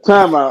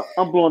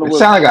 I'm blowing the whistle. You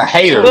sound like a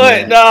hater.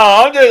 What?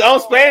 No, I'm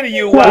explaining to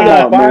you why. He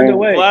gonna find a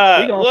way.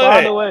 Why? He gonna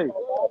find a way.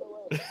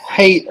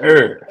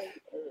 Hater.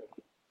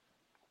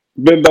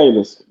 Ben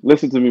Bayless,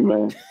 listen to me,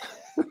 man.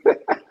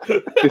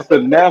 It's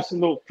the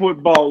National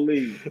Football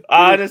League.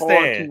 I It's hard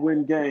understand. to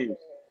win games.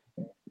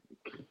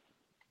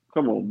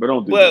 Come on, but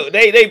don't do Well, that.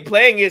 they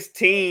playing against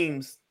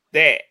teams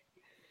that,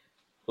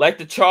 like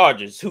the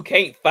Chargers, who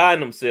can't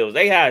find themselves.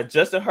 They have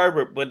Justin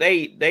Herbert, but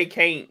they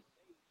can't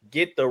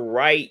get the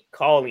right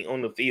calling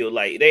on the field.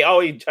 Like they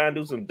always trying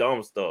to do some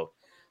dumb stuff.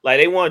 Like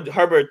they want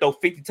Herbert to throw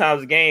 50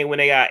 times a game when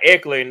they got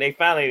Eckler, and they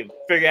finally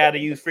figured out how to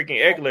use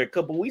freaking Eckler a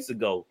couple weeks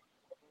ago.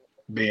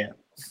 Ben,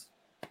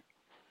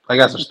 I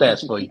got some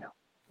stats for you.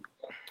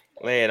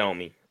 Lay it on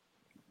me.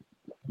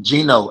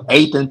 Geno,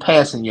 8th in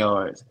passing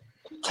yards,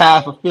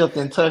 tied for 5th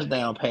in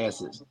touchdown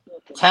passes,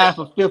 tied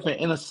for 5th in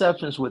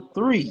interceptions with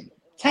 3,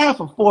 tied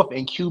for 4th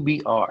in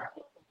QBR.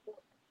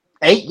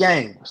 8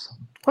 games.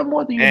 What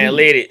more do you need?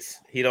 Analytics.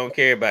 He don't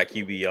care about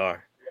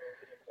QBR.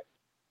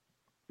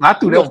 I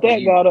threw What's that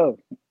that got up?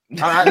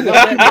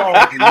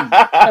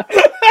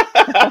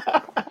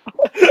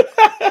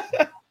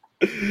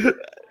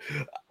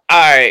 All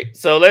right,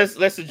 so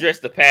let's address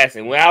the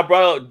passing. When I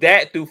brought up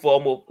Dak threw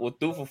for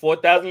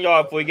 4,000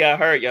 yards before he got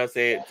hurt, y'all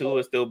said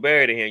Tua is still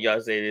better than him.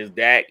 Y'all said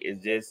Dak is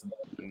just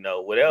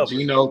whatever.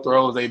 Geno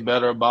throws a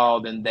better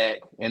ball than Dak.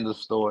 End of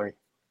story.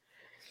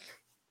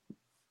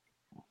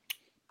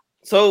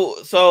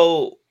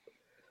 So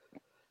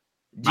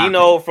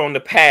Geno from the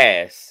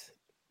past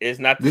is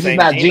not the This same is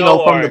not Geno,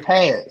 Geno from or the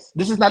past.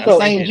 This is not I the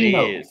think same it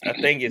Geno. is.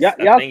 I think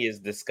Y'all- it's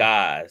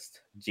disguised.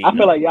 Geno. I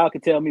feel like y'all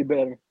could tell me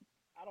better.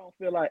 I don't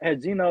feel like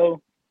has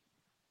Geno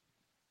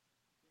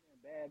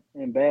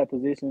been in bad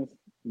positions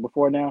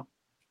before now.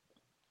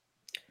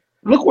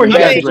 Look where he I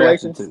got mean-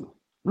 drafted to.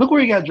 Look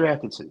where he got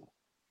drafted to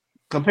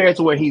compared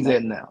to where he's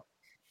at now.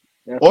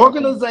 That's what I'm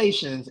saying.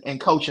 Organizations and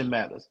coaching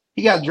matters.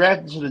 He got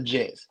drafted to the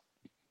Jets.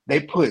 They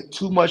put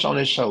too much on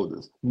his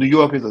shoulders. New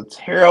York is a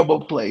terrible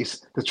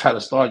place to try to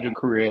start your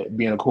career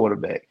being a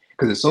quarterback.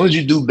 Because as soon as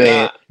you do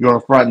bad, you're on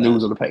the front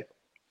news of the paper.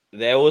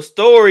 There were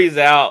stories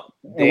out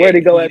And where'd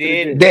he go after the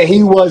did. Jets? That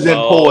he wasn't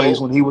No.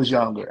 poised when he was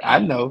younger. I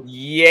know.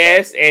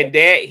 Yes, and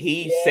that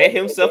he set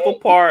himself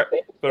apart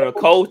from the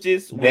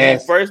coaches when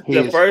That's the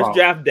his first fault.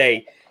 draft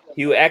day.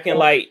 He was acting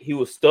like he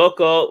was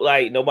stuck up,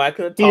 like nobody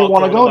could He didn't talk to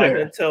wanna him, go nobody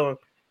there. could tell him.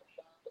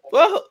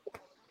 Well,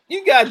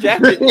 you got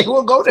drafted He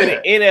won't go to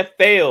there. the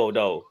NFL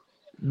though.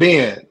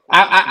 Ben,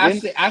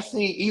 I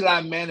seen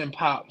Eli Manning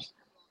pops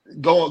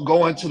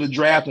go into the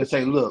draft and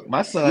say, "Look,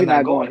 my son We're not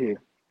not going going.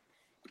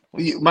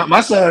 here.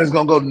 My son is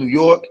gonna go to New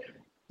York.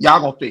 Y'all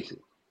gonna fix it.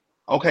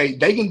 Okay,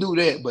 they can do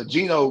that, but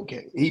Geno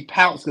he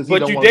pouts because he But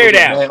don't you want to dare go to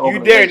a now. bad You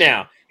organization. dare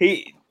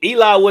now.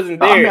 Eli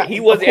wasn't I'm there. not- He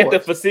of wasn't at the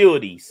course.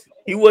 facilities.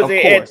 He Of wasn't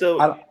at course,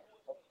 the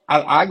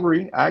I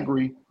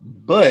agree.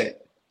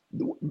 But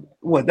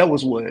that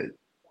was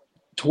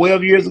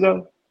 12 years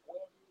ago.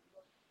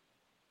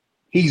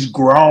 He's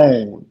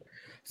grown.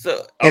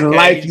 so In okay,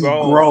 life, he's you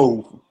grown.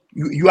 grow.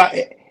 You are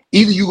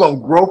either you're gonna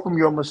grow from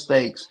your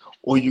mistakes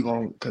or you're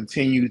gonna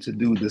continue to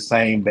do the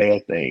same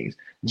bad things.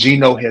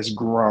 Geno has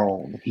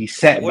grown. He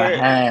sat Where-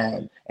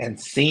 behind and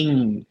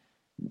seen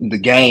the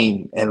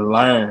game and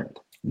learned.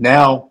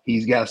 Now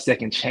he's got a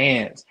second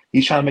chance.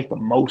 He's trying to make the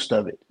most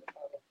of it.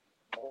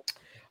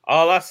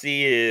 All I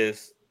see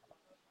is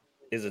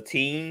a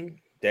team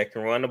that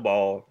can run the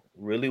ball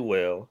really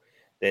well,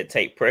 that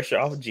take pressure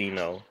off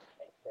Geno,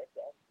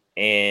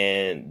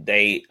 and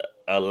they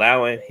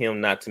allowing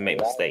him not to make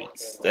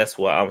mistakes. That's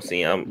what I'm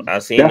seeing.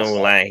 I'm seeing them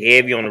relying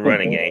heavy on the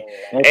running game.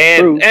 That's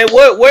true. And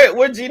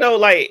where Geno,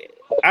 like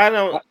I'm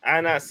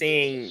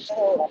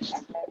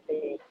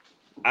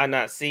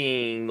not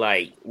seeing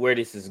like where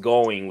this is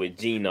going with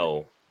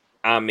Geno.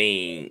 I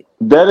mean,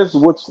 That is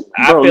what's.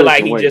 I bro, feel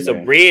like listen, he's wait, just a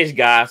man. bridge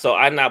guy, so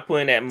I'm not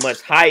putting that much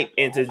hype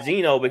into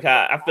Geno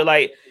because I feel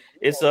like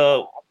it's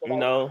a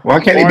Why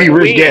can't he far be to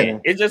Rich win.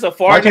 Gannon? It's just a Why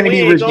far to can't he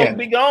be win. Rich Gonna Gannon?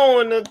 be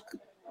gone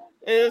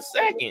in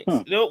seconds.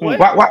 You know what?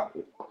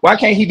 Why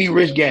can't he be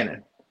Rich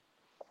Gannon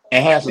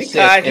and have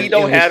success? Because he in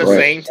don't his have the career?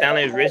 same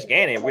talent as Rich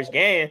Gannon. Rich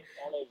Gannon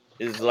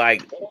is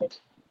like,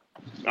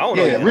 I don't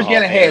know. Yeah, if he's Rich a Hall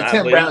of Gannon Fame or had not,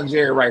 Tim but Brown and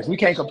Jerry Rice. We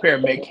can't compare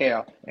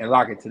Metcalf and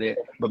Lockett to that,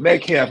 but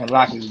Metcalf and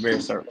Lockett is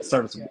very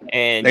serviceable.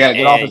 and They got a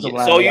good offensive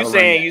line. so They you got a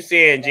running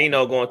saying game.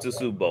 Geno going to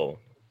Super Bowl?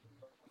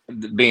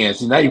 Ben,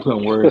 see now you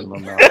putting words in my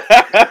mouth.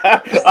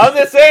 I'm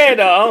just saying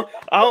though.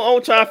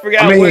 I'm trying to figure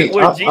out where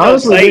Geno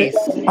honestly, plays.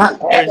 Ben,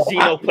 Where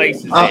Geno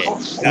places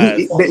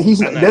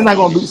at? they're not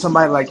going to beat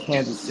somebody like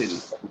Kansas City.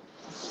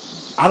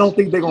 I don't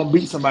think they're going to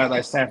beat somebody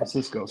like San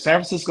Francisco. San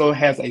Francisco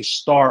has a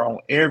star on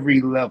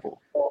every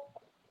level.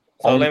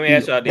 So let me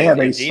ask y'all They have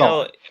a this: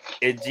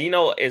 is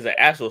Geno is an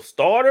actual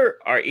starter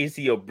or is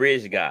he a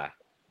bridge guy?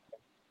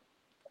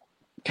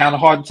 Kind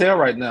of hard to tell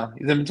right now.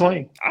 He's in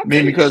between. I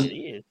because he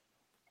is.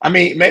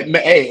 hey,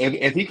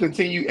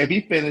 if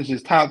he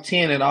finishes top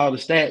 10 in all the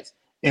stats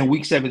in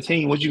week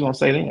 17, what you gonna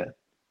say then?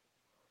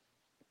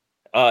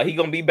 He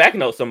gonna be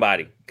backing up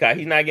somebody because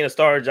he's not getting a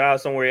starter job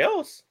somewhere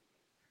else.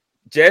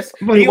 Just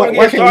Why he gonna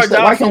get a starter job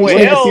can't he somewhere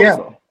stay in else.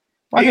 Seattle?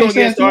 Why He can't he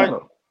gonna stay in get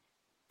Seattle?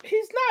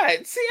 He's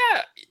not. See,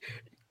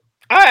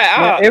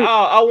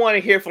 I want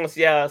to hear from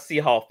Seattle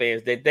Seahawks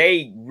fans that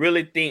they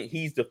really think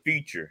he's the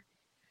future.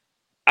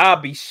 I'll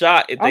be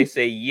shocked if they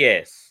say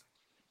yes.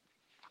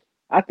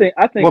 I think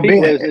Well,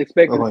 people Ben- is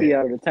expecting go ahead.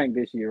 Seattle to tank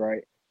this year,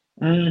 right?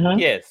 Mm-hmm.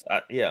 Yes,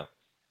 yeah.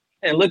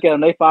 And look at them;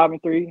 they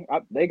 5-3.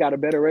 They got a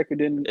better record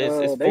than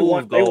It's they fool's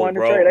won. They gold, won the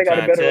bro. trade. They I'm got a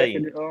trying to better tell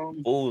record.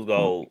 you. Fool's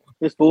gold.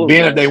 It's fool's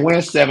Being if gold. they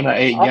win 7 or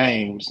 8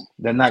 games,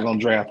 they're not gonna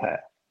draft high.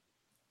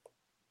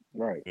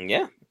 Right.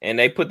 Yeah, and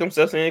they put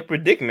themselves in a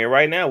predicament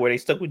right now where they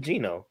stuck with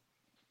Geno.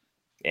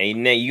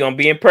 And then you're gonna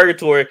be in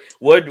purgatory.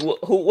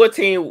 What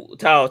team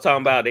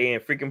talking about? They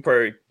in freaking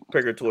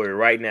purgatory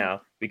right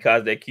now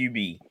because their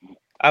QB.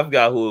 I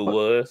forgot who it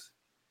was.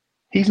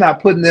 He's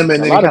not putting them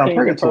in A any lot of kind of teams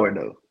in purgatory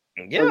though.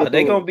 Yeah,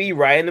 they gonna be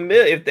right in the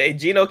middle. If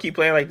Geno keep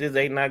playing like this,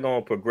 they not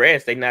gonna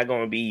progress. They not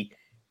gonna be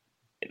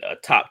a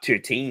top tier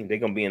team. They're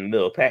gonna be in the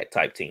middle pack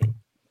type team.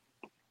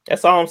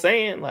 That's all I'm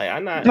saying. Like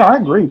I'm not. No, I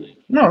agree.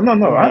 No.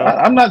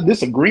 I'm not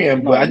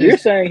disagreeing, but You're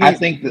saying I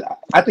think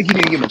he need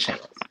to give him a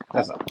chance.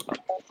 That's all.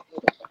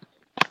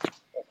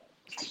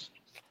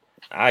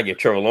 I give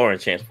Trevor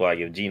Lawrence a chance before I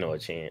give Geno a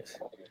chance.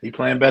 He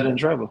playing better than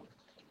Trevor.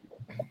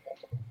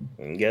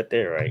 You got that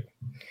right.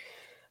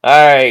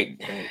 All right.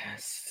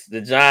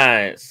 the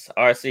Giants.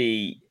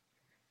 RC.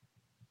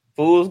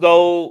 Fool's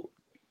gold.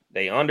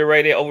 They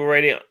underrated,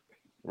 overrated,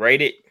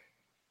 rated.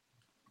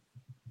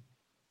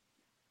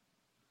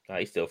 Oh,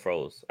 he still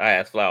froze. I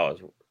asked Flowers.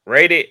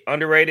 Rated,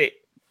 underrated.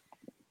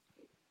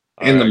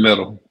 In the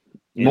middle.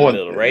 In the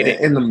middle. Rated.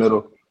 In the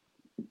middle.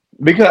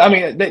 Because I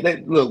mean,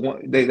 they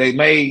look. They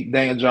made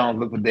Daniel Jones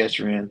look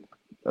pedestrian.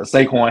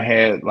 Saquon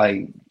had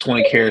like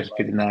 20 carries,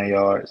 59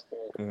 yards.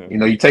 Mm-hmm. You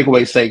know, you take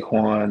away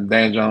Saquon,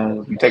 Daniel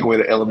Jones, you take away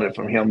the element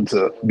from him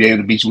to be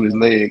able to beat you with his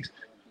legs.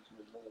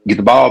 Get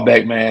the ball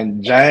back,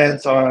 man.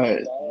 Giants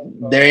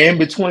they're in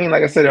between.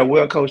 Like I said, they're a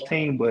well-coached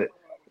team, but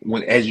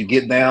as you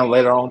get down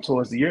later on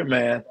towards the year,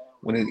 man,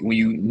 when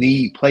you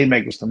need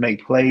playmakers to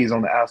make plays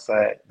on the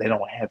outside, they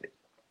don't have it,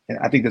 and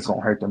I think that's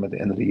gonna hurt them at the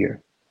end of the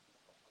year.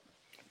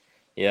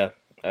 Yeah,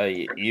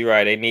 you're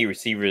right. They need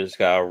receivers.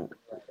 I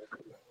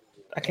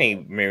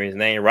can't remember his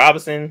name.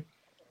 Rondell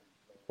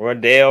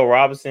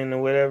Robinson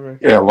or whatever.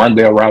 Yeah,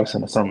 Rondell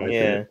Robinson or something like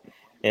that.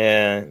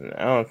 Yeah.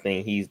 I don't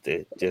think he's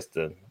just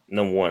the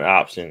number one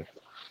option.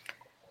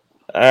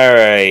 All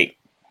right.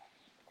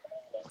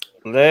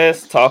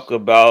 Let's talk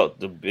about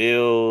the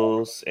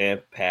Bills and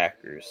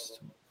Packers.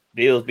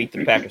 Bills beat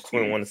the Packers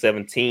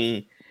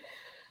 21-17.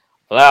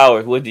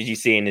 Flowers, what did you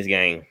see in this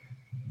game?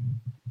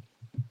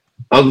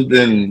 Other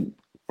than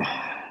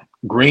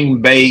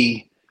Green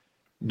Bay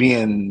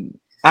being,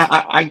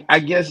 I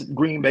guess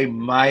Green Bay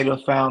might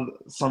have found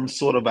some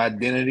sort of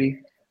identity.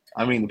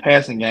 I mean, the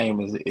passing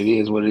game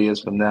is what it is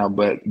for now,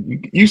 but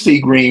you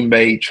see Green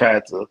Bay try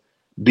to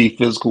be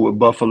physical with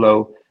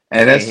Buffalo,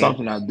 and that's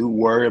something I do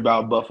worry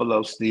about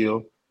Buffalo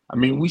still. I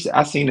mean,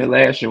 I seen it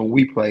last year when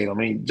we played. I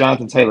mean,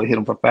 Jonathan Taylor hit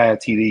him for 5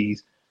 TDs.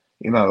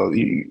 You know,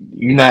 I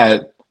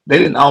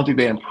don't think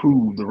they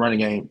improved the running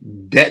game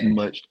that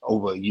much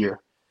over a year.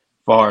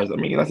 Far as, I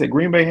mean, like I said,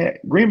 Green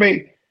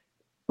Bay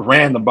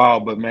ran the ball,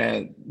 but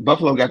man,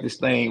 Buffalo got this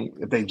thing.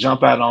 If they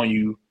jump out on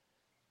you,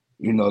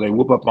 you know, they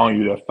whoop up on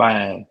you, they're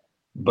fine.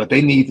 But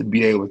they need to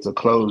be able to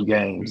close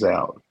games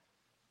out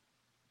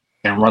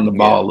and run the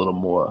ball a little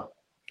more.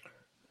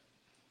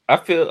 I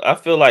feel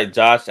like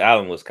Josh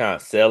Allen was kind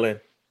of selling.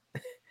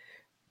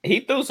 He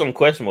threw some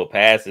questionable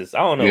passes. I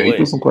don't know. He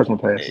threw some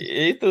questionable passes.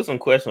 He threw some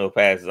questionable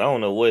passes. I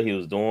don't know what he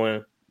was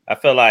doing. I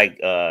felt like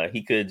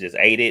he could have just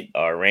ate it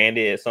or ran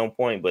it at some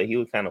point, but he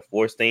would kind of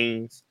force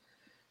things.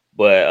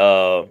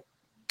 But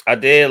I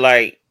did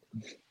like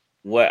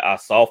what I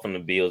saw from the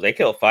Bills. They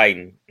kept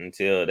fighting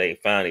until they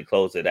finally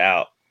closed it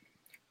out.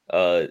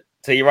 To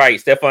your right,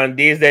 Stephon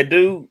Diggs, that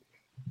dude.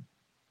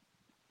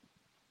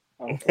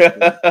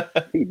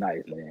 He's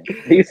nice, man.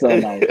 He's so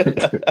nice.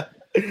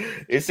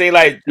 It seemed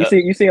like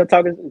you see him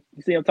talking.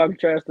 You see him talking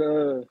trash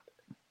to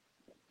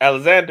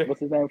Alexander.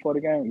 What's his name before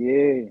the game?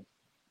 Yeah.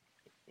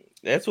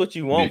 That's what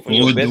you want from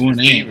your best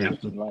receiver.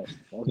 That's what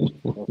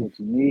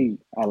you need.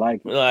 I like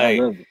it. Like, I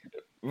love it.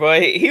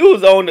 But he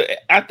was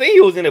I think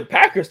he was in the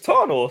Packers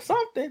tunnel or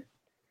something.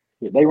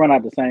 Yeah, they run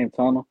out the same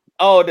tunnel.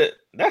 Oh,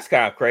 that's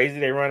kind of crazy.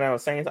 They run out the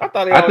same. I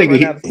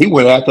think he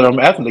went after them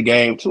after the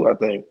game too. I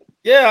think.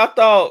 Yeah, I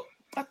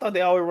thought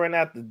they always run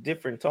out the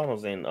different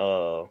tunnels in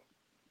the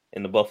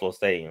Buffalo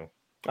Stadium.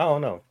 I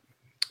don't know,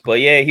 but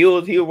yeah, he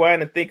was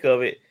trying to think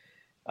of it.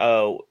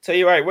 Tell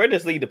you right, where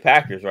does lead the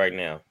Packers right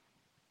now?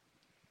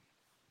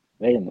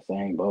 They in the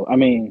same boat. I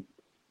mean,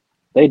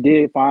 they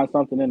did find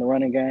something in the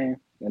running game,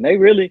 and they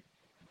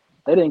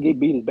didn't get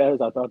beat as bad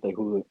as I thought they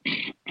would.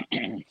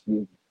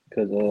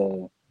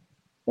 Because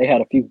they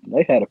had a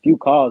few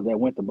calls that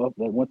went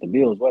the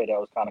Bills' way that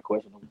was kind of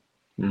questionable.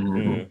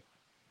 Mm-hmm.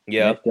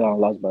 Yeah, they still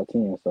lost by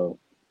 10. So,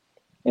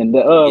 and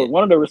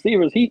one of the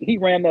receivers he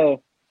ran I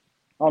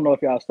don't know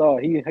if y'all saw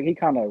he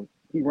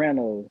ran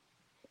a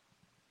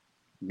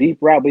deep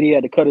route, but he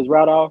had to cut his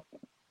route off.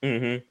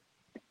 Mm-hmm.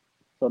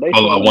 So they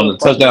one of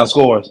the touchdown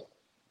scores.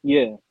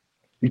 Yeah.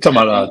 You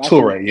talking about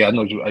Toure? Yeah, I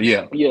know you.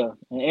 Yeah. Yeah,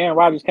 and Aaron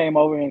Rodgers came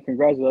over and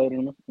congratulated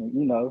him.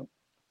 You know,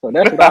 so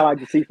that's what I like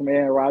to see from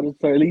Aaron Rodgers.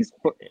 So at least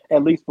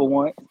for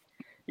once.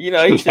 You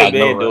know, he should have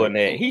been doing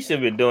that. He should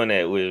have been doing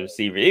that with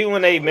receivers. Even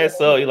when they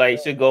mess up, he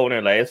should go in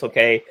there like, it's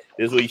okay.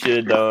 This is what you should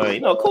have done.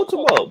 You know, coach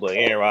him up. But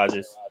Aaron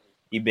Rodgers,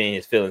 he been in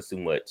his feelings too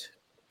much.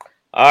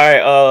 All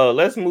right,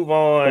 let's move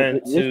on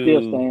to.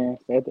 Still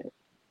stands.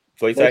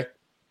 What you say?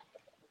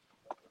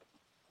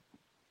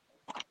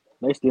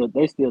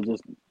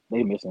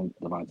 They missing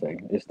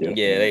Devontae. It's still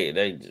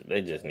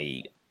they just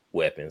need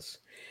weapons,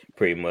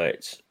 pretty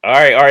much. All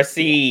right,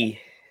 RC.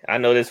 I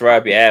know this right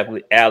up your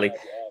alley.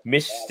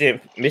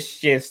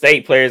 Michigan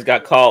State players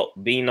got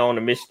caught beating on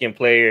the Michigan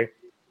player.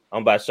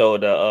 I'm about to show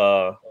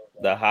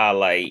the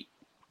highlight.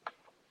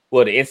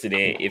 Well, the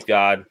incident. If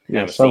y'all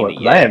haven't seen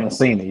it yet. I haven't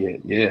seen it yet.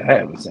 Yeah, I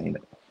haven't seen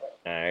it.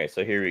 All right,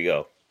 so here we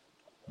go.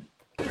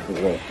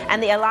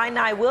 And the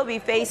Illini will be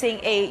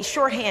facing a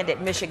shorthanded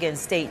Michigan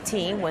State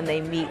team when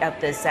they meet up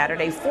this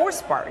Saturday. 4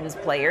 Spartans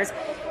players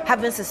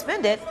have been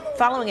suspended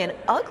following an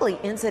ugly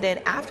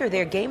incident after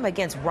their game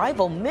against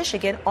rival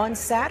Michigan on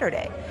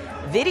Saturday.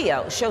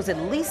 Video shows at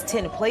least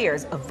 10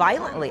 players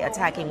violently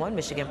attacking one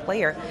Michigan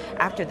player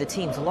after the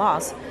team's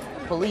loss.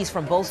 Police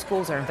from both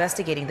schools are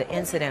investigating the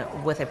incident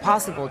with a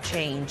possible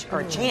chance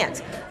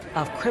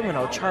of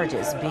criminal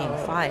charges being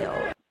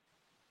filed.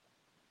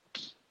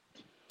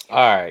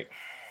 All right.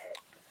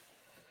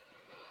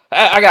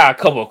 I got a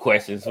couple of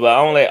questions, but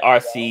I'm going to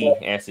let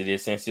RC answer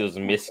this since he was a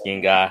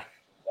Michigan guy.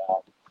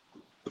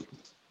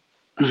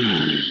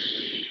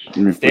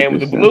 Stand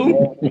with the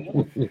blue?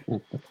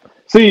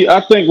 See, I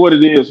think what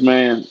it is,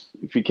 man,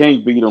 if you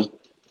can't beat them,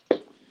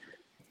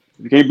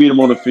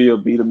 on the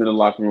field, beat them in the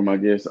locker room, I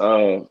guess.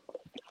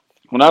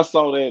 When I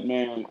saw that,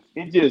 man,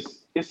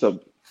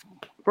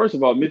 first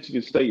of all,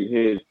 Michigan State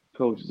head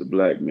coach is a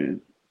black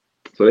man.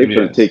 So they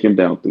finna take him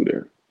down through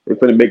there. They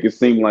finna make it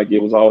seem like it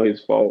was all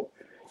his fault.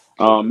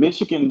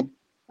 Michigan,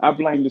 I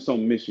blame this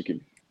on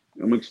Michigan.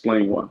 I'm gonna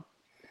explain why.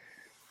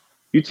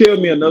 You tell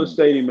me another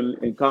stadium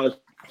in college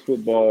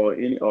football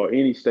or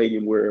any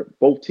stadium where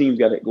both teams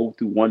got to go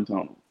through one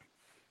tunnel.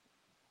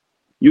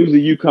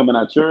 Usually you coming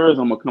out yours,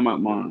 I'm gonna come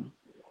out mine.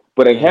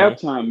 But at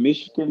halftime,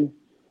 Michigan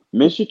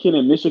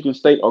and Michigan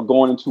State are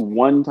going into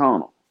one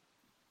tunnel.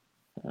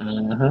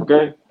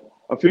 Okay,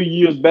 a few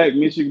years back,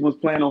 Michigan was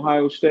playing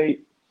Ohio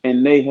State,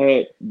 and they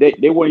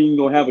weren't even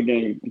gonna have a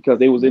game because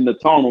they was in the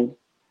tunnel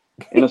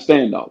in a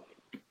standoff.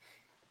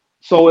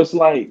 So it's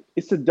like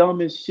it's the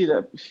dumbest shit.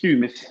 Excuse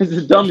me, it's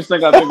the dumbest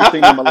thing I've ever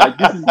seen in my life.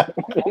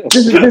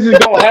 This is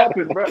gonna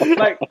happen, bro.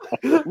 Like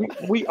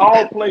we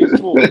all play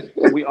sports.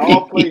 We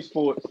all play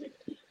sports.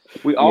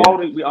 We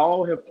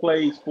all have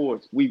played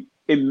sports. We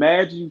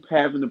imagine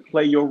having to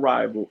play your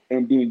rival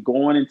and then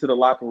going into the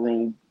locker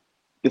room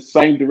the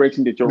same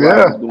direction that your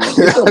rival's going.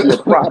 It's gonna be a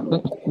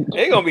problem.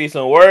 There's gonna be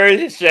some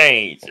words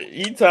exchange.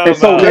 You talking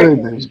so about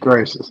Goodness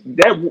gracious.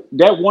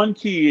 that one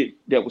kid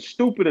that was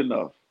stupid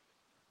enough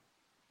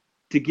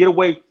to get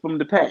away from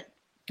the pack.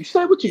 You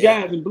stay with your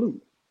guys in blue.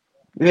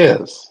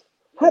 Yes.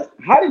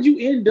 How did you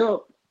end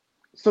up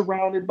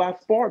surrounded by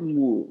Spartan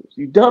wolves?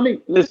 You dummy.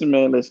 Listen,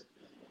 man, listen.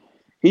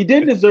 He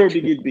didn't deserve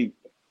to get beat.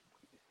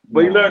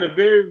 But he learned a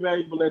very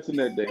valuable lesson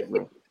that day,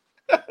 bro.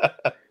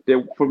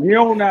 That from here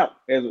on out,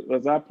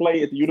 as I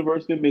play at the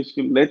University of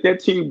Michigan, let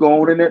that team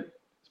go on in it,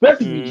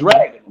 especially be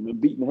dragging them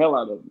and beating the hell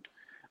out of them.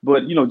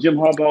 But, Jim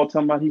Harbaugh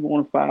talking about he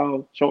want to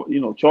foul.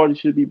 Charges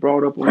should be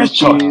brought up on his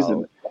kids.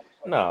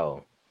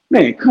 No.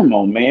 Man, come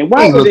on, man.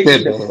 Why would they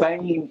do the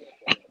same?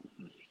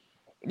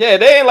 Yeah,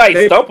 they ain't like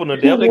stumping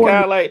them. They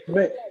kind of like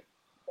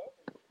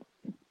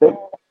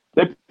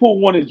they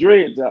pulled one of his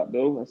dreads out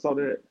though. I saw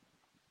that.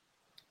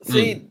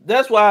 See,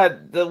 that's why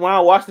when I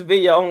watched the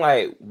video, I'm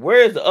like,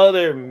 where's the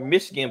other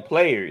Michigan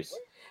players?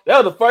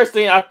 That was the first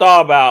thing I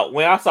thought about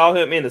when I saw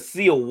him in the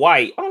sea of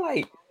white. I'm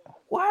like,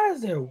 why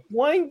is there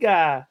one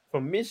guy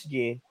from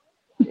Michigan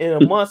in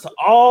amongst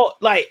all,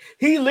 like,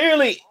 he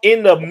literally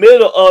in the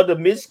middle of the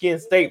Michigan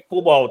State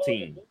football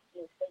team?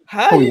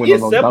 How you get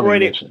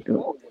separated?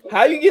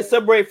 How you get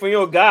separated from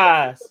your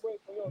guys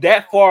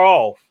that far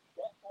off,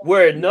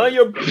 where none of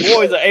your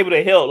boys are able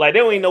to help? Like, they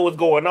don't even know what's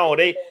going on.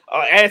 They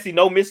actually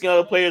no Michigan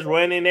other players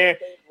running in there.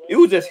 It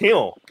was just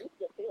him.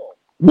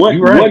 What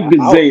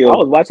Gazelle? I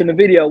was watching the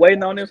video,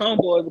 waiting on his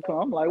homeboys to come.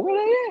 I'm like, where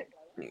they at?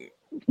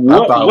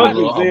 I thought it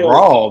was a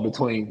brawl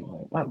between.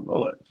 My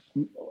Lord.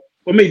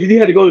 I mean, did he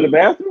have to go to the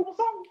bathroom or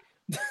something?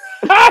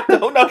 I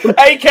don't know.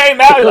 He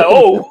came out. He's like,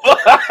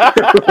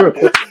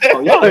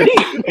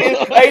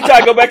 he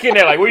tried to go back in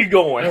there. Like, where you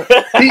going?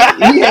 he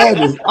had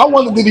this. I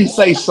wonder, did he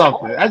say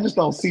something? I just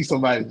don't see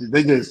somebody.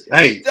 They just,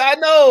 hey, I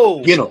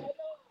know. Get him.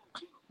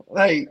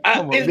 Like,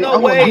 there's no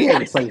way he had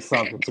to say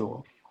something to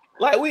him.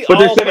 Like, we but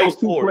all they said there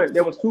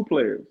was two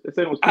players. They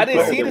said it was two I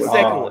didn't players. see the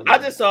second one. I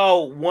just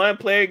saw one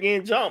player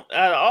getting jumped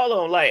out of all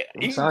of them. Like,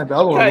 the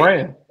other one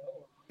ran.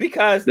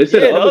 Because they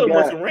said the other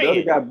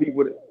guy beat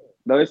with it.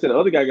 No, they said the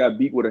other guy got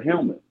beat with a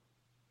helmet.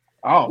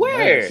 Oh,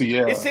 where?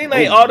 Man. It seemed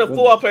like all the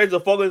football players are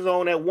focused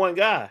on that one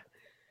guy.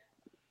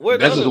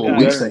 That's just what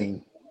we've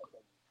seen.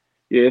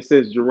 Yeah, it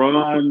says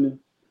Jerron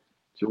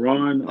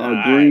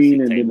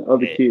Green, and then the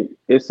other kid.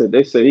 They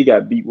said he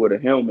got beat with a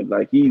helmet.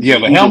 Like he's the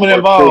helmet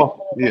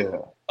involved. Yeah.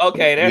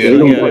 Okay, that's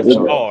a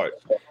charge.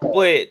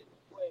 But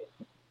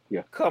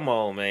come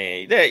on,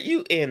 man. That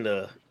you in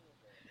the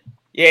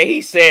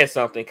he said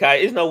something, Kai.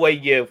 There's no way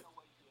you give.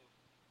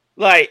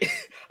 Like,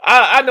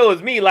 I know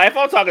it's me. Like, if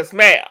I'm talking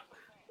smack,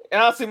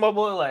 and I see my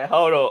boy like,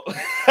 hold up.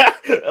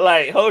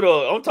 hold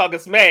on. I'm talking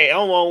smack. I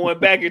don't want one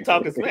back here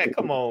talking smack.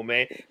 Come on,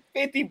 man.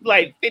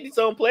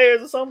 50-some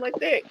players or something like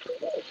that.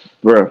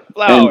 Bro.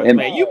 Flowers,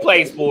 man. You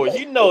play sports.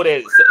 You know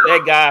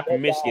that guy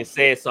from Michigan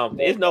said something.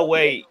 There's no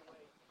way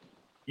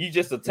you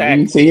just attack.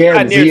 He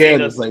had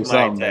to say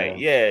something.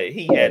 Yeah,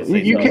 he had to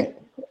say something.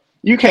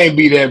 You can't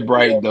be that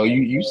bright though.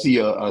 You see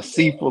a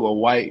sea full of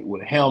white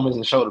with helmets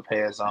and shoulder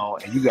pads on,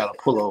 and you got a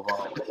pullover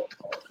on.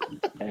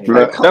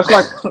 That's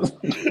like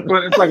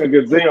it's like a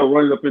gazelle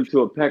running up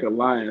into a pack of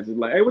lions. It's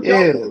like, hey, what's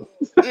up?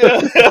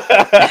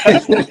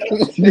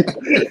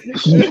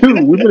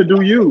 We're gonna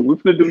do you. We're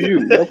gonna do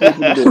you. That's what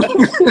we're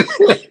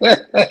gonna do.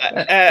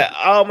 At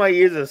all my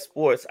years of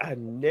sports, I've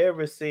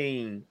never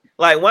seen,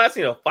 like, when I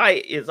seen a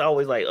fight, it's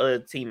always like other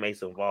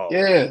teammates involved.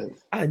 Yeah,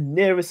 I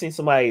never seen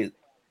somebody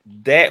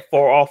that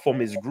far off from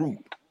his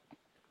group.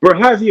 Bro,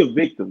 how is he a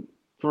victim?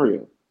 For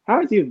real.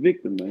 How is he a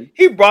victim, man?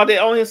 He brought it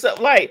on himself.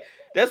 Like,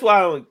 that's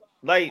why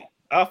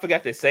I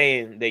forgot the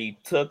saying that he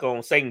took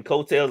on Satan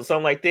coattails or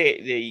something like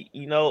that.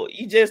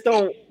 You just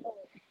don't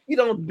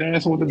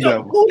Dance with the do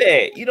devil.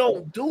 that. You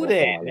don't do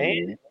that,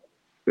 man.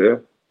 Yeah.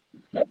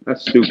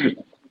 That's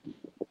stupid.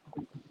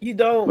 You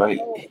don't Like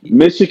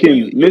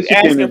Michigan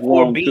asking is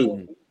for a wrong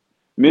beating. too.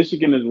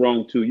 Michigan is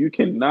wrong too. You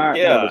cannot have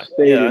Yeah, a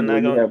stadium I'm not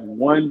where you gonna. have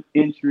one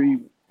entry,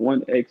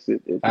 one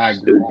exit. It's I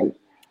agree. stupid.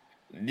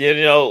 We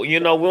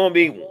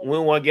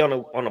won't get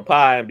on the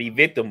pie and be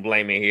victim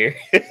blaming here.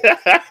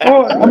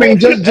 Oh, I mean,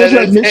 just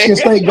let Michigan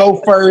State go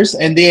first,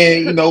 and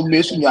then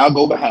Michigan, y'all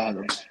go behind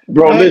them.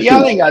 Bro,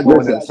 Y'all ain't got to go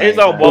in at the same It's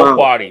on time. both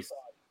parties.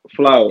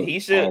 Flowers. He I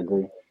should.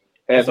 agree.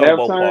 At It's on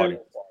both halftime, parties.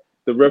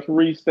 the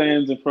referee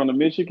stands in front of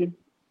Michigan.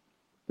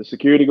 The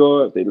security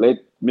guards, they let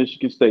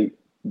Michigan State,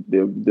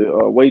 the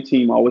away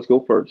team, always go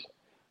first.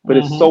 But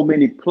it's so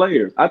many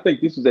players. I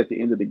think this was at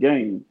the end of the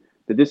game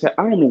that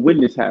I don't know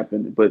when this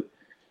happened, but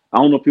I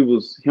don't know if it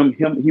was him.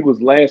 He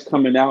was last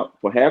coming out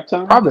for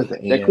halftime. Probably at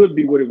the end. That could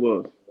be what it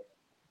was.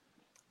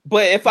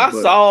 But if I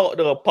saw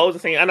the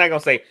opposing team, I'm not gonna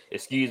say,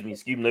 "Excuse me,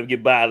 let me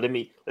get by. Let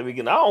me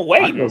get." I don't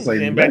wait. I gonna say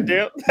Sitting back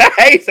there.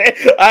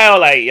 I don't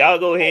like y'all.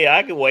 Go ahead.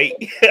 I can wait.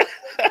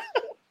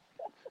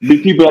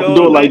 Big people have to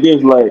do it like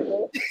this, like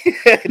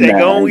they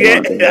gone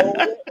yet? yet?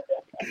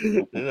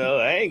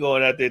 I ain't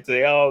going out there till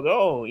they all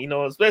gone.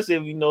 Especially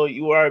if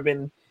you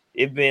already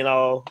been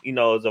all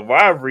it's a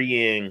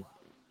rivalry and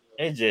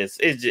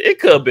it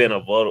could have been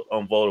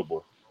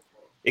unvotable.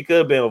 It could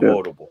have been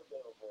unvotable.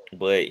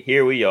 But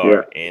here we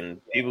are,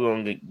 and people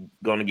are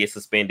gonna get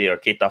suspended or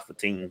kicked off the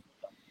team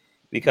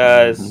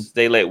because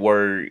they let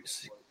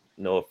words,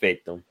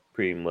 affect them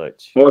pretty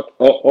much.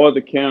 Or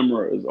the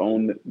camera is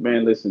on.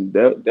 Man, listen,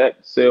 that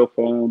cell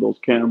phone, those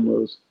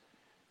cameras,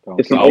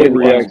 it's an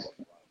overreaction.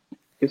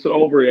 It's an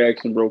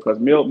overreaction, bro. Because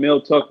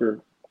Mel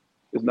Tucker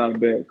is not a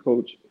bad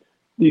coach.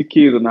 These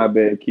kids are not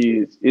bad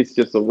kids. It's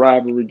just a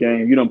rivalry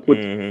game. You don't put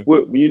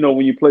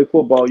when you play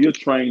football, you're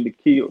trained to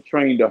kill,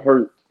 trained to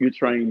hurt, you're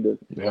trained to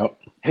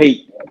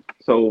hate.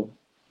 So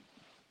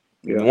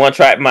one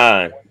track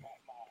mind.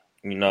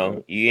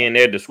 You in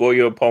there to score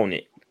your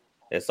opponent.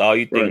 That's all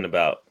you thinking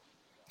about.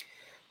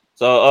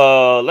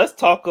 So let's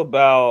talk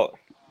about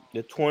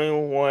the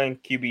 21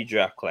 QB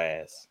draft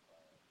class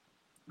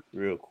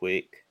real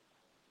quick.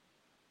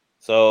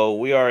 So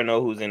we already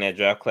know who's in that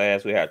draft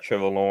class. We have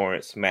Trevor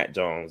Lawrence, Matt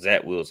Jones,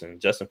 Zach Wilson,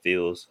 Justin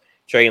Fields,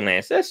 Trey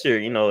Lance. That's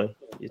your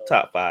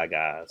top 5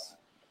 guys.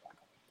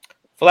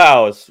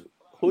 Flowers,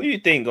 who do you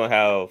think gonna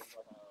have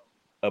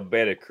a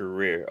better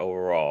career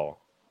overall?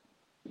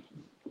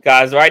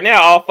 Guys, right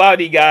now, all 5 of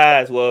these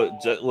guys,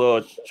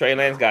 Trey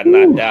Lance got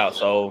knocked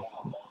out,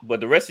 but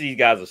the rest of these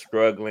guys are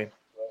struggling.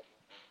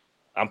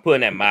 I'm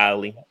putting that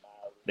mildly.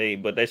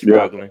 They're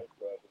struggling.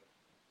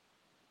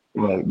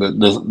 Look,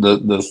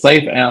 the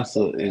safe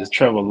answer is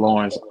Trevor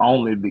Lawrence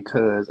only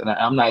because, and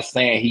I'm not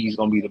saying he's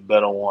gonna be the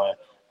better one.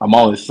 I'm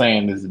only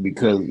saying this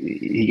because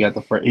he got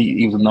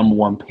he was the number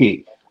 1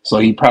 pick, so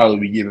he probably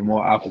be given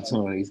more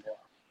opportunities.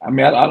 I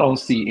mean, I don't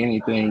see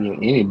anything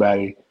in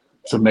anybody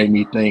to make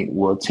me think,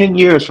 well, 10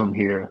 years from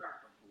here,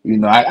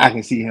 I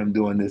can see him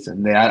doing this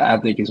and that. I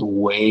think it's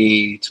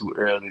way too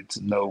early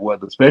to know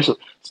whether,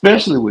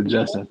 especially with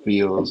Justin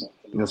Fields,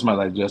 somebody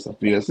like Justin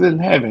Fields doesn't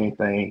have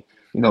anything.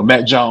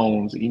 Matt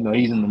Jones,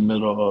 he's in the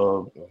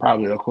middle of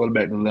probably a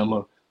quarterback dilemma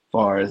as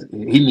far as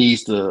he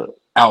needs to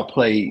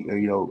outplay,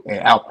 and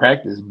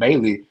outpractice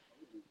Bailey,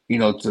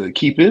 to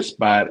keep his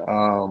spot.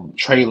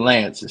 Trey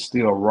Lance is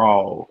still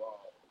raw.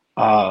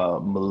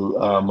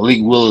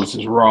 Malik Willis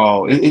is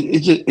raw.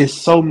 It's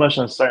so much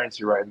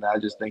uncertainty right now. I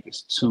just think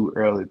it's too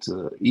early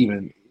to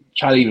even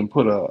try to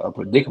put a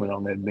predicament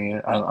on that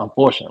man.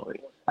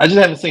 Unfortunately, I just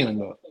haven't seen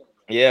enough.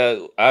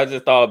 Yeah, I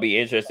just thought it'd be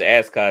interesting to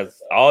ask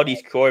because all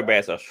these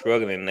quarterbacks are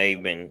struggling.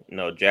 They've been,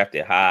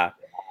 drafted high,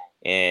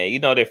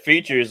 and their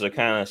futures are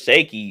kind of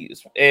shaky.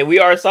 And we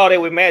already saw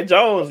that with Matt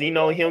Jones.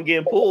 Him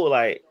getting pulled.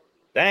 Like,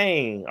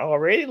 dang,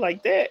 already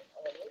like that.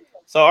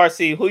 So,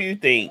 RC, who you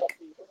think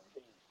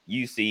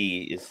you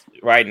see is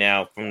right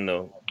now from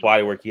the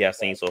body work you have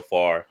seen so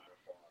far?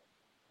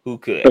 Who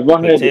could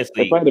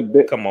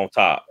potentially come on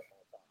top?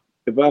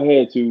 If I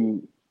was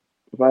an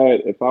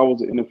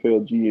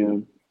NFL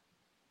GM.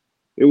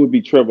 It would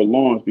be Trevor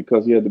Lawrence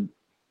because he had the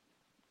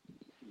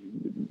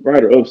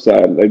brighter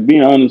upside. Like,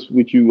 being honest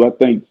with you, I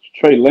think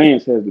Trey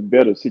Lance has the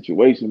better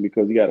situation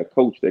because he got a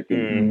coach that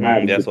can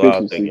hide his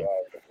deficiencies.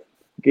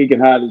 He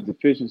can hide his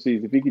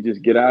deficiencies if he could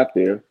just get out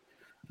there.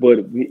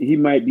 But he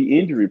might be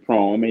injury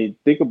prone. I mean,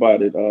 think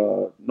about it.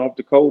 North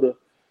Dakota,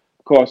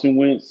 Carson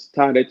Wentz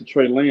tied that to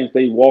Trey Lance.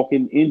 They walk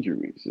in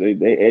injuries.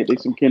 They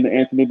some kin to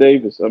Anthony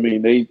Davis. I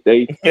mean, they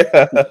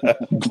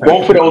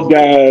both of those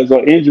guys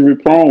are injury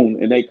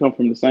prone, and they come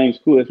from the same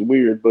school. That's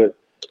weird. But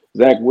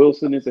Zach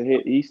Wilson is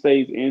ahead. He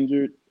stays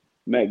injured.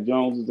 Mac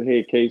Jones is the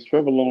head case.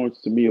 Trevor Lawrence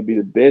to me will be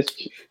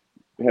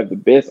have the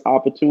best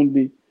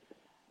opportunity,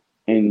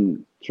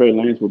 and Trey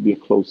Lance will be a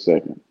close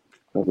second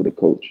because of the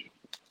coach.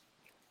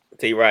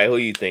 T-Right, who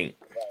you think?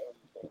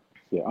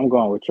 Yeah, I'm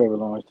going with Trevor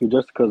Lawrence too,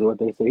 just because of what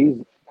they say.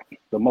 He's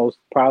the most,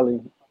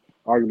 probably,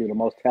 arguably the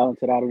most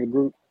talented out of the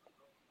group,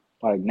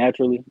 like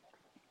naturally.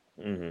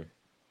 Mm-hmm.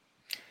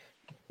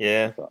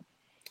 Yeah. So,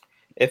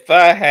 If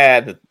I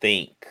had to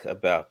think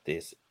about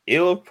this, it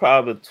would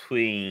probably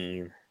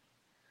between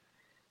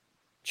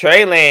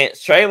Trey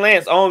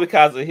Lance only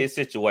because of his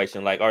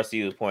situation, like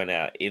RC was pointing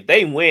out. If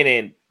they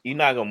winning, you're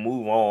not gonna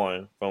move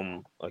on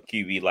from a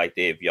QB like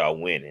that if y'all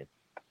winning.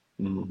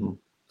 Mm-hmm.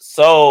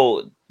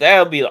 So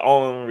that'll be the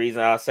only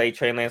reason I'll say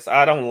Trey Lance.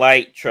 I don't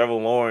like Trevor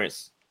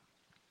Lawrence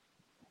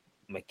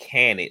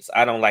mechanics.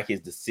 I don't like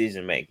his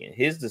decision making.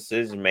 His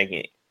decision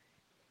making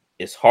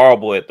is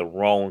horrible at the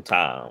wrong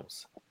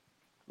times.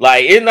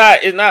 Like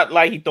it's not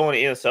like he throwing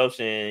an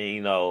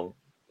interception,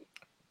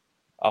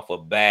 off a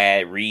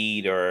bad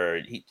read,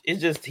 or he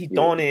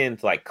throwing it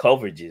into like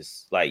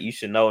coverages. Like you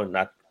should know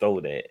not to throw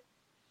that.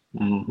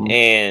 Mm-hmm.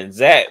 And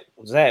Zach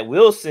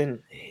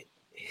Wilson,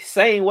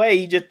 same way,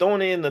 he just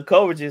throwing it in the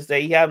coverages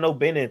that he have no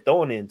business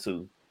throwing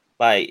into.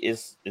 Like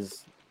it's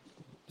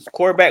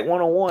quarterback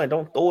 101.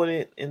 Don't throw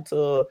it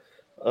into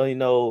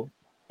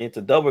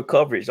into double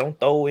coverage. Don't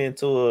throw it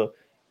into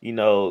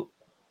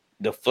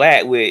the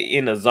flat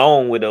in the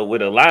zone with a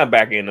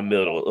linebacker in the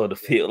middle of the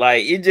field.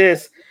 Like it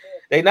just,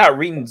 they not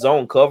reading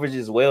zone coverage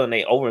as well, and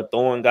they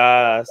overthrowing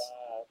guys.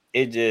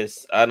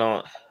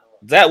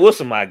 Zach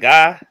Wilson, my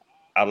guy.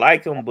 I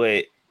like him,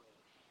 but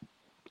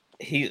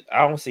I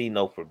don't see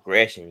no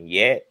progression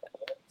yet.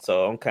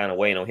 So I'm kind of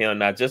waiting on him.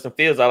 Now, Justin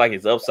Fields, I like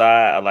his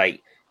upside. I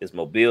like his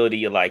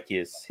mobility. I like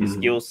his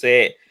skill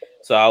set.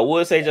 So I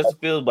would say Justin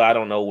Fields, but I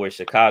don't know where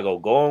Chicago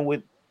going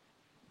with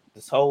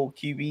this whole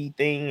QB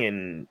thing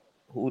and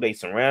who they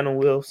surround him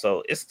with.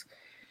 So it's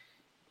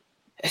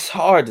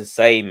hard to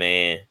say,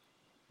 man.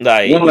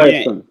 Like one last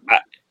thing.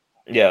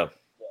 Yeah.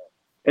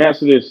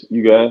 Answer this,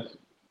 you guys.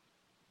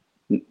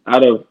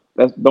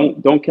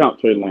 Don't count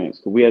Trey Lance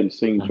because we haven't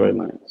seen Trey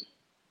Lance.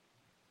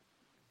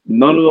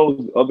 None of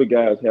those other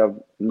guys have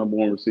number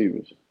one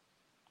receivers,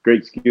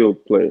 great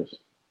skilled players.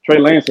 Trey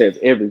Lance has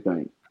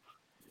everything,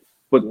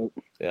 but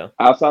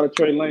outside of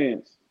Trey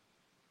Lance,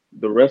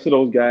 the rest of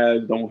those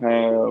guys don't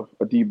have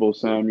a Deebo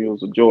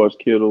Samuels, or George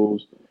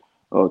Kittles,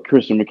 or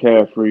Christian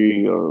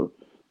McCaffrey, or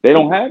they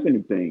don't have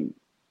anything.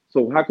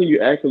 So how can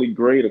you actually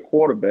grade a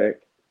quarterback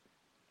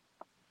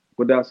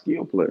without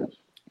skill players?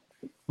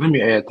 Let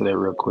me add to that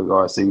real quick,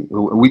 RC.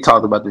 We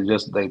talked about this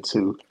yesterday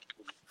too.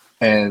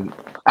 And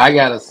I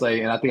got to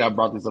say, and I think I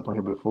brought this up on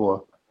here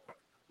before,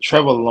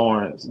 Trevor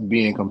Lawrence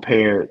being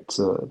compared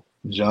to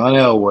John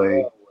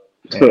Elway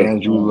and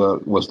Andrew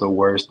Luck was the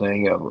worst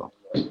thing ever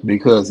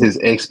because his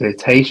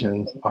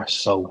expectations are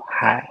so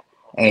high,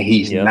 and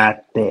he's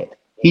not that.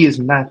 He is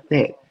not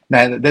that.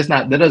 Now,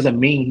 that doesn't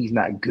mean he's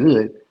not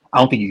good. I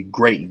don't think he's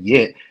great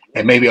yet,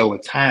 and maybe over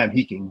time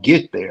he can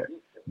get there.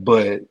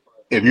 But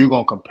if you're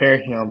going to compare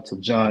him to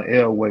John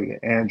Elway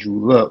and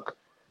Andrew Luck,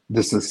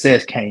 the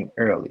success came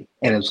early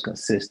and it was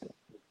consistent.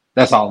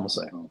 That's all I'm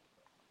saying.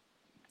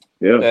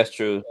 Yeah, that's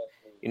true.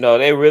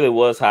 They really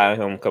was high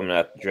on him coming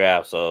out the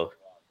draft. So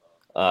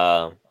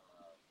a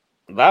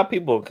lot of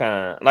people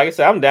kind of, like I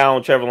said, I'm down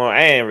with Trevor Lawrence.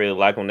 I ain't really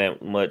like him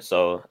that much,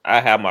 so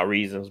I have my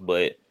reasons.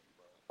 But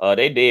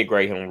they did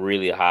grade him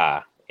really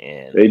high,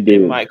 and they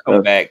might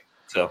come back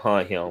to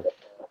hunt him,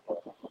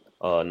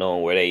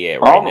 knowing where they at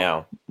right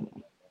now.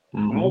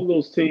 All of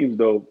those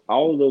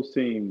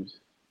teams,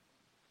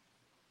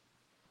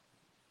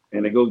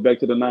 and it goes back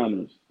to the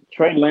Niners.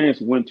 Trey Lance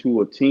went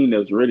to a team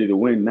that's ready to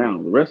win now.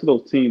 The rest of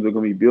those teams are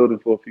going to be building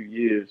for a few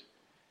years.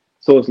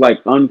 So it's like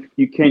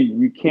you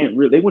can't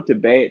really. They went to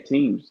bad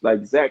teams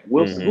like Zach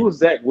Wilson. Who is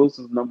Zach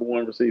Wilson's number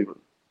one receiver?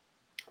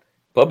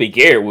 Probably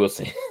Garrett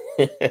Wilson.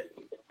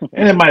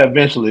 And it might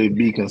eventually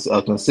be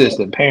a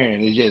consistent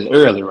pairing. It's just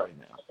early right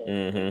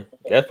now.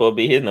 That's supposed to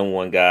be his number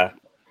one guy.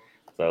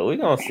 So we're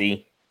gonna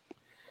see.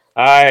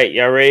 All right,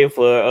 y'all ready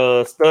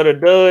for Stud or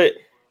Dud?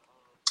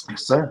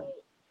 Yes, sir.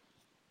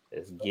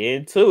 Let's get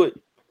into it.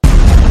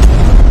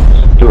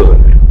 Stud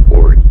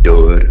or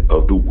Dud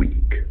of the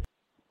week.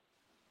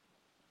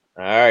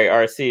 All right,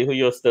 RC, who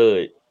your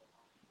stud?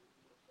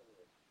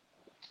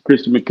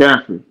 Christian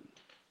McCaffrey.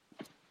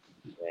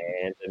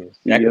 And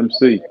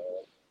CMC.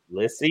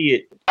 Let's see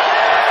it.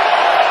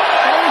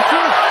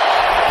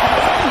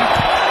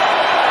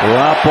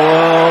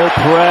 Garoppolo,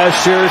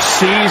 pressure,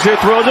 sees it,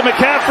 throws to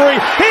McCaffrey.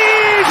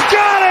 He's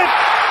got it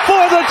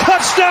for the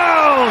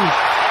touchdown.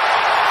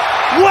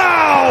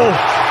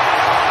 Wow.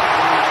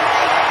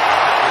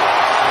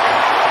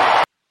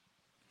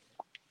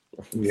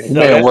 Yeah, So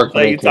that's the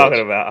play you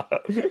talking about.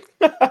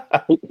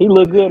 he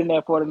looked good in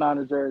that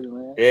 49ers jersey,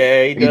 man.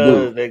 Yeah, he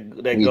does.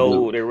 That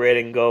gold, that red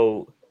and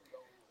gold.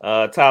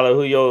 Tyler,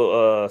 who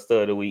your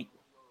stud of the week?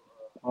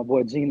 My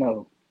boy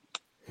Geno.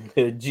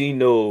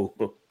 Geno.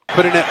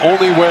 Putting it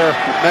only where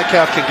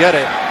Metcalf can get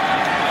it.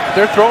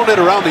 They're throwing it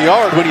around the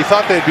yard when you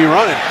thought they'd be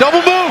running.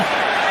 Double move!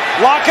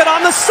 Lockett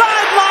on the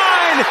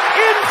sideline!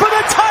 In for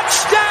the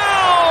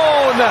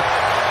touchdown!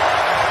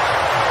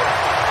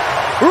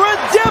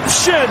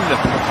 Redemption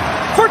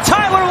for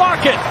Tyler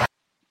Lockett.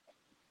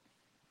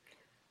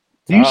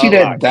 Do you see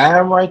that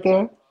dime right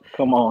there?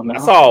 Come on now. I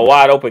saw a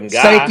wide open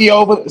guy.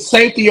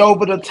 Safety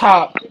over the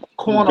top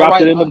corner. Dropped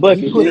right it in the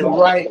bucket. He put it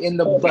right in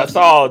the bucket.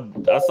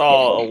 I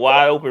saw a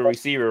wide open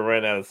receiver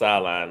run down the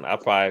sideline. I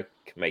probably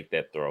can make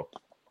that throw.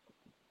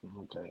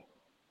 Okay.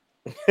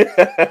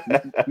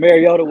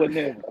 Mariota would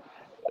never.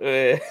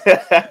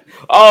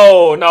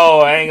 Oh no,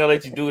 I ain't gonna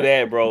let you do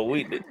that, bro.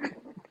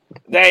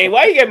 Dang,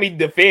 why you got me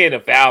defend the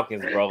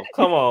Falcons, bro?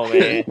 Come on,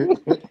 man.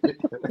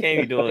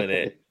 Can't be doing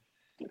that.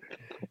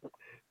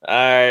 All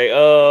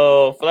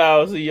right,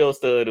 Flowers, who's your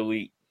stud of the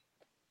week?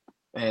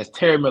 Man, it's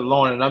Terry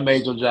McLaurin, and I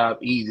made your job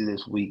easy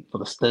this week for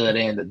the stud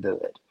and the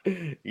dud.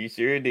 You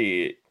sure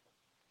did.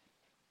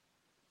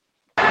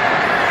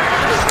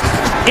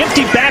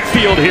 Empty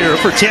backfield here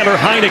for Taylor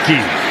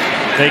Heineke,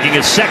 making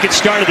his second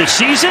start of the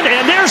season,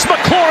 and there's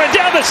McLaurin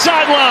down the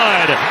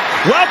sideline.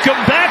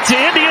 Welcome back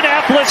to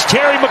Indianapolis,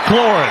 Terry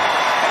McLaurin.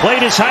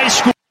 Played his high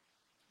school.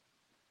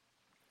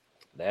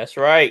 That's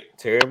right,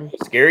 Terry.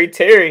 Scary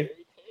Terry.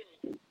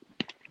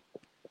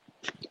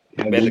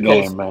 Bet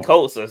the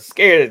Colts are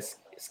scared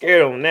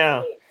of him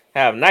now.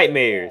 Have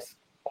nightmares.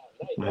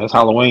 Man, it's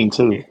Halloween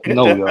too. You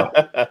know we are.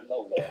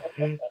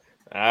 All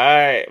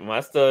right,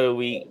 my stud of the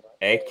week.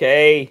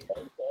 AK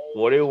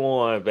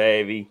 41,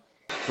 baby.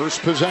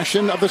 First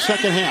possession of the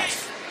second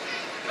half.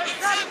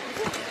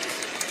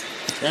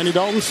 Andy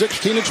Dalton,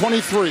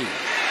 16-23.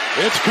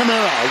 It's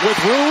Kamara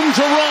with room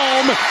to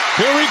roam.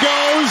 Here he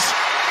goes.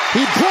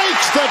 He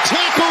breaks the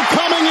tackle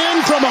coming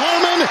in from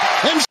Harmon.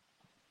 And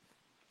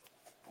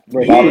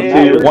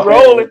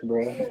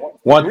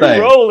One thing.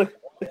 Rolling.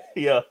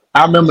 Yeah.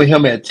 I remember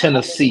him at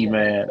Tennessee,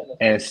 man,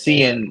 and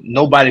seeing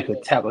nobody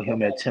could tackle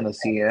him at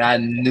Tennessee, and I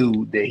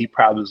knew that he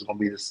probably was going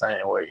to be the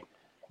same way.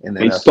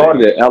 He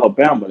started at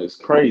Alabama. It's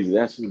crazy.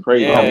 That's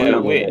crazy. Yeah,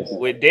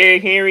 with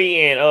Derrick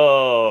Henry and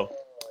what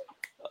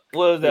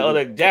was the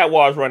other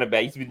Jaguars running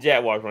back? Used to be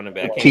Jaguars running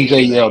back.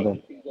 TJ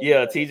Yeldon.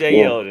 Yeah, TJ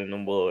Yeldon,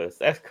 them boys.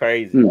 That's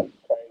crazy.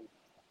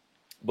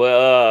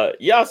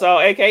 But y'all saw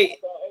AK.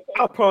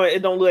 I promise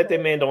it don't look like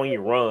that man don't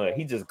even run.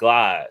 He just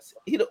glides.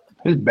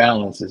 His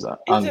balance is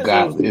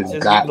ungodly. It's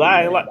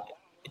gliding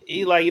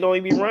he don't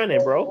even be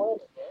running, bro.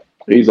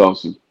 He's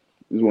awesome.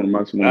 He's one of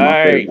my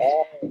favorites.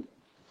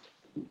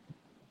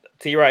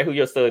 T-Right, who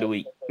your stud of the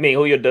week?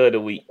 Who your dud of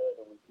the week?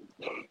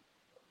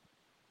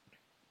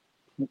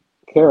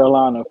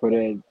 Carolina for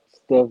that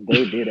stuff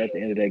they did at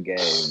the end of that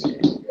game, man.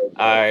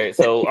 All right,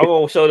 so I'm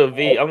gonna show the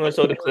I'm gonna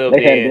show the clip.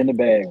 They had it in the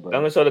bag, bro.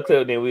 I'm gonna show the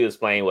clip, then we'll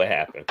explain what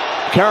happened.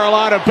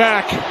 Carolina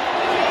back.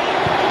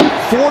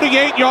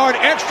 48-yard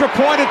extra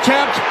point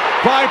attempt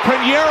by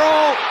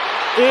Pinheiro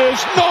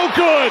is no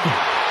good.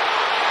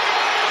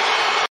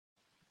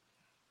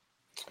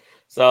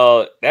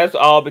 So that's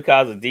all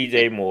because of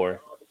DJ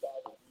Moore.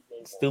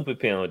 Stupid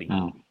penalty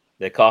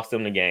that cost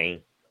them the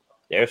game.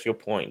 The extra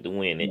point to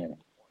win it.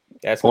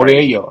 That's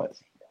 48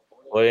 yards.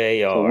 48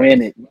 yards. To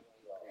win it.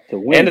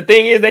 And the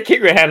thing is, that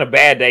kicker had a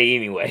bad day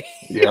anyway.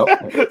 Yep.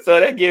 So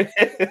that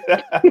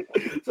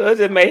so it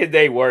just made his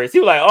day worse. He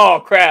was like,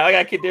 "Oh crap, I got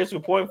to kick this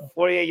point for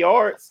 48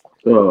 yards."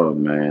 Oh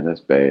man, that's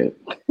bad.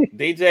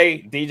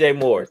 DJ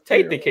Moore,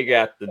 take the kicker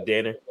out the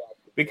dinner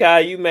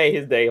because you made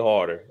his day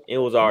harder. It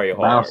was already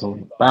hard.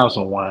 Bounce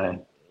on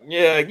wine.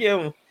 Yeah,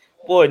 give him.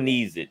 Boy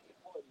needs it.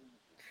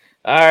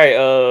 All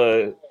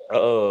right,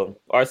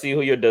 RC,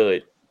 who your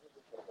dud?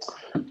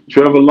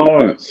 Trevor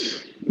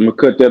Lawrence. I'm gonna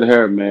cut that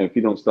hair, man. If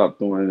you don't stop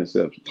throwing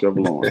interceptions,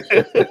 Trevor Lawrence.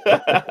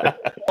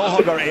 I'll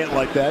hug our aunt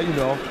like that, you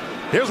know.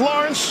 Here's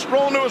Lawrence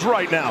rolling to his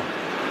right now.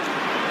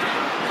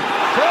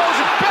 Throws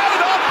it,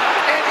 batted up,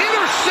 and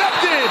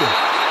intercepted.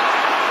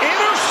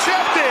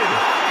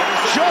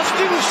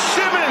 Justin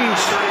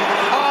Simmons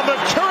on the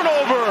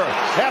turnover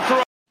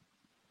after.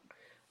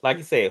 Like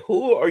I said,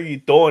 who are you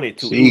throwing it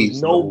to?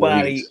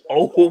 Nobody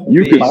open.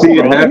 You can see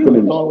it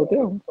happening.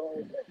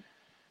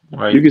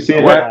 Right. You can see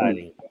it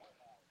happening.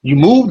 You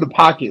move the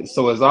pocket,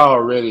 so it's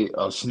already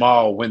a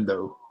small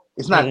window.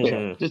 It's not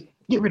there. Just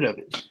get rid of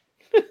it.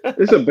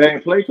 It's a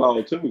bad play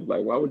call too.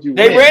 Like, why would you?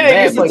 They ran it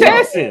against the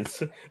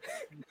Texans.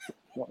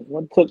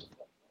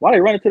 Why they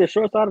run it to the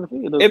short side of the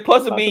field? It's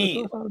supposed to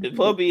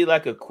be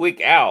like a quick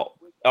out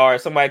or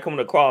somebody coming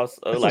across.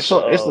 It's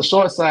the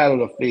short side of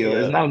the field.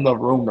 There's not enough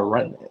room to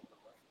run it.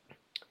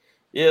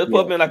 Yeah, it's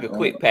supposed to be like a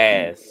quick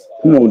pass.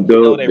 Come on,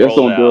 Doug. That's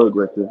on Doug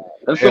right there.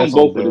 That's on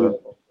both of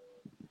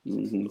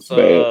them.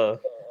 So,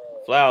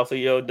 Flower, so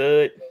your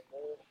dud.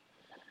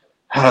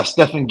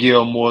 Stephen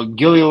Gilmore.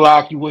 Gilly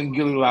Lock, you wouldn't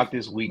Gilly Lock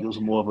this week. It was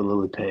more of a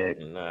lily pad.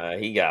 Nah,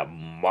 he got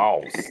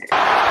mossed.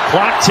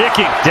 Clock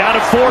ticking, down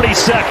to 40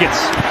 seconds.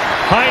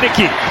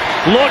 Heineke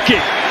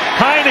looking.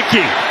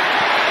 Heineke.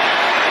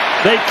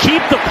 They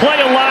keep the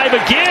play alive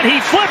again.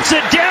 He flips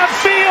it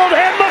downfield,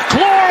 and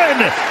McLaurin,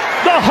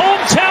 the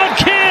hometown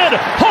kid,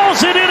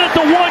 hauls it in at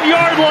the 1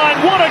 yard line.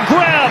 What a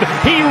grab.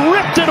 He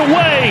ripped it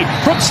away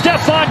from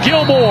Stephon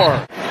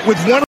Gilmore.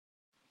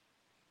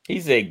 He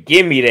said,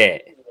 "Give me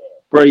that."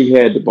 Brady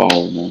had the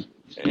ball, man.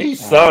 He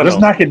saw Just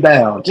knock it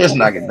down. Just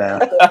knock it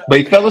down. But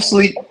he fell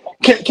asleep.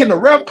 Can the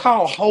ref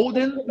call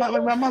holding? My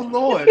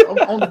lord,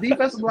 on the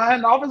defensive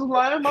line, the offensive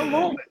line, my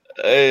lord.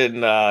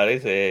 Nah, they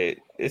said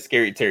it's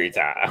scary Terry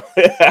time.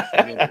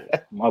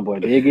 My boy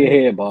did get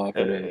headball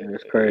for that.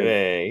 That's crazy.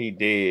 Man, he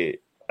did.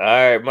 All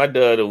right, my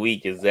dud of the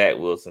week is Zach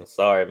Wilson.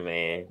 Sorry,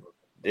 man.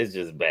 This is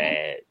just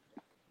bad.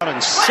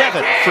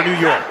 7 for New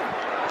York.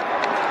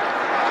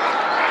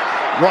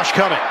 Rush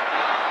coming.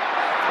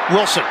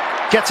 Wilson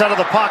gets out of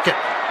the pocket,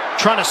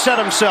 trying to set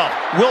himself.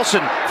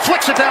 Wilson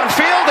flicks it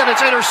downfield, and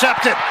it's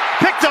intercepted.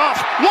 Picked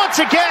off once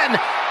again.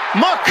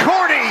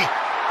 McCourty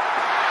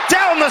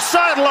down the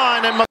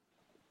sideline. And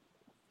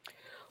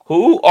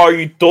who are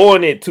you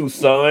throwing it to,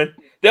 son?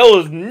 There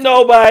was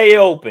nobody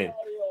open.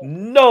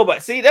 Nobody.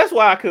 See, that's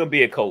why I couldn't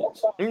be a coach.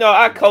 You know,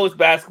 I coached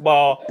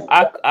basketball.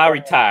 I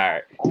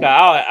retired.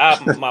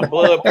 My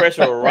blood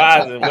pressure was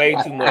rising way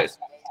too much.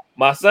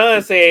 My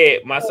son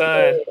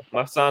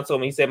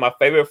told me, he said my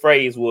favorite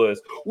phrase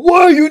was,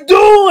 "What are you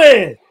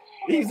doing?"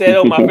 He said,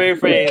 "Oh, my favorite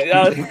phrase."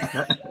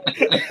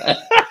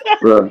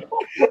 Bro,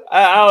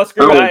 I was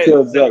screaming. I want to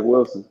tell Zach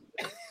Wilson,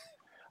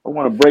 I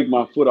want to break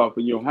my foot off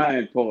of your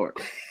hind part.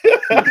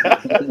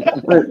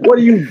 What are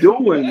you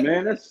doing,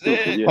 man? That's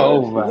stupid. Yeah.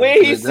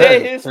 When he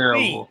said his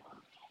feet,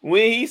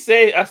 when he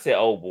said, I said,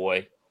 "Oh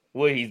boy,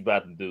 what he's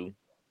about to do."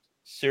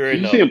 Sure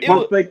enough, you see him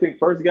pump fake the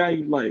first guy.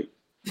 He was like,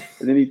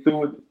 and then he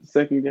threw it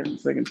second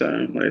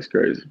time. Like, it's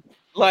crazy.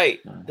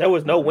 Like, there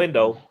was no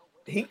window.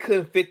 He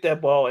couldn't fit that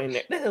ball in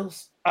there.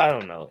 I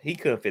don't know. He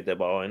couldn't fit that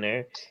ball in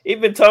there.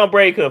 Even Tom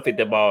Brady couldn't fit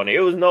that ball in there.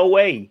 There was no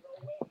way.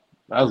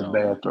 That was a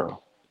bad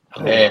throw.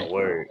 Oh, my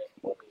word.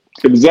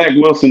 If Zach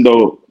Wilson,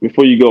 though,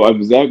 before you go,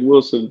 if Zach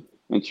Wilson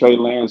and Trey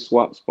Lance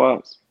swap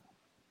spots,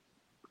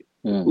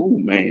 ooh,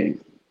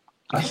 man.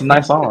 That's a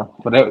nice arm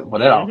for that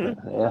offense.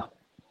 Yeah.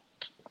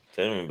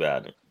 Tell me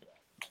about it.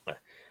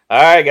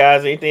 All right,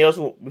 guys. Anything else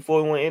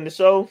before we want to end the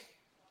show?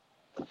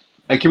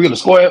 Hey, can we get a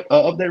score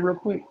update real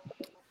quick?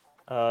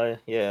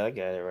 Yeah, I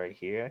got it right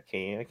here. I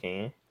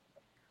can.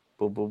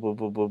 All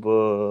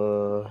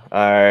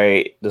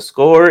right. The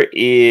score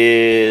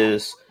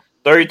is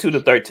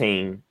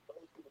 32-13.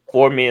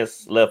 4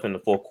 minutes left in the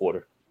fourth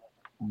quarter.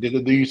 Did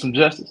it do you some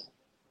justice?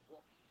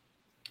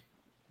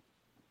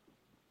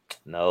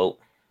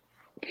 Nope.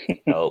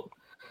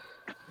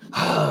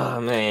 Oh,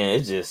 man,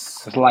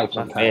 it's life.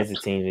 My fantasy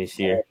team this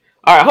year.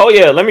 All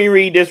right, let me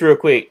read this real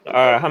quick. All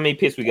right, how many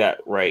picks we got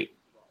right?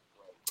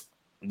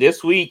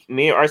 This week,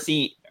 me and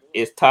RC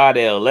is tied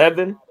at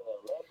 11.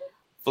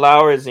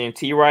 Flowers and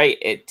T.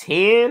 Wright at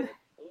 10.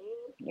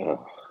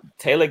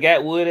 Taylor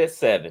Gatwood at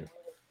 7.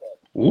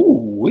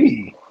 Ooh,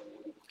 wee.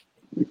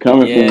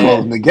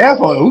 Closing the gap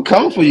on who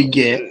coming for you,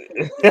 Gat?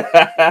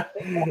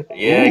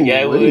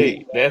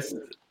 Gatwood.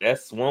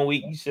 That's 1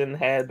 week you shouldn't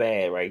have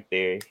bad right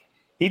there.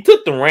 He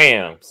took the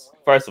Rams,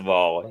 first of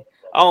all.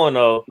 I don't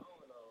know.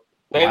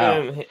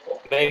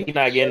 Maybe he's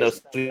not getting no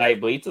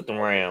sleep, but he took the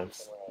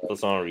Rams for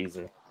some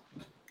reason.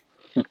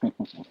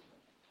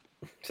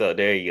 So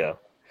there you go.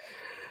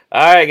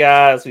 All right,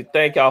 guys. We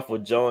thank y'all for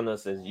joining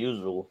us as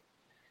usual.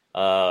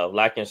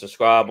 Like and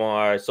subscribe on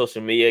our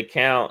social media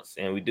accounts,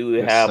 and we do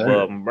have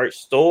a merch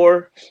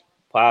store,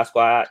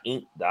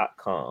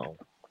 PodSquadInc.com.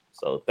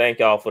 So thank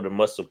y'all for the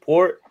much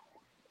support,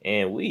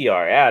 and we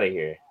are out of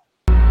here.